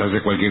y empieza a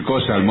hacer cualquier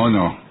cosa al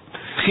mono.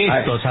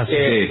 Gestos así.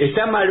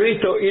 ¿Está mal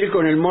visto ir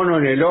con el mono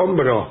en el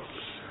hombro?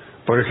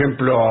 Por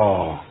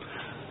ejemplo...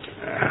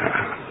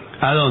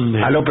 ¿A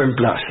dónde? Al Open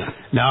Plaza.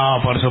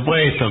 No, por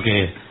supuesto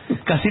que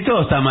casi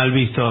todo está mal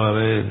visto.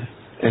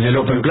 ¿En el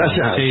Open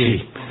Plaza?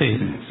 Sí.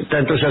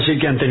 Tanto es así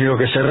que han tenido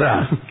que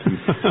cerrar.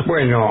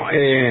 Bueno,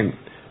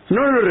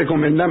 no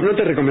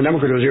te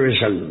recomendamos que lo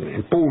lleves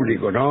en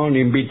público, ¿no? Ni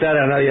invitar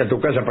a nadie a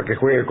tu casa para que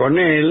juegue con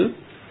él.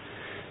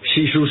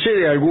 Si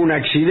sucede algún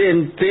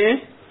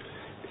accidente,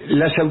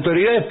 las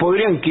autoridades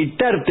podrían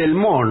quitarte el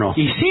mono.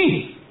 Y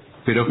sí,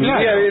 pero claro. Un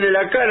día viene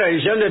la cara y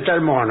dice, ¿dónde está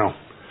el mono?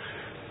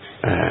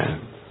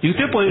 Y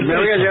usted puede... Me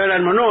voy a llevar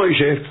al mono y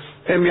dice,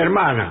 es mi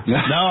hermana.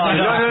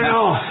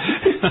 No.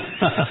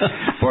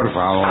 Por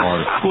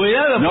favor.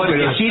 Cuidado. No, porque...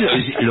 pero sí,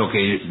 lo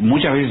que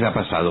muchas veces ha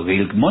pasado, que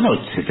el mono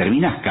se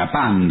termina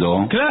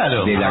escapando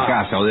de la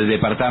casa o del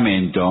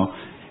departamento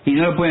y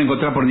no lo puede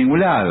encontrar por ningún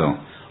lado.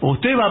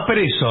 Usted va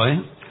preso, ¿eh?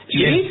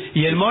 ¿Sí?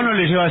 Y el mono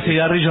le lleva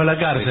cigarrillos a la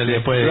cárcel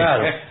después.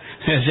 Claro.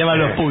 Le lleva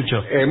los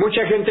puchos.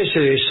 Mucha gente se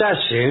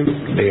deshace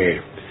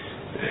de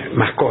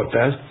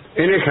mascotas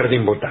en el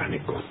jardín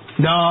botánico.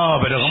 No,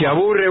 pero... Si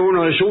aburre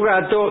uno de su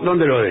gato,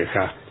 ¿dónde lo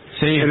deja?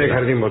 Sí, en el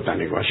jardín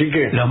botánico. Así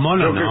que los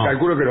monos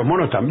calculo que los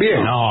monos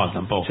también. No,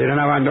 tampoco. Serán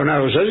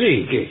abandonados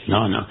allí. ¿Qué?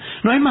 No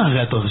hay más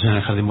gatos en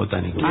el jardín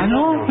botánico.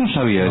 No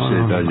sabía ese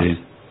detalle.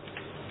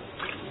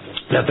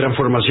 La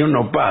transformación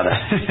no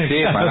para.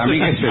 Sí, para mí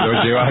que se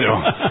los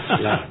llevaron.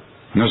 Claro.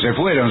 No se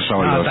fueron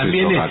solos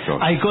también esos gatos.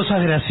 hay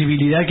cosas de la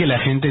civilidad que la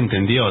gente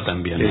entendió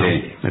también, ¿no?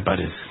 Sí. Me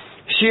parece.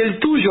 Si el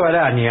tuyo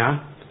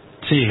araña,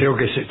 creo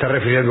que se está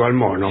refiriendo al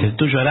mono. Si el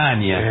tuyo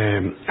araña.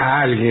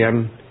 A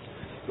alguien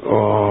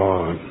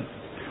o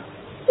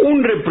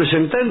un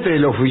representante de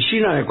la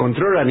Oficina de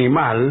Control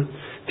Animal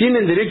tiene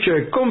el derecho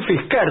de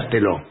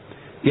confiscártelo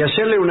y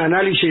hacerle un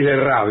análisis de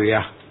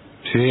rabia.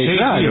 Sí,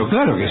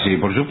 claro que sí,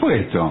 por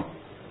supuesto.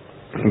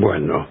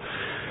 Bueno,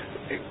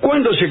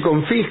 cuando se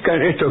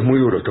confiscan, esto es muy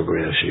duro esto que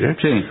voy a decir, ¿eh?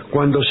 Sí.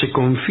 Cuando se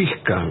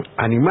confiscan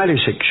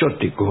animales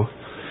exóticos,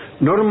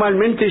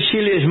 normalmente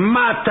se les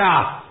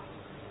mata.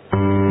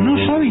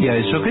 No sabía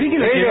eso, creí que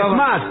les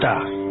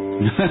mata.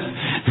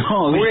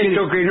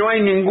 Puesto que no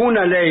hay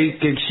ninguna ley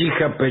que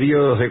exija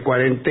periodos de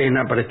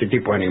cuarentena para este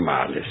tipo de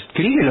animales.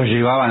 Creí que los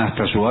llevaban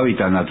hasta su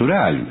hábitat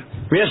natural.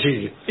 Mira,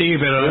 sí,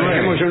 pero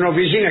tenemos una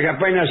oficina que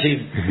apenas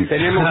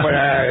tenemos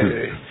para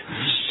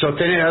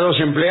sostener a 2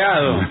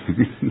 empleados.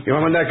 Y vamos a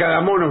mandar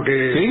cada mono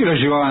que... Creí que los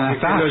llevaban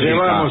hasta que los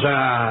llevamos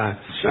a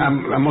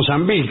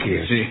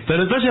Mozambique. Sí.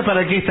 Pero entonces,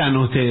 ¿para qué están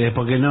ustedes?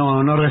 Porque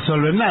no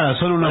resuelven nada,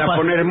 son unos... Para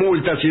poner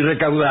multas y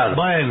recaudar.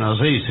 Bueno,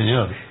 sí,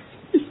 señor.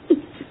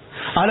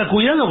 Ahora,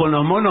 cuidado con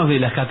los monos de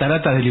las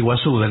cataratas del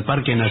Iguazú, del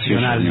Parque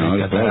Nacional de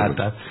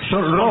Cataratas.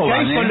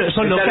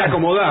 Están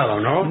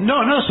acomodados, ¿no?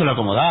 No solo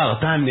acomodados,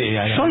 están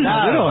agrandados. Son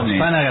ladrones.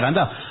 Están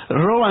agrandados.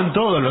 Roban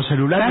todos los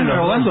celulares. Están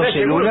robando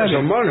celulares.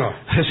 ¿Son monos?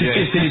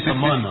 Sí, son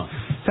monos.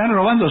 Están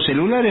robando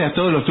celulares a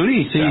todos los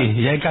turistas.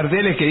 Sí, y hay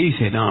carteles que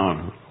dicen,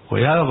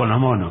 cuidado con los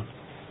monos.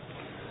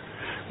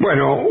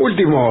 Bueno,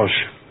 últimos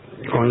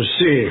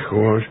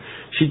consejos.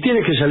 Si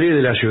tienes que salir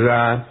de la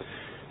ciudad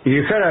y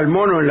dejar al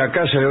mono en la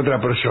casa de otra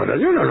persona,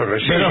 yo no lo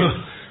recibo.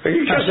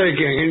 ¿En casa de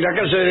quién? En la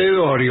casa de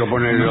Dorio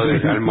ponerlo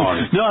deja el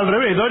mono. No, al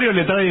revés, Dorio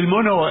le trae el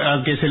mono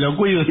a que se lo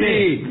cuide usted.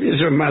 Sí,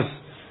 eso es más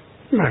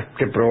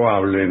que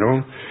probable,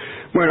 ¿no?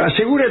 Bueno,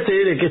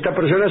 asegúrate de que esta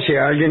persona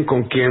sea alguien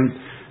con quien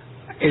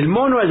el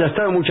mono haya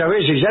estado muchas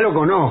veces y ya lo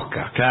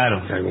conozca.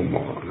 Claro. De algún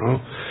modo,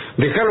 ¿no?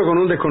 Dejarlo con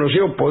un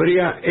desconocido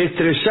podría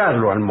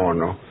estresarlo al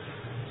mono.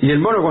 Y el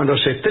mono cuando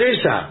se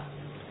estresa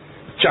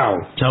Chao.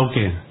 ¿Chau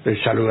qué?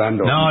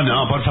 Saludando.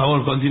 No, por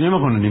favor,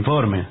 continuemos con el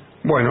informe.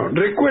 Bueno,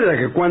 recuerda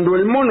que cuando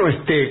el mono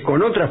esté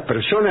con otras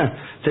personas,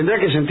 tendrá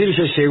que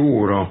sentirse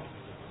seguro.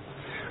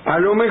 A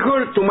lo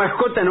mejor tu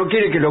mascota no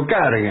quiere que lo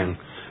carguen.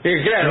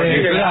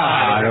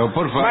 Claro,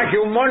 por favor. Más que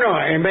un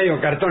mono es medio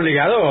cartón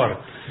ligador.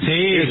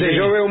 Sí.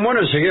 Yo veo un mono,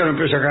 enseguida lo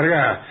empiezo a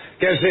cargar.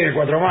 ¿Qué hace,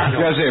 cuatro manos?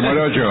 ¿Qué hace,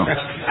 morocho?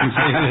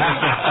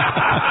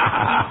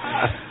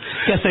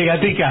 ¿Qué hace,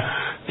 gatica?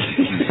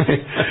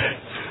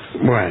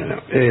 Bueno,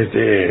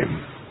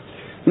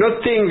 no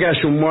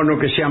tengas un mono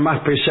que sea más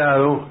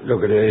pesado, lo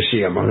que le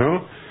decíamos,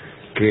 ¿no?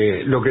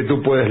 Que lo que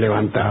tú puedes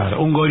levantar.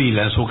 Un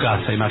gorila en su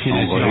casa,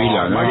 imagínese. Un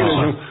gorila,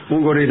 Imagínese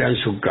un gorila en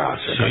su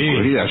casa. Un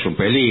gorila es un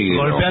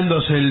peligro.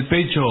 Golpeándose el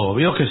pecho,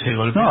 vio que se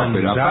golpea. No,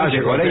 pero aparte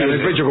Se por golpea ahí el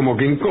pecho como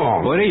King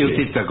Kong. Por ahí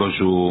usted está con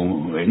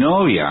su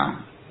novia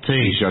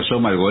y se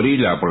asoma el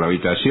gorila por la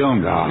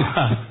habitación.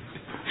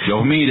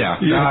 Los mira.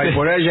 Y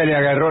por ahí ya le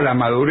agarró la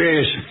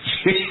madurez.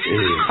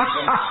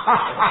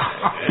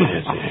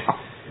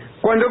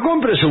 Cuando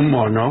compres un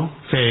mono...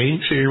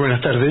 Sí, buenas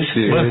tardes.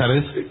 Buenas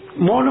tardes.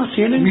 ¿Monos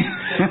tienen?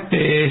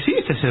 Sí,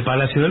 este es el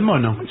Palacio del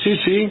Mono.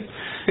 Sí.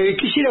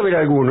 Quisiera ver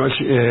algunos.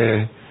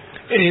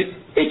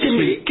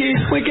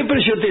 ¿Qué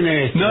precio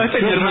tiene este? No, este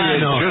es mi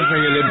hermano. Yo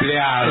soy el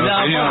empleado,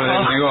 No, señor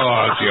del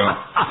negocio.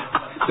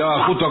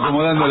 Estaba justo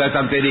acomodando la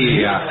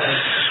estantería.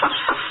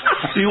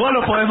 Igual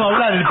lo podemos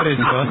hablar el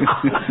precio.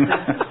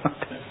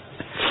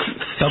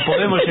 Lo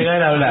podemos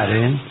llegar a hablar,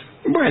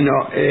 Bueno,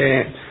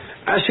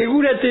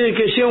 asegúrate de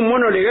que sea un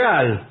mono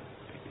legal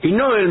y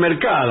no del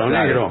mercado,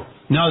 Claro. negro.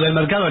 No, del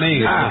mercado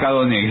negro.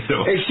 Mercado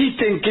negro.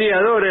 Existen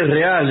criadores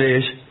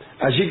reales,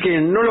 así que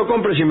no lo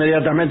compres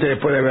inmediatamente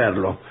después de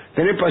verlo.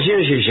 Tenés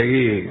paciencia y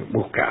seguí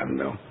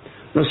buscando.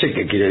 No sé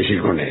qué quiere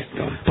decir con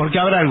esto. Porque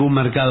habrá algún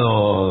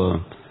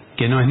mercado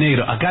que no es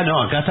negro. Acá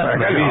no, acá está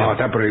prohibido. No,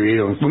 está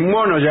prohibido. Un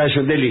mono ya es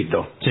un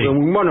delito. Sí.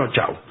 Un mono,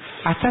 chau.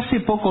 Hasta hace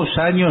pocos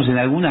años en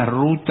algunas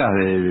rutas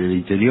del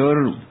interior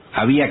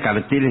había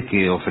carteles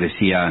que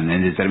ofrecían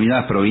en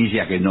determinadas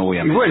provincias que no voy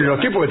a Y mencionar. bueno, los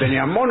tipos que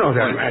tenían monos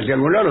de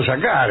algún lado los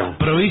sacaron.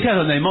 Provincias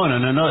donde hay mono,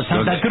 no.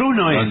 Santa Cruz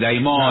no es. Donde hay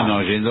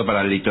monos, yendo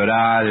para el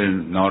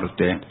litoral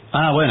norte.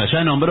 Ah, bueno,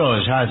 ya nombró,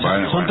 ya.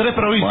 Son 3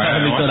 provincias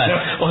del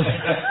litoral. O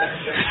sea,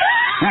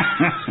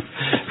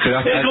 Pero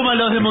hasta- es como a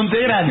los de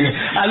Montegrande.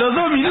 A los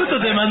 2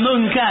 minutos te mandó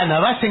en cana.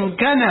 Vas en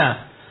cana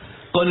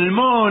con el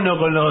mono,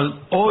 con los...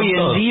 Hoy con en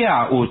todo.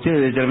 día,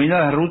 ustedes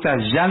determinadas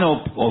rutas ya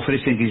no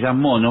ofrecen quizás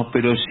monos,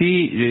 pero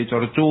sí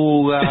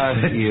tortugas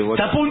y...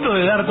 Está a punto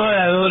de dar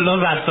todos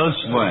los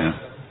datos. Bueno,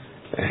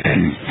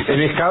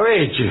 En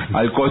escabeche.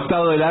 al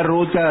costado de la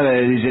ruta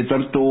dice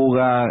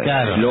tortuga,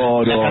 Claro,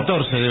 loro... la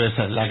 14 debe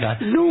ser la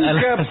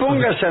Nunca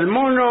pongas al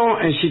mono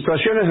en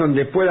situaciones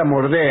donde pueda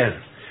morder.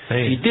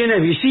 Sí. Si tienes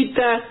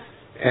visita,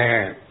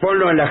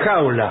 ponlo en la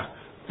jaula.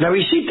 La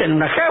visita en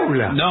una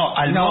jaula. No,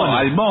 al No, mono.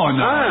 al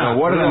mono. Ah, lo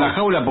guarda no. en la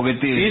jaula porque Y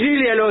te...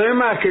 dile a los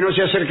demás que no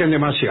se acerquen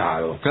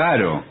demasiado.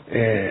 Claro.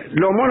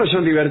 Los monos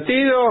son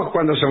divertidos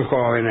cuando son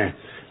jóvenes,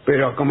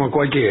 pero como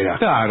cualquiera.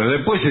 Claro,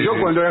 después... Yo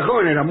cuando era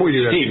joven era muy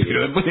divertido. Sí,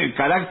 pero después el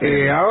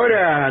carácter...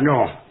 Ahora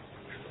no.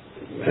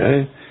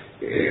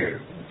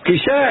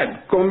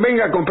 Quizá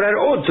convenga comprar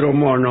otro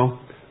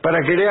mono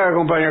para que le haga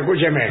compañía.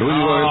 Escúcheme. Lo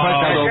único que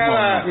falta es dos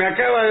monos. Me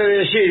acaba de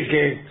decir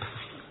que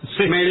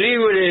me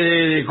libre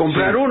de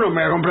comprar uno, me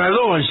voy a comprar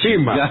 2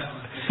 encima. Ya.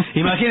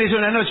 Imagínese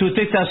una noche,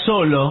 usted está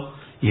solo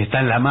y está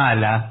en la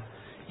mala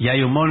y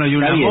hay un mono y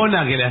una Está bien.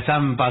 mona que la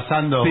están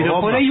pasando. Pero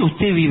bomba. por ahí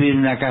usted vive en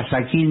una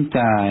casa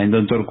quinta en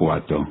Don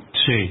Torcuato.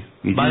 Sí.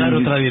 Y ¿Va a dar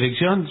tiene- otra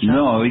dirección? Ya.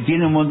 No, y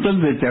tiene un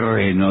montón de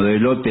terreno, de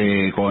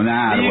lote con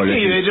árboles.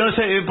 Sí, yo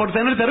sé, por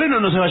tener terreno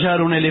no se va a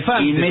llevar un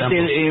elefante. Y tampoco.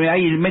 mete,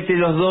 ahí mete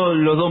los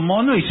dos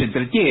monos y se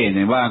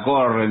entretiene. Va,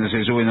 corren,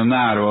 se suben a un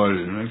árbol.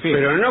 En fin.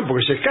 Pero no,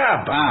 porque se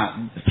escapa. Ah,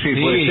 sí,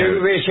 Sí. puede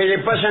ser. Se le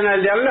pasan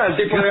al de al lado, el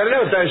tipo de al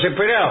lado está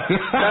desesperado.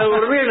 Está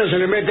durmiendo, se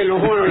le meten los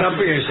monos en la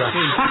pieza.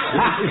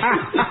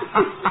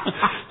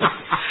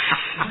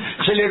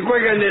 Se le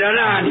cuelgan de la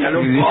araña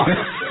los monos.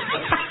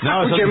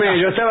 No, Escúcheme,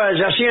 yo estaba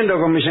yaciendo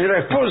con mi señora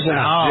esposa.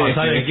 No, Sí.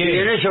 ¿sabe Y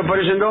qué? en eso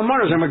aparecen 2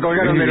 monos, se me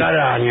colgaron de la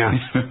araña.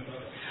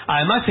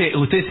 Además,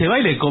 usted se va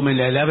y le come,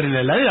 le abren la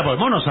heladera, porque el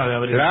mono sabe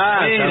abrir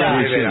Claro, la heladera. sabe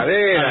abrir la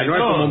heladera, sabe no es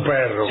todo. como un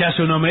perro. Se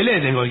hace un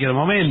omelette en cualquier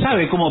momento.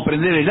 Sabe cómo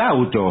prender el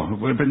auto.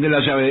 Puede prender la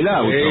llave del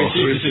auto.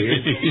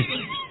 Sí.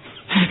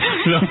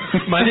 Lo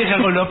maneja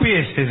con los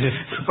pies.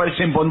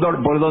 Parecen por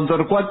Don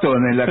Torcuato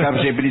en la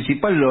calle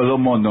principal los 2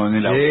 monos en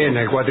el auto. Sí, en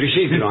el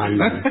cuatriciclo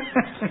andan.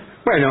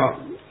 Bueno,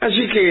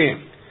 así que,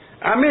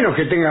 a menos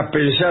que tengas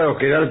pensado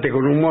quedarte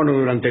con un mono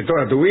durante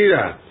toda tu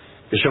vida,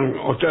 que son,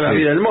 o toda la Sí.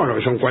 vida del mono,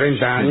 que son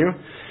 40 años,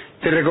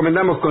 te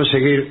recomendamos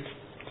conseguir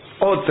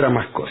otra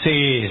mascota.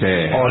 Sí, Sí.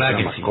 Otra que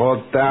sí.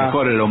 mascota.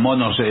 Mejor los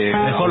monos,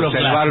 Mejor lo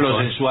observarlos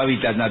clásico, en su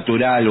hábitat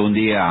natural un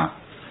día.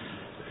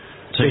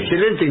 Sí.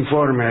 Excelente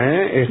informe,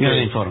 ¿eh?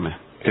 Gran informe.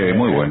 Sí,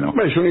 muy bueno.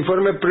 Es un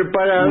informe Muy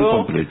preparado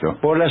completo.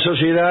 por la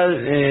Sociedad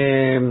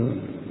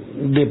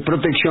de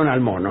Protección al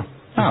Mono.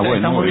 Ah, bueno,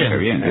 Está muy bien. Qué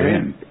bien, qué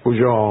bien.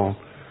 Cuyo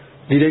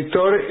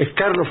director es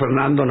Carlos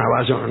Fernando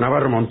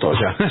Navarro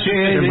Montoya.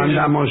 Le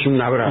mandamos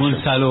un abrazo.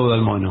 Un saludo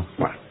al mono.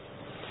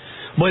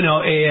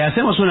 Bueno,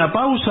 hacemos una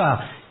pausa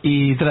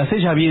y tras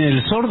ella viene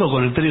el sordo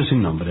con el trío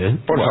sin nombre.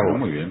 Por favor.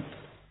 Muy bien.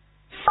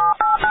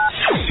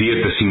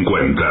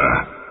 750.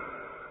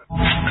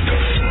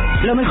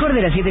 Lo mejor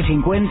de la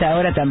 750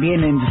 ahora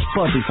también en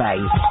Spotify.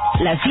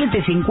 La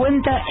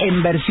 750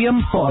 en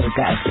versión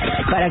podcast,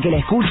 para que la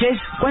escuches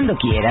cuando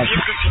quieras.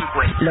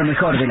 Lo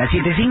mejor de la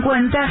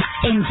 750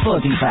 en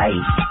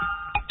Spotify.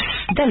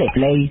 Dale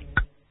play.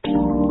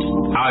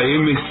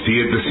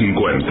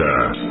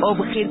 AM750.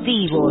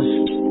 Objetivos,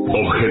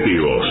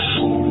 Objetivos,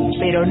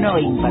 pero no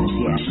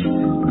imparciales.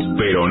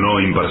 pero no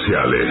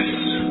imparciales.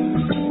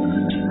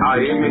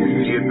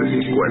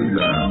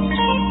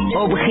 AM750.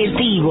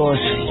 Objetivos,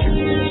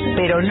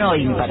 pero no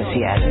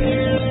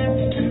imparciales.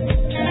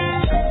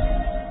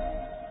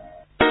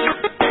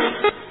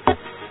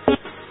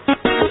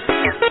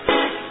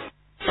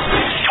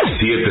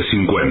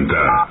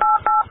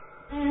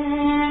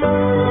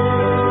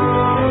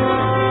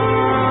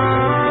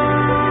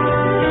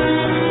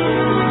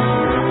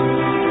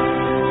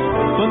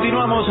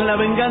 Continuamos en La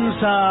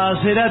Venganza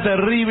Será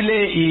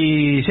Terrible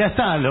y ya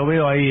está, lo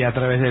veo ahí a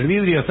través del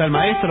vidrio, está el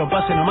maestro,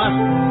 pase nomás,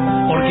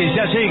 porque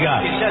ya llega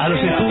a los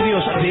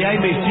estudios de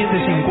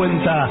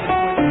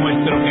AM750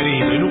 nuestro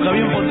querido y nunca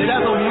bien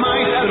ponderado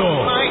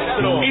maestro,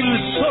 el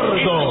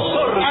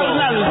sordo,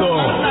 Arnaldo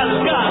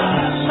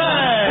Gansé.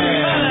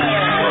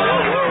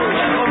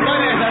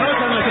 Acompaña esta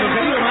noche a nuestro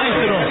querido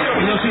maestro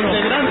y los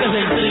integrantes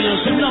del trío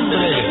sin nombre,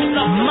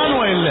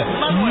 Manuel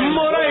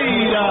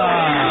Moreira.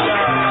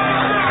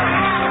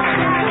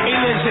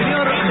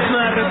 Señor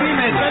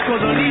Martínez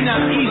Colina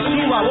y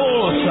su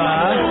babosa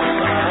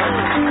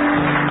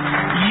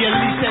y el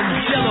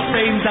licenciado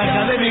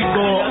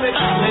pentacadémico de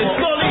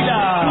Colina.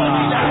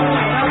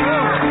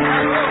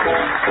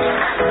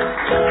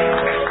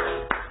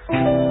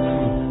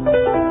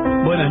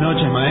 Buenas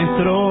noches,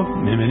 maestro.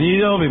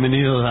 Bienvenido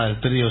al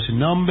trío sin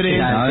nombre. ¿Qué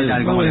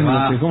tal? ¿Cómo le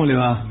va? ¿Cómo le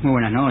va? Muy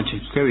buenas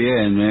noches. Qué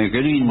bien,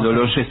 qué lindo,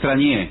 los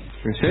extrañé.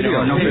 ¿En serio?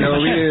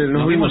 Pero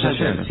Nos vimos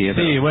ayer.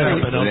 Sí, bueno,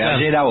 pero de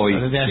ayer a hoy.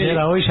 De ayer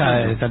a hoy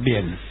ya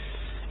también.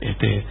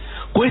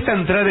 Cuesta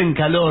entrar en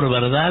calor,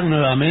 ¿verdad?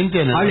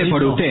 Nuevamente en el Hable ritmo,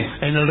 por usted.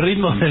 En el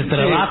ritmo del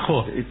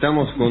trabajo.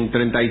 Estamos con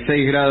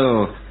 36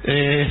 grados. Sí,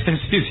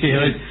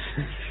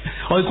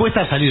 hoy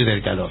cuesta salir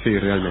del calor. Sí,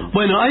 realmente.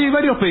 Bueno, hay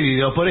varios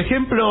pedidos. Por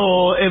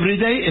ejemplo,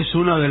 Everyday es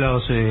uno de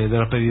los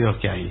pedidos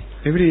que hay.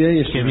 Everyday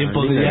es que bien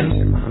podrían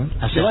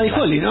hacer. Se va de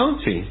Holly, ¿no?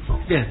 Sí.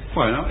 Bien.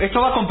 Bueno, ¿esto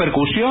va con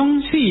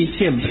percusión? Sí,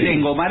 siempre.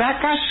 ¿Tengo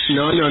maracas?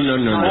 No.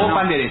 ¿O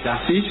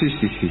pandereta? Sí.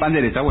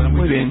 Pandereta, bueno,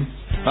 muy bien.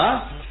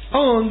 ¿Va?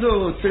 1,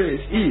 2,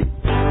 3 y...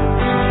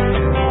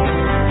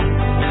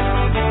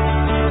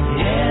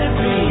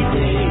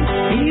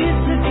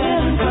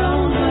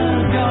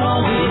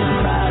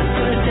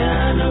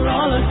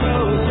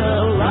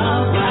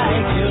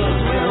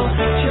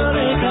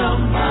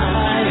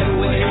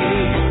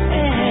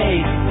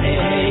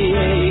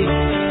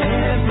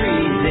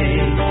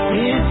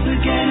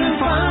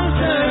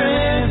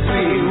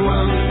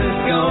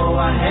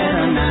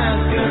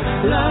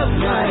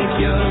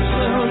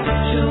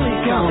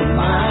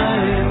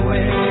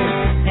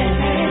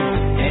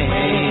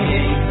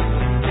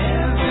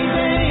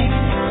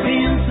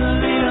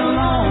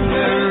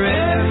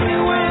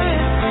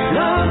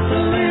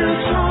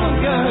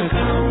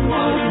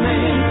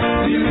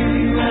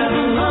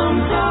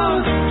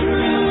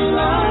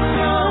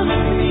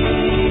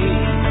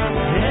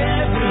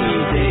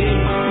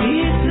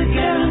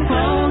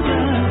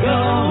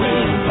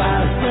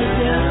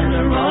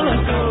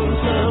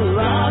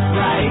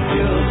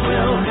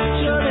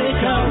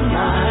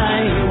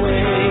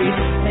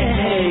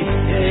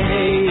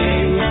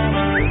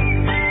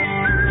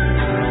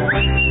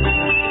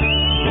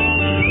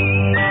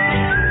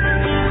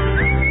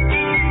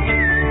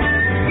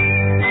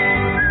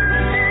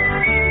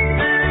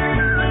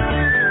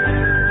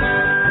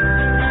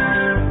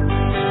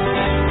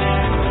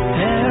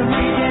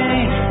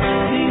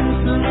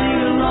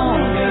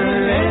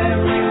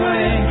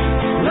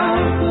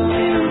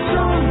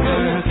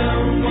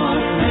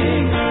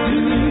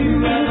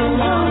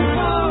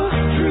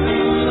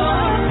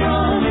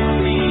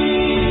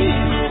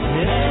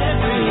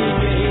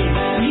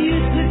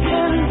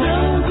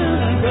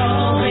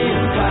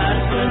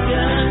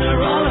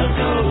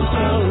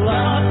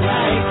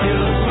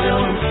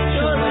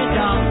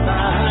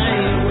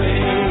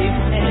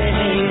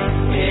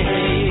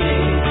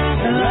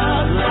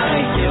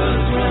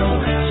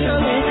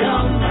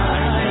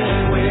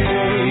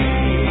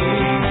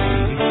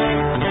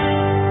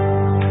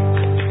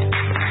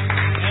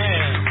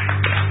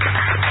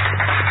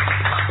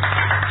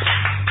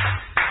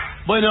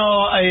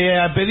 Bueno,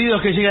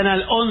 pedidos que llegan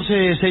al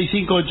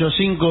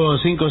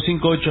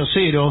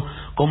 11-6585-5580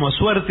 como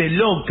Suerte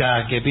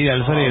Loca que pide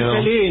Alfredo.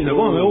 Qué lindo,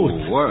 cómo me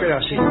gusta. Pero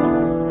así.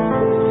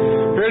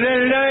 En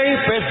el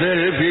naipe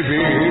del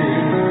vivir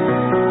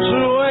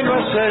suelo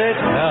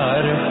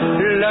acercar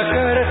la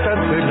carta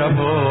de la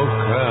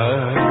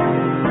boca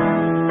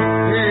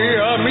y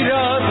a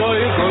mirar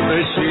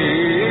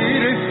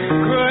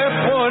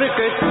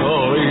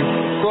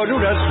con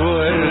una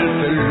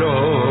suerte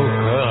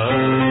loca.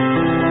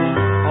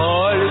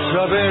 Al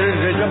saber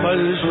que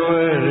llaman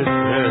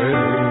suerte,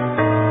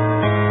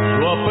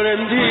 yo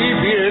aprendí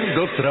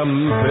viendo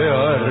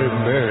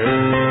trampearme,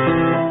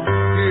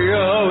 y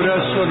ahora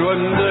solo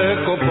han de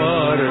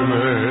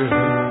coparme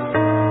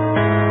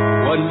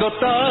cuando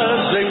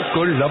tasen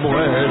con la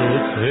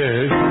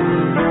muerte.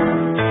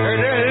 En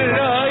el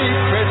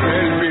aire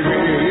del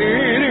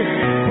vivir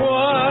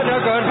para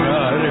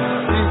ganar,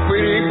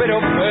 primero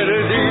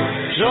perdí,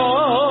 yo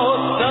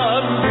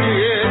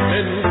también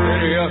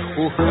entré a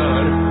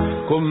jugar,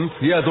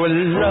 confiado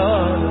en la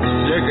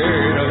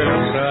ceguera del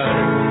azar,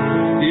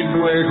 y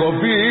luego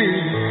vi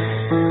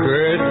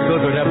que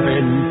todo era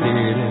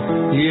mentira,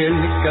 y el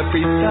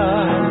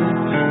capital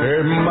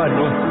en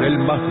manos del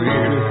más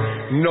vil.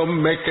 No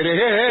me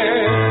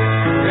crees,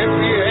 me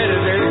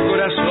pierde el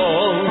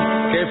corazón,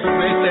 que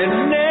fe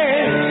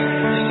tenés,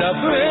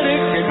 saber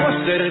que no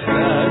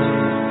acertás,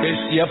 que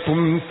si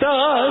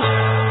apuntás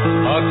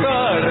a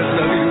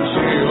carta de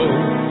ilusión,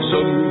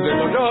 son de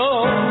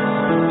dolor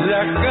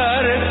la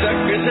carta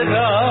que se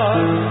da.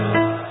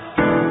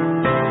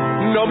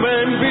 No me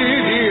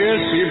envidies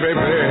si me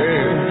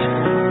ves,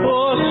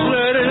 oh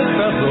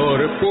acertador,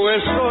 pues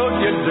soy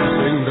el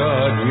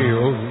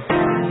desengaño.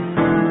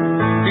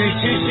 Y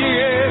si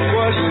ciego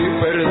así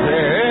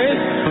perdés,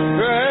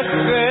 es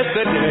que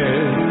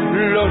tenés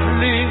los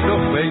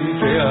lindos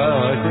 20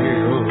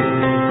 años.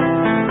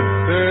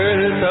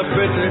 El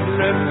tapete es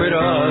la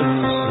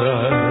esperanza,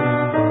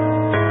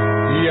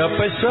 y a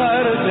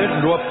pesar de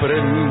lo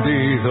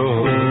aprendido,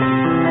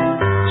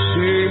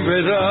 si me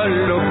dan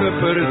lo que he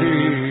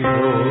perdido,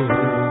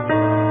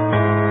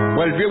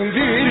 vuelve a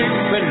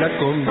hundirme en la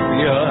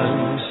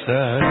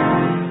confianza,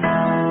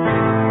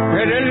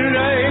 en el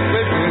aire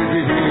del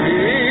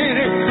vivir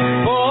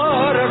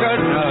para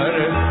ganar,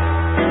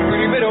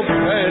 primero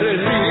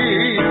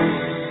perdí.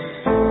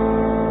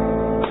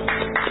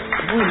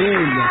 Muy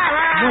lindo,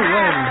 muy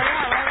bueno.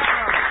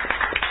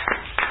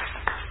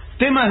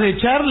 Temas de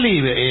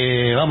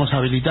Charlie, vamos a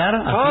habilitar,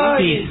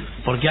 así, sí,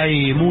 porque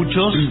hay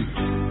muchos,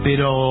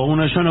 pero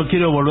uno, yo no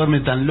quiero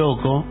volverme tan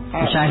loco.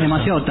 Ya es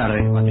demasiado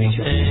tarde,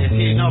 Patricio.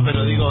 Sí, no,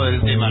 pero digo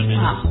el tema al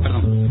menos.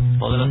 Perdón.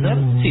 ¿Podrá ser?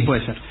 Sí,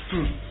 puede ser.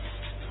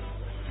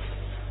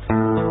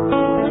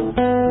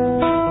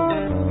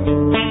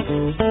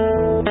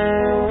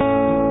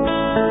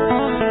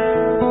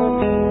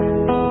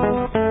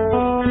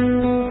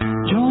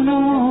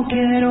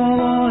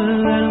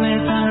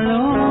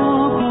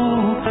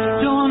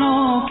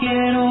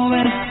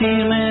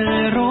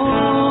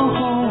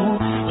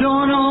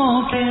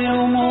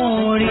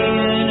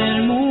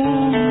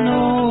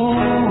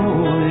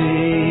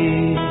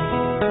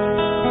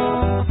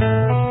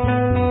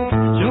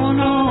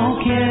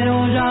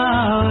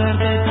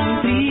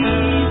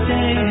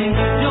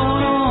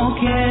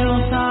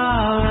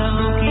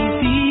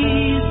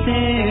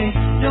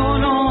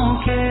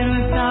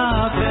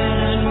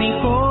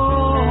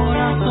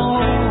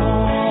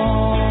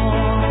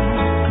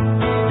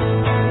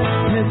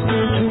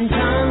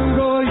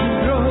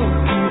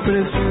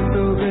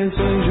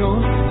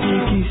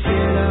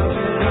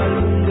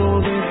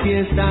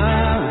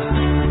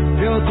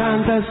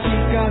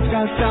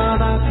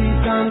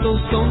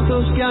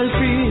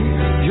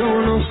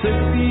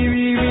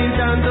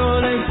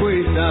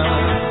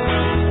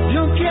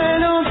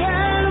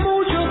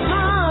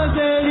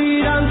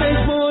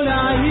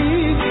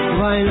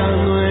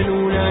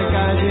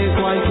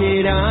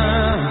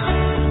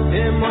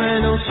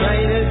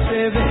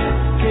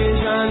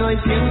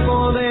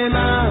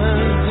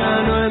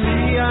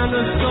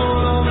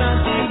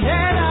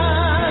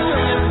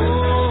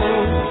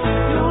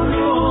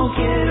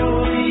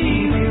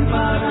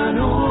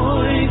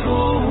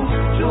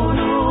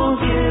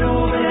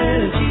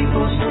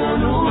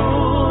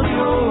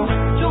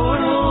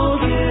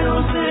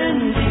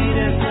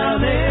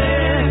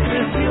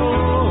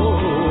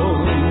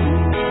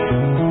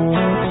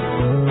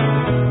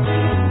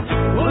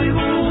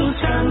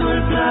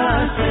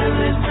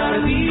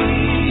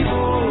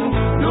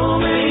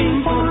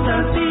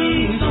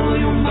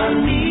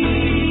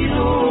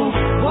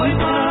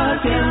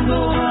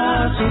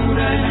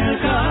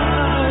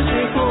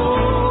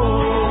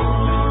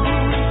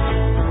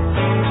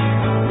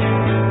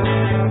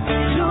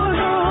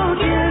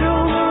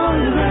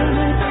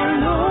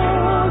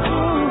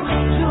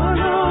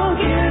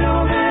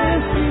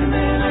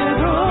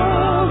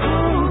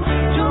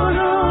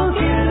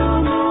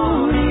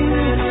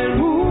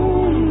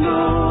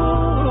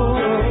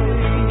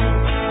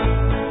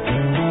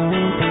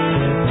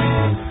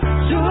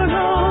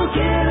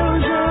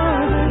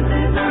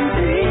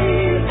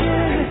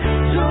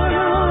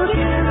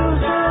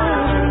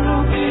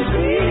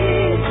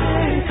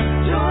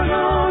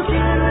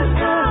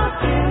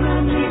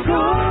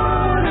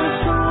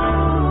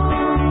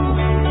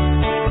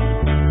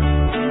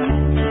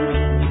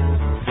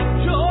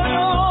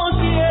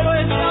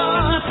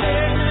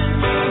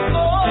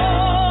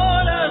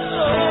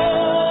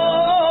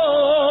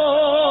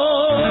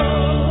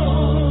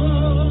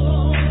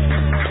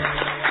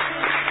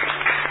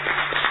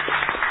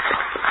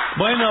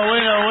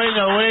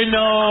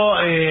 Bueno,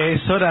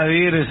 es hora de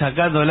ir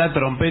sacando la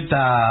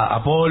trompeta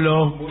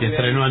Apolo, que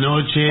estrenó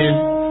anoche.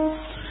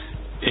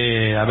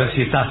 A ver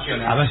si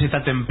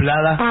está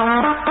templada.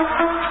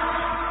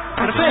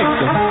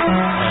 Perfecto.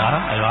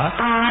 Ahí va.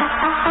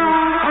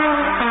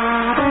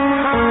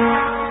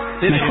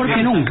 Mejor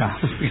que nunca.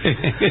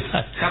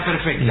 Está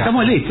perfecto.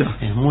 Estamos listos.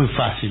 Es muy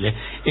fácil.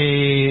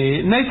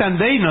 Night and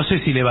Day no sé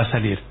si le va a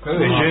salir.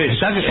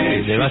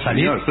 ¿Le va a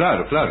salir? Señor,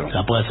 claro.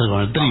 La puede hacer con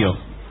el trío.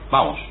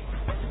 Vamos.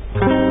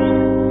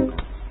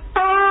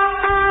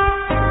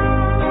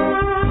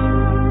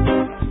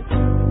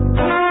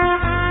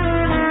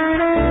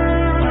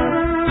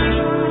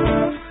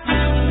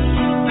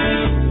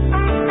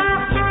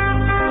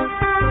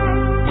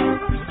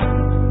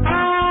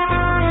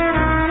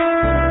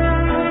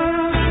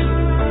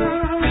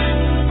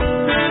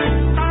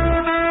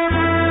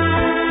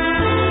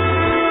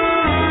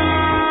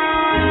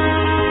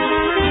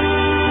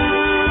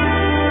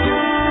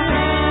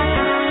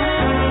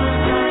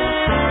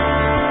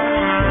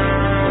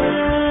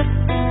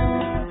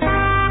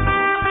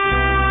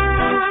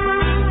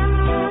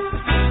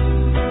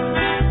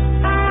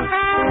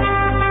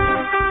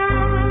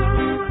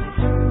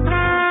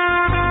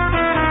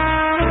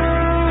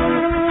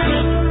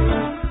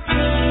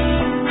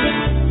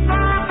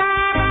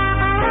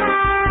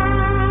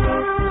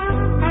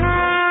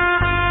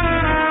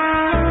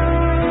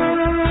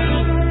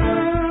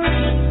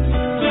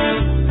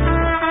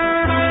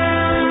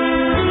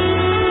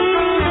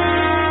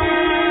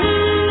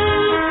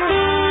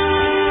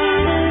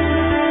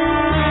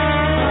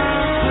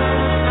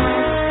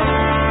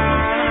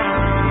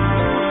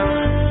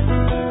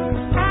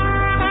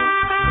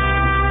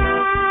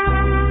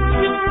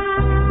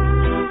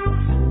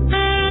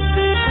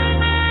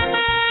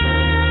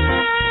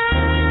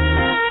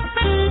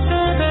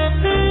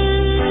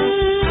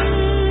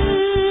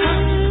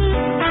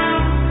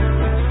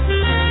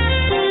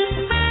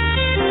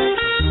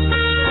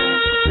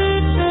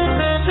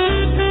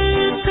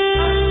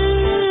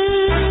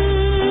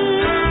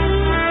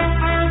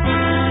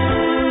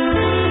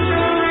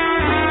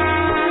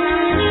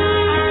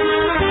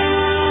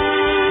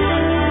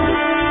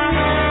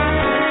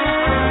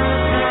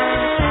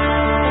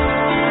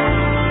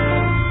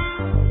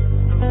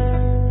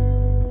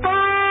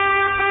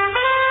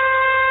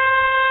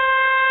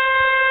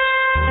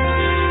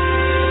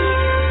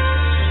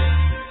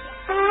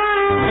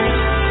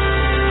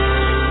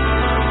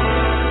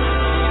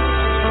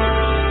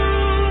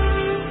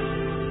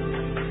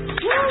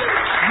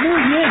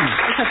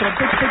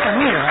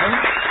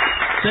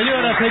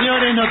 Señoras,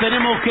 señores, nos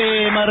tenemos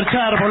que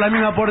marchar por la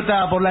misma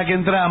puerta por la que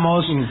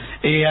entramos.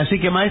 Así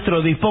que,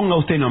 maestro, disponga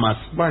usted nomás.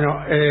 Bueno,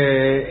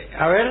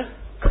 a ver.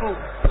 1,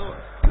 2,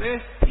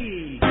 3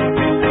 y...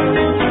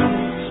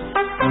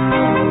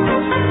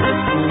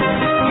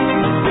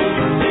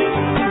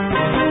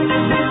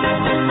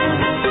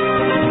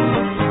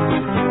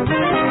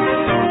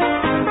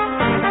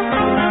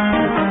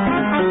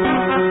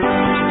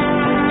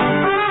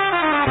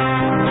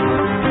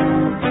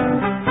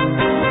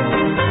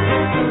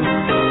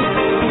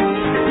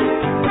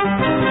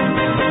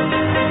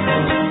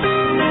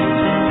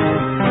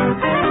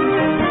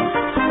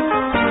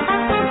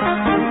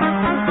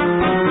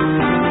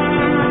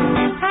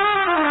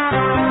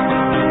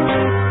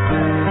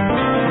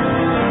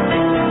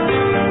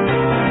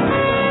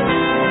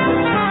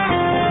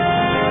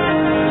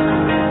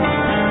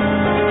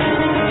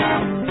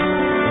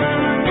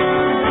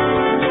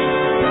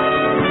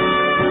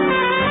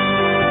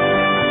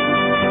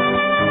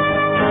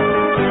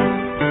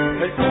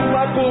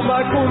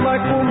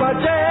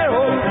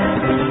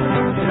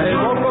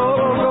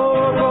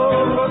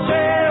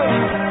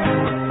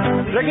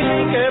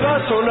 que va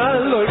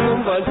sonando el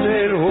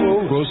compañero,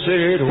 un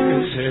gocero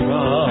que se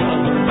va,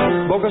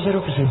 un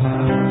gocero que se va.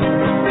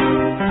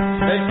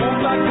 El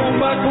cumba,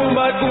 cumba,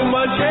 cumba,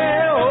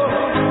 cumbancheo,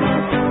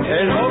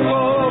 el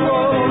bongo,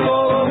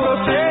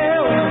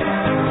 gocero,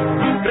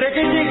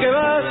 requinchi que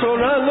va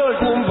sonando el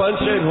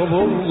cumbanchero,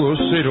 un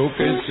gocero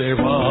que se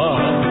va,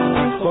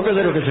 un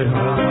gocero que se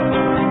va.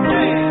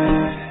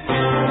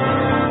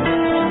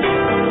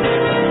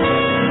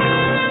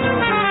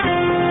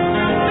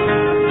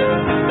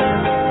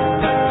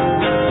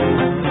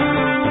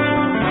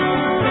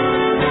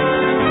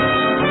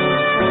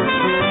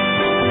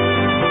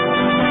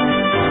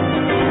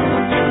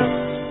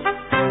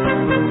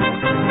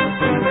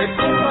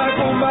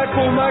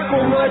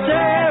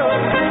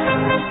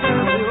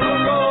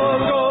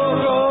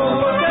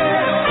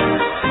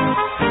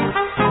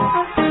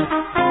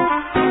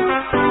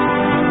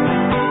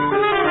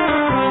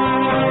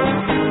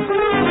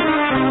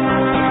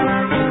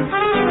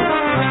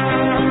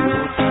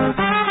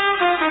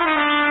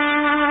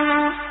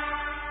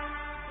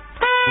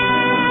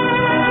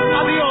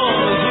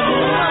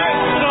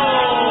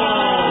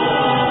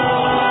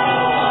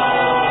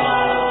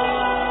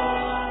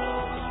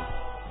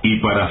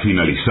 Para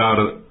finalizar,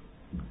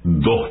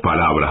 2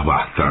 palabras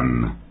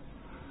bastan.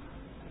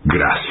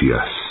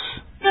 Gracias.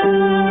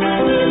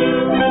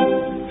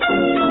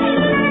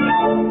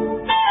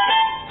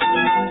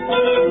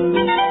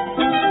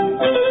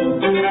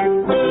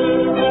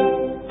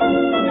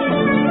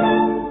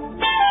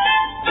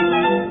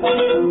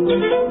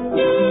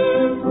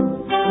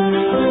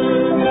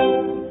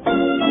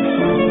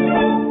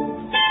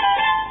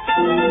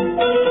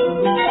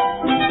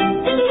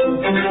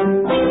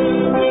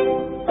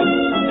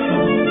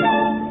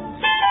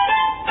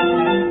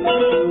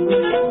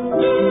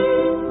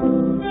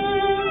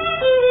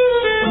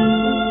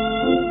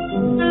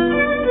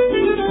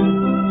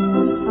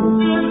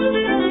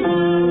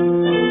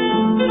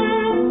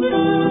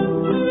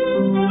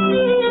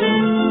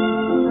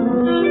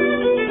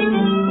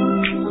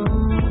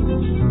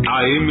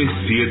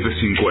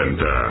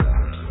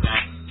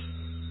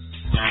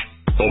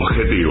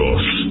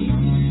 Objetivos,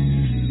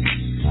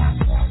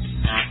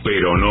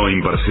 pero no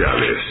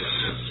imparciales.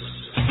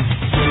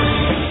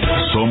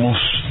 Somos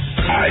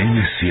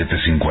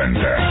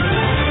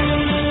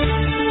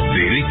AM750.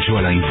 Derecho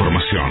a la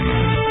información.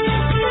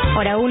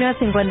 Hora 1,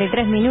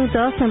 53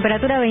 minutos,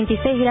 temperatura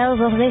 26 grados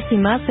 2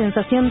 décimas,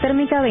 sensación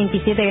térmica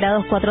 27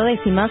 grados 4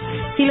 décimas,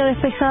 cielo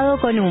despejado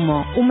con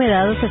humo,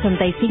 humedad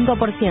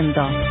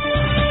 65%.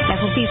 La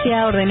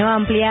justicia ordenó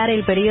ampliar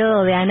el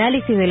periodo de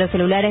análisis de los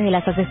celulares de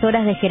las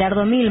asesoras de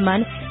Gerardo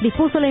Milman,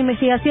 dispuso la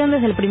investigación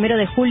desde el 1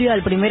 de julio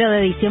al 1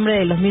 de diciembre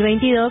del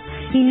 2022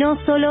 y no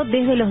solo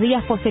desde los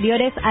días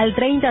posteriores al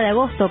 30 de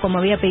agosto, como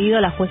había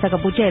pedido la jueza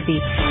Capuchetti.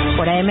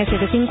 Por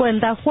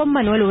AM750, Juan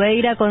Manuel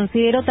Ubeira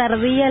consideró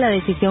tardía la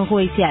decisión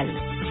judicial.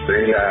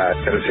 Es la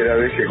tercera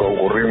vez que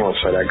concurrimos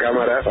a la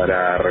Cámara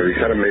para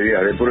revisar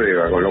medidas de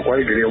prueba, con lo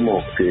cual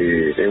creemos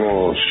que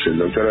el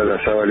doctor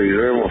Alazábal y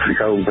yo hemos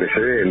fijado un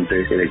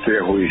precedente en la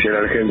historia judicial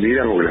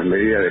argentina, porque las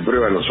medidas de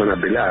prueba no son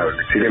apelables.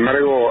 Sin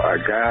embargo,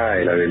 acá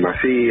la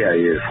demasía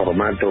y el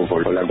formato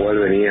con la cual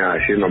venía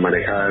siendo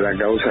manejada la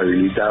causa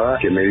habilitaba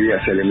que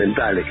medidas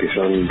elementales, que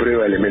son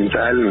prueba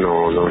elemental,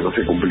 no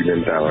se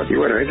cumplimentaban. Y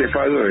bueno, este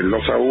fallo del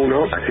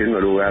 2-1, haciendo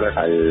lugar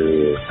a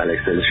la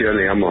extensión,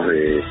 digamos,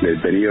 del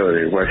periodo en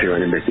el cual se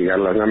van a investigar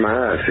las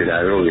llamadas, era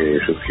algo que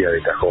surgía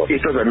de cajón.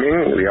 Esto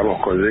también,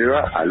 digamos,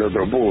 conlleva al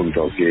otro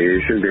punto, que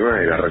es el tema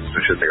de la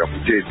reputación de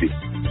Capuchetti.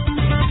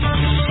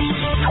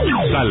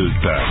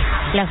 Salta.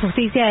 La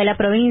justicia de la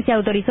provincia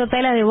autorizó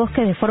talas de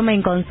bosques de forma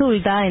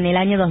inconsulta. En el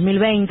año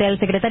 2020, el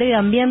secretario de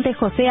Ambiente,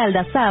 José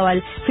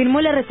Aldazábal,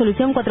 firmó la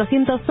resolución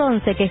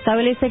 411 que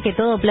establece que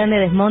todo plan de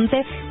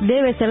desmonte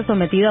debe ser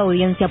sometido a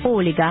audiencia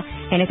pública.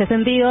 En este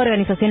sentido,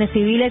 organizaciones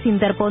civiles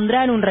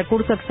interpondrán un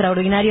recurso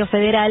extraordinario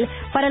federal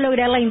para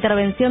lograr la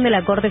intervención de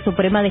la Corte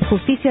Suprema de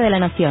Justicia de la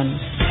Nación.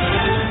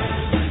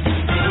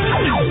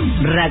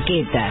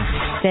 Raquetas.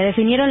 Se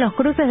definieron los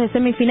cruces de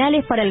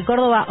semifinales para el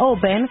Córdoba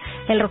Open.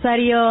 El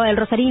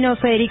rosarino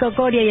Federico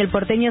Coria y el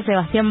porteño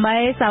Sebastián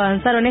Báez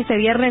avanzaron este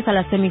viernes a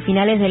las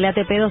semifinales del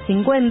ATP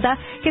 250,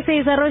 que se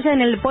desarrolla en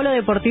el Polo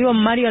Deportivo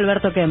Mario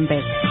Alberto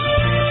Kempes.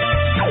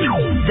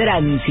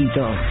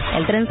 Tránsito.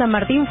 El tren San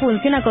Martín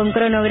funciona con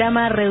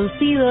cronograma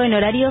reducido en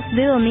horarios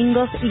de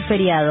domingos y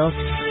feriados.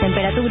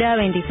 Temperatura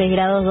 26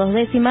 grados 2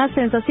 décimas,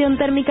 sensación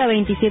térmica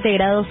 27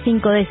 grados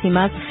 5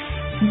 décimas.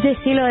 De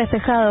cielo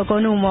despejado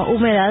con humo,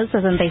 humedad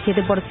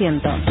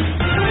 67%.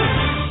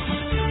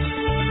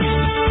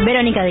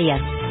 Verónica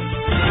Díaz.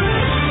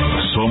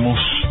 Somos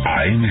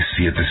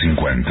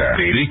AM750.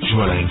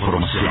 Derecho a la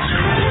información.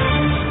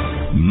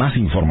 Más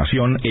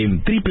información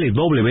en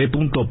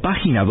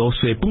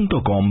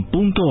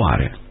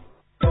www.pagina12.com.ar.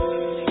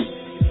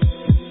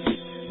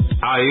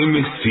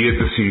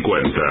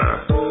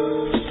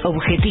 AM750.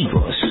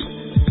 Objetivos,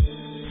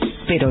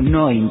 pero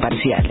no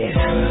imparciales.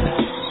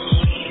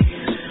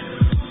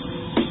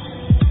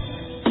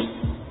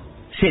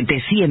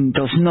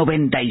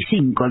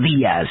 795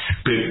 días.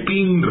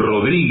 Pepín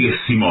Rodríguez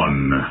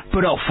Simón.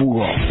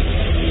 Prófugo.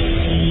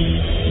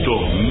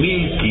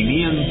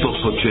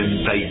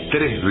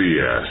 2583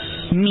 días.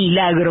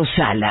 Milagro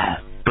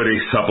Sala.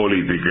 Presa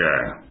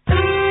política.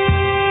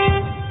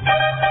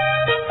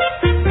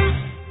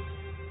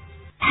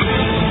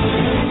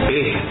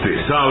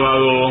 Este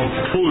sábado,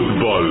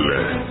 fútbol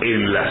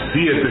en las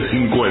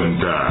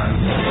 7:50.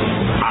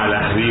 A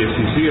las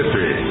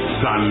 17,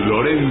 San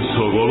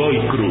Lorenzo Godoy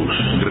Cruz.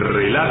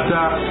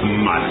 Relata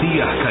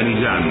Matías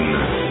Canillán.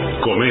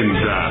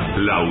 Comenta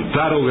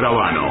Lautaro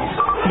Gravano.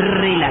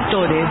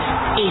 Relatores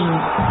en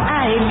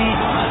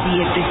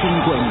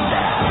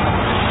AM750.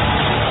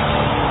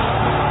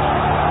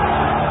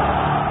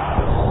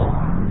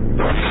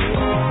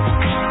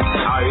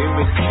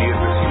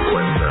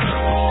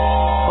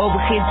 AM750.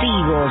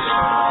 Objetivos,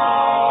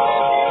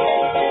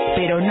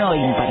 pero no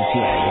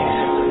imparciales.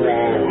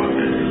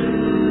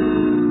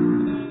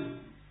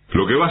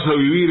 Lo que vas a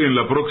vivir en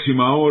la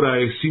próxima hora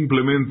es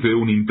simplemente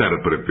un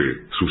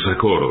intérprete, sus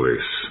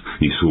acordes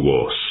y su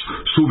voz,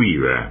 su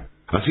vida.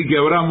 Así que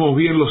abramos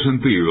bien los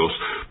sentidos,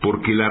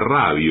 porque la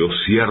radio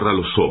cierra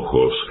los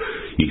ojos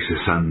y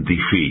se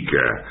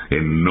santifica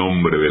en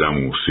nombre de la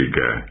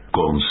música.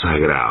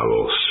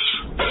 Consagrados.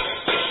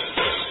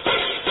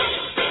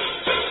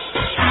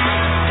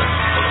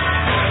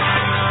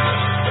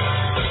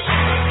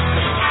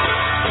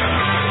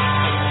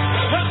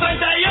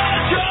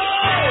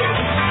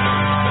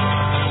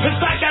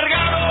 Está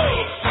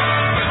cargado,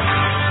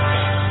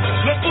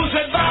 le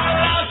puse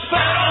balas,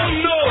 pero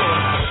no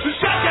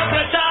se hace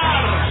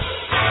apretar.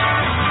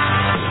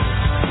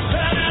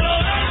 En el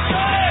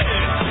oeste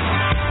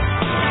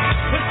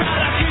está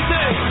la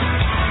quise,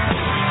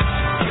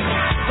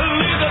 el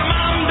líder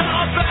manda,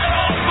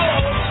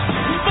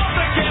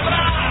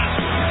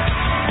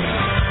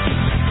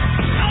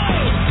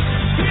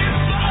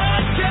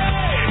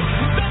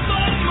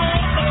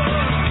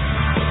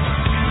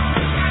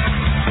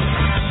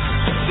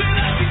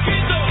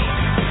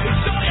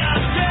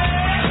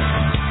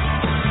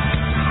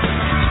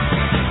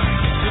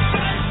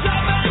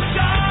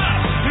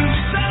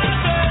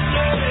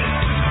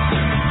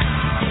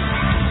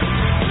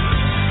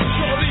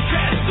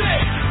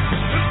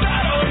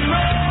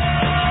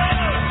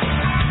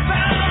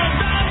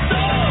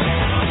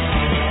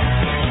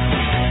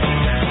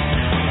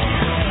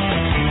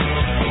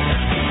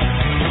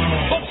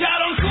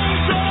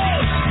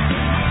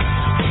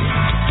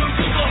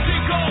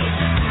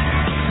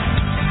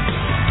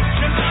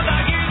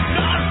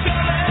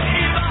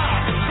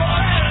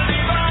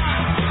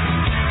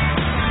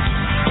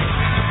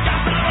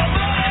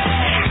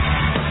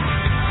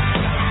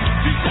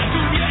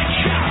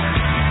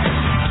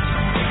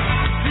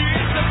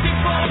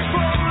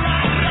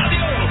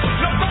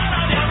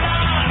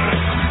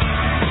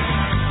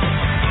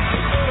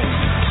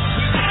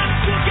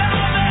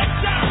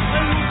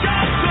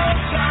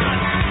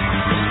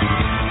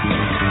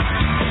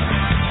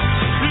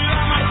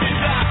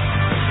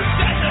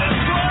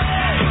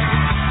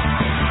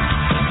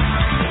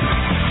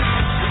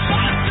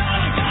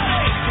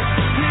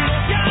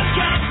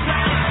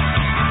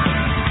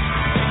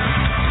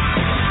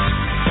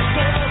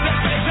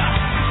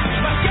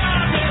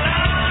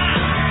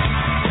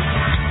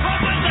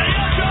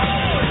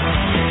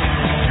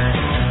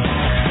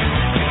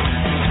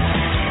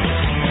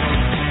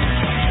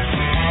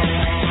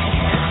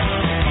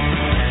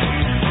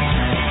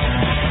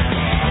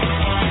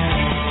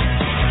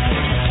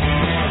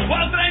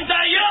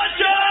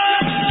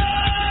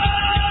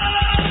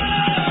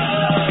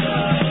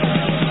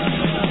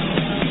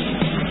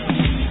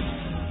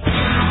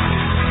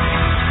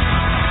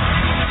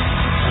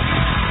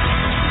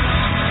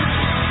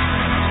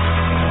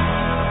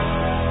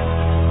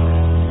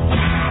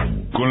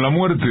 Con la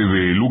muerte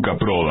de Luca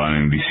Prodan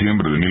en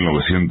diciembre de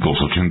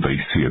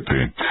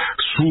 1987,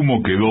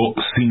 Sumo quedó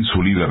sin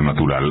su líder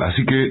natural,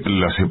 así que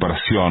la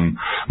separación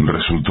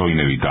resultó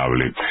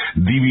inevitable.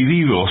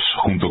 Divididos,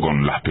 junto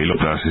con Las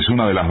Pelotas, es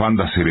una de las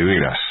bandas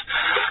herederas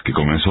que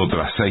comenzó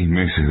tras 6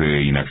 meses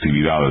de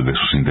inactividad de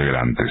sus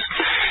integrantes.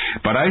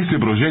 Para este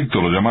proyecto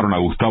lo llamaron a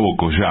Gustavo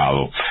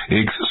Collado,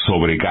 ex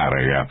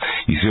Sobrecarga,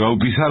 y se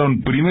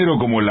bautizaron primero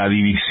como La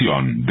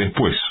División,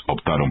 después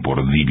optaron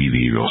por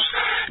Divididos.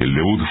 El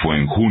debut fue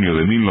en junio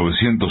de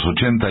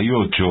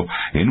 1988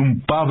 en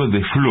un pub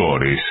de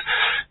Flores,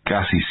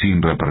 casi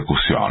sin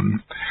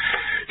repercusión.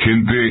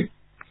 Gente,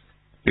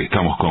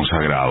 estamos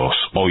consagrados.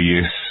 Hoy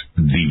es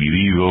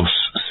Divididos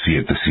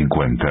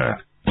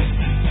 750.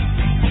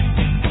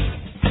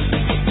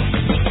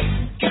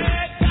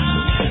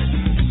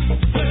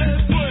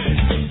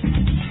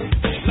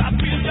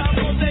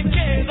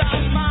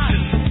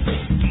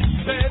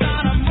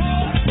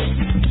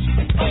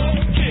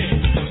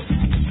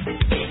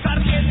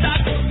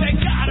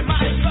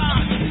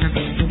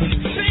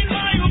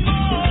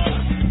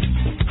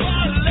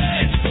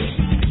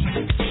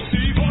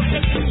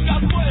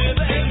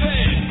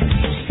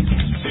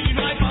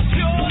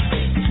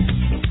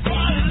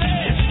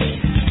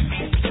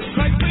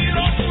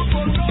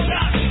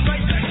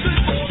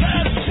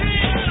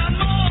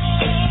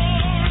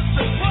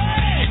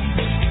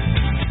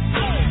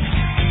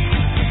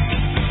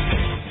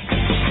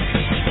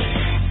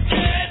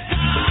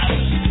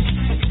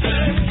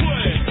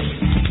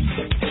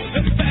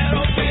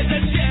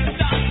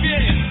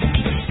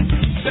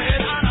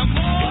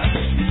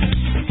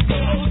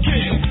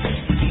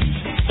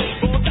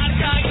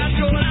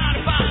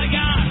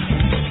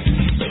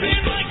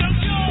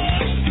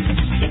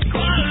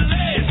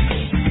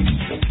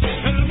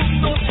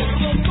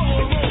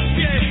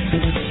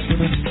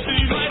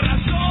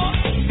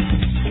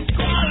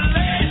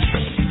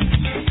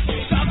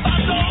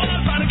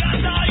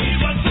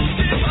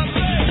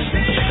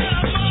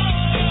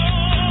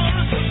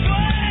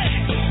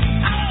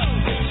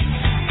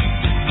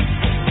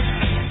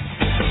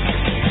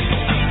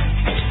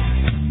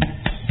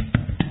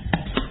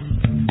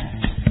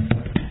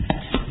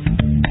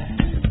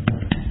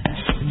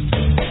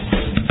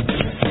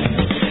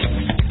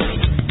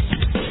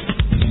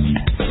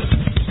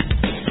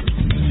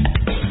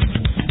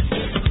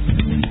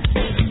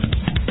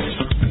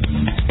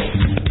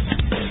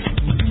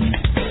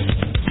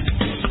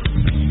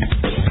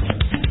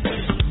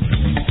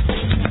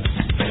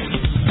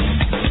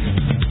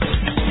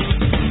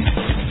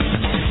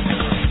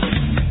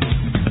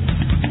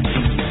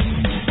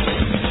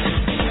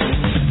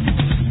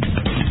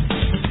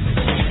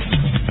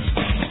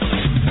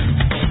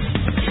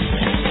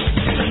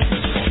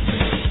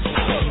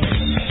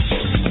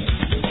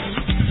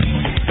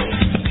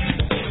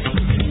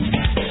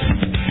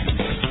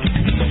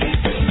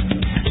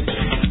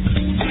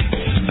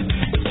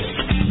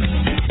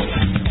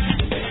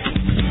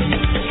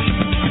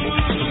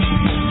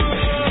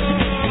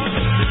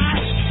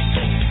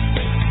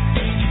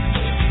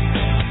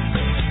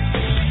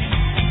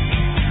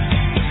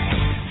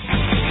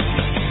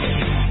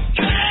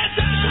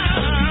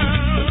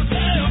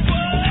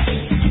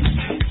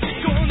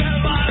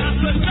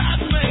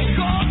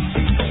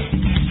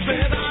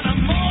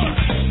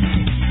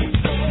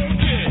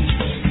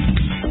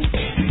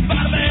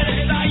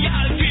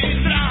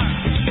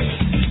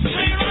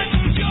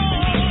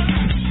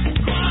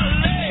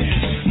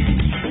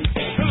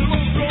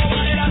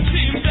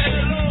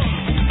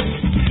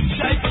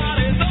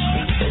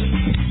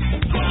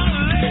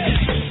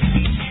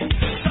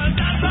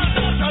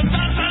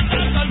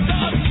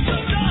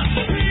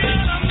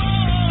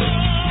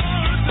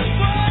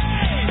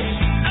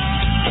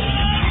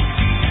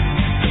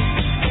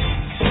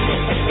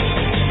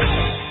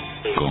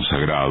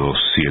 Consagrados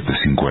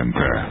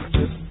 750.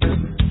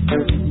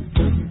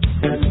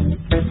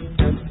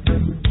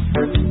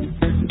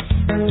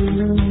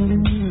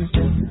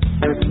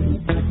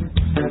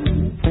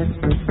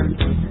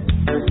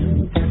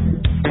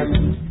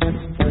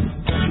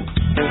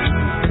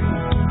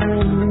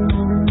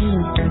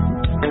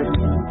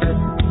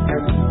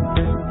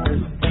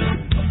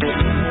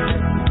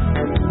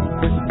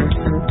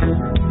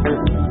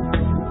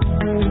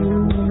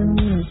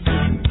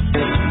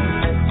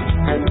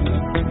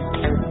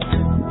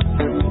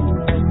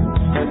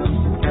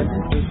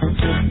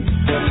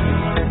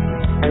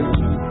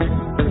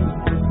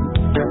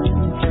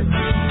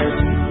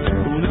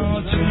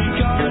 Una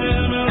chica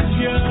en el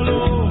cielo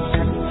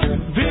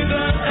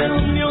vive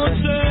en mi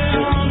océano.